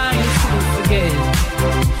you're trying to forget,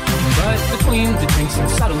 but between the drinks and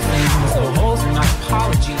subtle things, the holes in my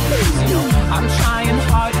apologies, you know, I'm trying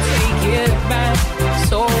hard to take it back.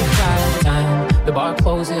 So by the time the bar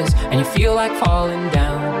closes and you feel like falling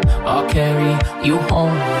down, I'll carry you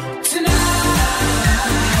home tonight.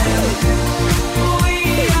 We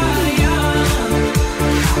are young,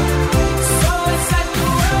 so let's set the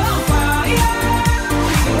world on fire.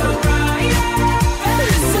 We are bright and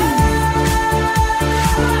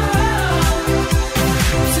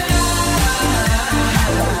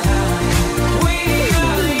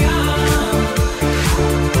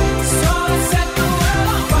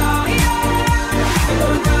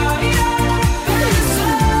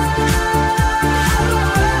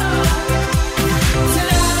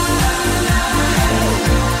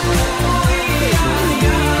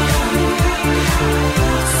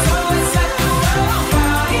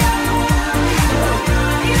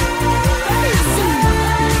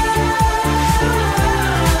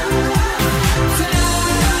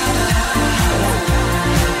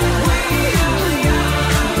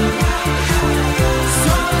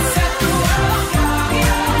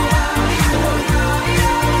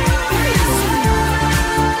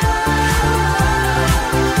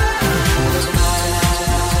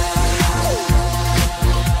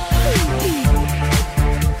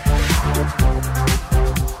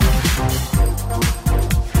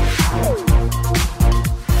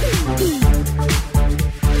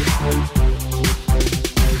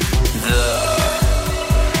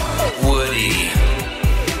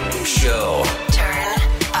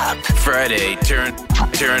Friday, turn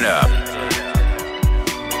up.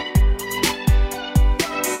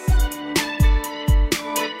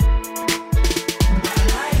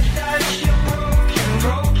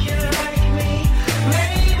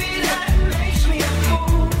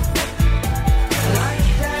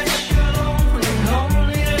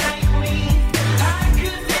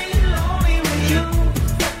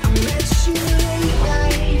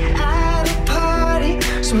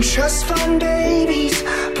 Some trust fund babies,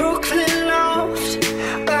 Brooklyn loft,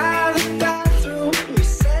 by the bathroom. We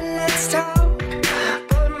said let's talk,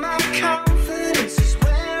 but my confidence is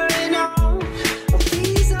wearing off. Well,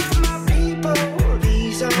 these are my people,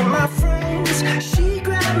 these are my friends. She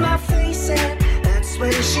grabbed my face and that's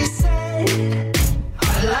when she said,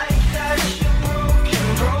 I like that you're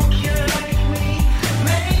broke you like me.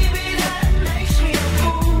 Maybe that makes me a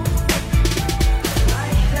fool. I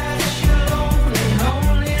like that you're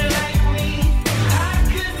lonely like me. I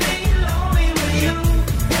could be lonely with you.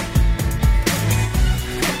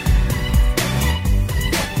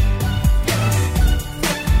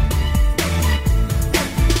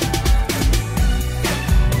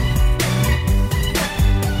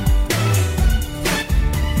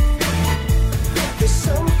 There's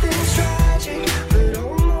something tragic, but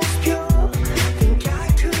almost pure. Think I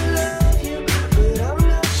could love you, but I'm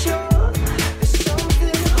not sure. There's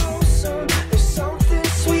something wholesome, there's something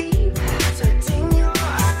sweet tucked in your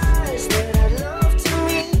eyes that I'd love to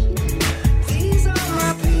meet. These are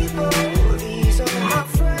my people, these are my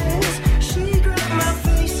friends. She grabbed my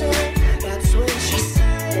face and that's when she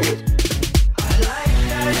said, I like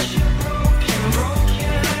that you're broke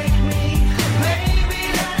you like me. Maybe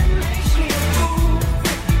that makes me a fool.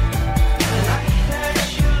 I like that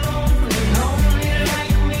you're lonely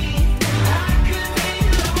like me. I could be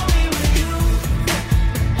lonely with you.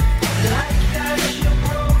 I like that you're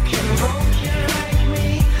broke you like me.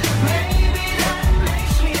 Maybe that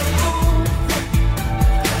makes me a fool.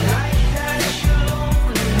 I like that you're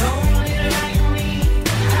lonely like me.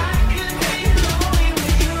 I could be lonely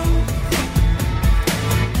with you.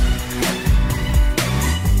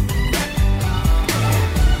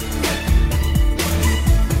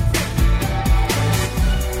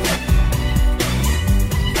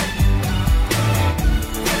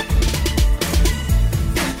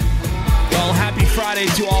 Well, happy Friday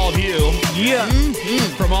to all of you. Yeah.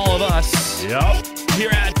 From all of us. Yep.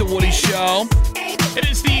 Here at The Woody Show. It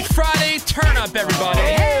is the Friday Turn Up,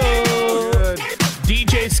 everybody. Good.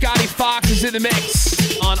 DJ Scotty Fox is in the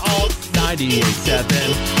mix on all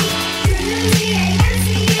 98.7. Yeah.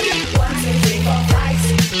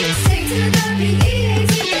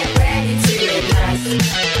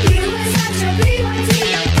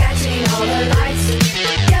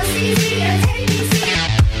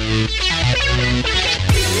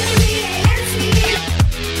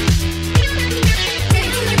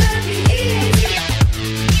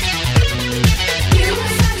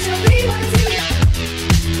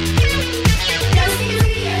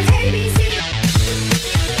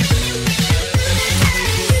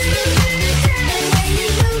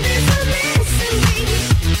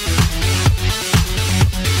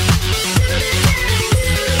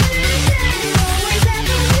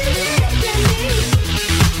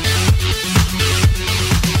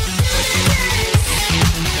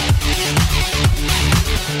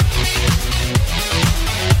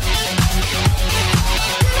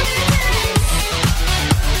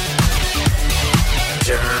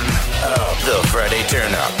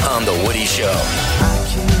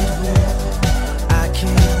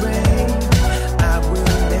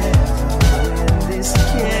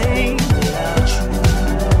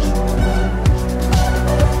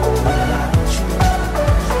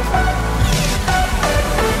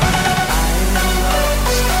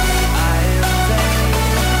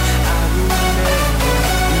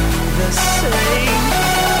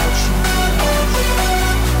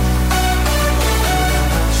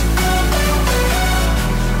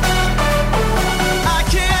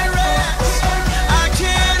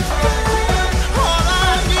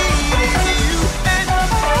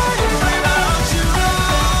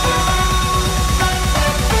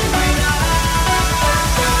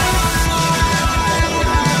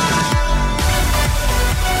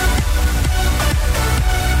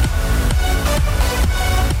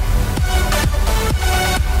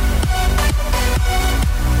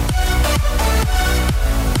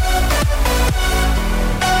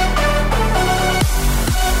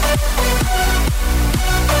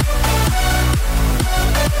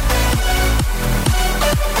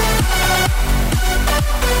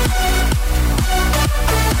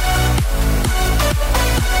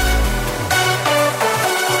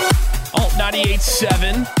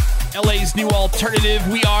 LA's new alternative.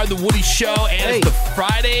 We are The Woody Show, and it's the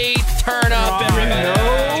Friday Turn Up,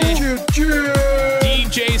 everybody.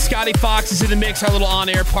 DJ Scotty Fox is in the mix. Our little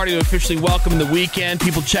on-air party to officially welcome the weekend.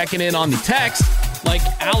 People checking in on the text, like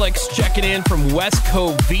Alex checking in from West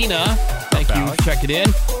Covina. Thank you for checking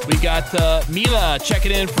in. We got Mila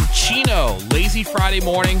checking in from Chino. Lazy Friday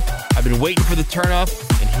morning. I've been waiting for the turn up,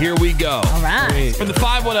 and here we go. All right. From the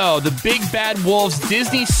 510, the Big Bad Wolves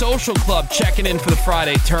Disney Social Club checking in for the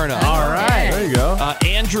Friday turn up. All right. There you go.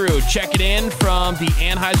 Andrew checking in from the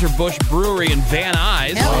Anheuser-Busch Brewery in Van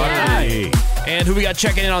Nuys. Hell yeah. Hey. And who we got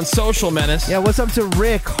checking in on social, Menace? Yeah, what's up to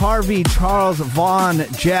Rick, Harvey, Charles, Vaughn,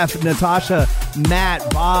 Jeff, Natasha, Matt,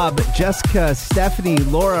 Bob, Jessica, Stephanie,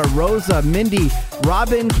 Laura, Rosa, Mindy,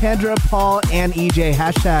 Robin, Kendra, Paul, and EJ.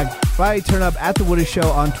 Hashtag Friday Turn Up at The Woody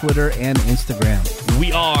Show on Twitter and Instagram.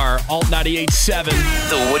 We are Alt 98.7.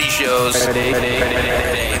 The Woody Show's Friday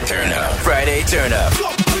Turn Up. Friday Turn Up.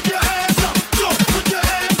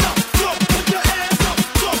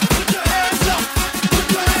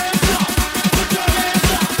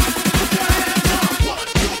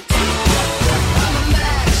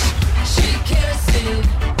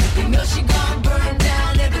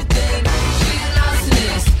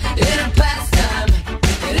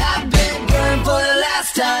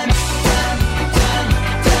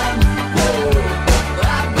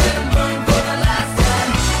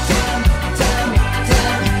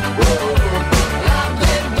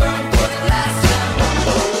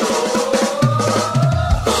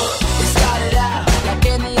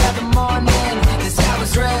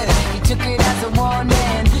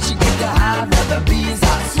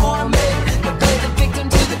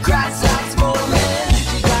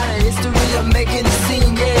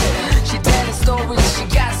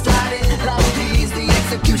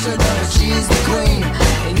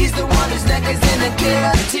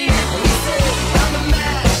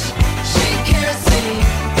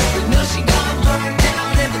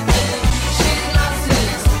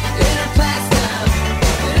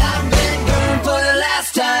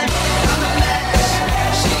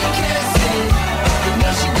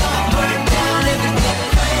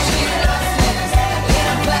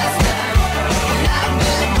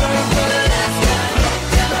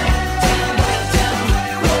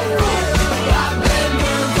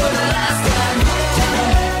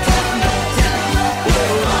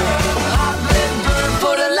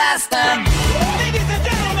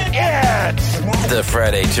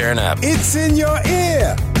 Friday Turn Up. It's in your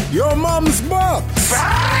ear. Your mom's box.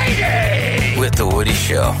 Friday! With The Woody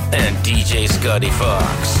Show and DJ Scotty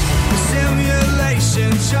Fox.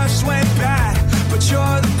 Simulation just went bad, but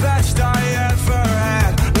you're the best I ever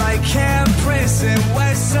had. Like Cam Prison,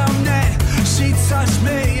 where someday she touched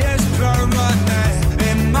me as permanent.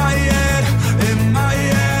 In my head,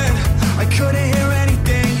 I couldn't hear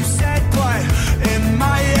anything you said, but in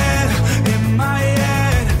my head,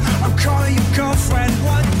 I'm calling you girlfriend.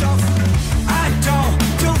 What the I don't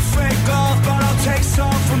do fake love, but I'll take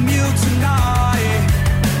some from you tonight.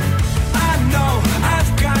 I know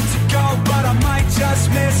I've got to go, but I might just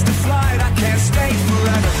miss the flight. I can't stay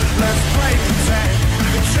forever. Let's play pretend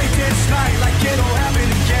and treat this night like it'll happen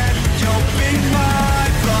again. You'll be my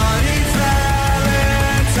bloody Valentine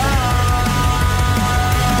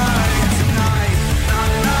tonight. Na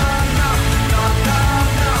na na na na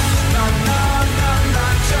na na na na na,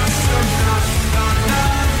 just tonight. Na na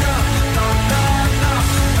na na na na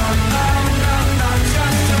na na na na,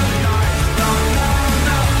 just tonight. Na na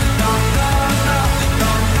na na na na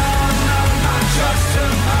na na na, just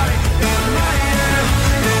tonight. In my head,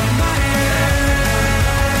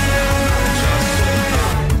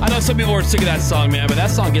 I know some people are sick of that song, man, but that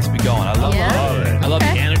song gets me going. I love it. I love the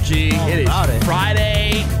energy. It is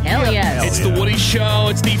Friday. Hell yes. It's The Woody Show.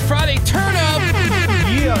 It's the Friday Turn Up.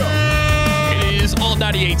 It is Alt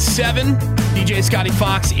 98.7. DJ Scotty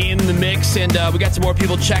Fox in the mix, and we got some more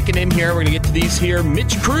people checking in here. We're going to get to these here.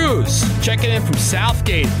 Mitch Cruz checking in from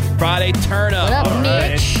Southgate. Friday Turn Up. What up,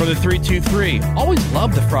 Mitch? For the 323. Always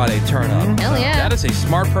love the Friday Turn Up. Hell yeah. That is a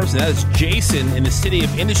smart person. That is Jason in the City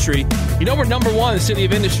of Industry. You know we're number one in the City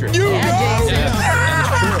of Industry. Jason.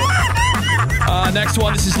 Next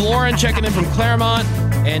one, this is Lauren checking in from Claremont,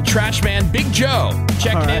 and Trash Man Big Joe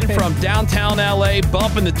checking in from downtown LA,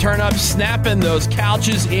 bumping the turn up, snapping those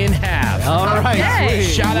couches in half. All right. Okay.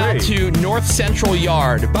 Shout out to North Central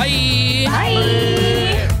Yard. Bye.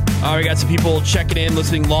 Bye. We got some people checking in,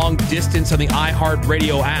 listening long distance on the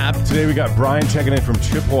iHeartRadio app. Today we got Brian checking in from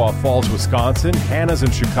Chippewa Falls, Wisconsin. Hannah's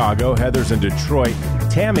in Chicago. Heather's in Detroit.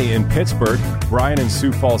 Tammy in Pittsburgh. Brian in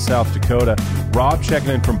Sioux Falls, South Dakota. Rob checking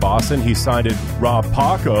in from Boston. He signed it Rob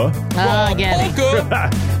Paca. I get it.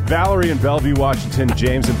 Valerie in Bellevue, Washington.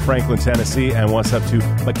 James in Franklin, Tennessee. And what's up to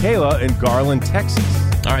Michaela in Garland, Texas.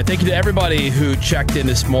 All right, thank you to everybody who checked in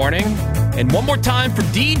this morning. And one more time for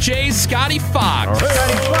DJ Scotty Fox. All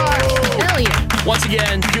right. Hell yeah. Once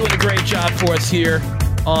again, doing a great job for us here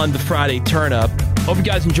on the Friday Turn Up. Hope you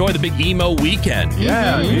guys enjoy the big emo weekend.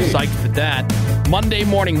 Yeah. Psyched for that. Monday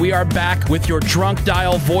morning, we are back with your drunk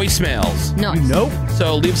dial voicemails. Nice. Nope.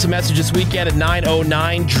 So leave us a message this weekend at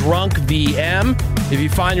 909-DRUNK-VM. If you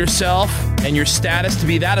find yourself and your status to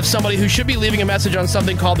be that of somebody who should be leaving a message on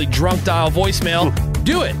something called the drunk dial voicemail,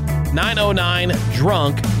 do it.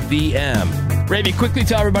 909-DRUNK-VM. Ravy, quickly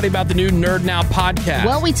tell everybody about the new Nerd Now podcast.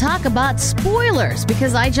 Well, we talk about spoilers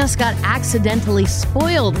because I just got accidentally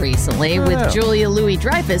spoiled recently with Julia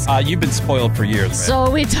Louis-Dreyfus. You've been spoiled for years, man. So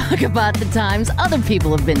we talk about the times other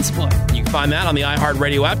people have been spoiled. You can find that on the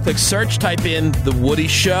iHeartRadio app. Click search, type in The Woody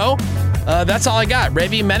Show. That's all I got.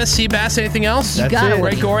 Ravy, Menace, Seabass, anything else? You got it.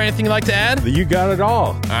 Ray Gore, anything you'd like to add? You got it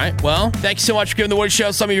all. All right. Well, thank you so much for giving The Woody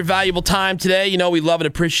Show some of your valuable time today. You know we love and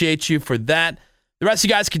appreciate you for that. The rest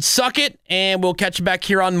of you guys can suck it, and we'll catch you back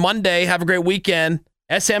here on Monday. Have a great weekend.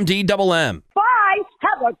 SMD double M. Bye.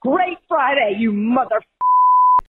 Have a great Friday, you mother.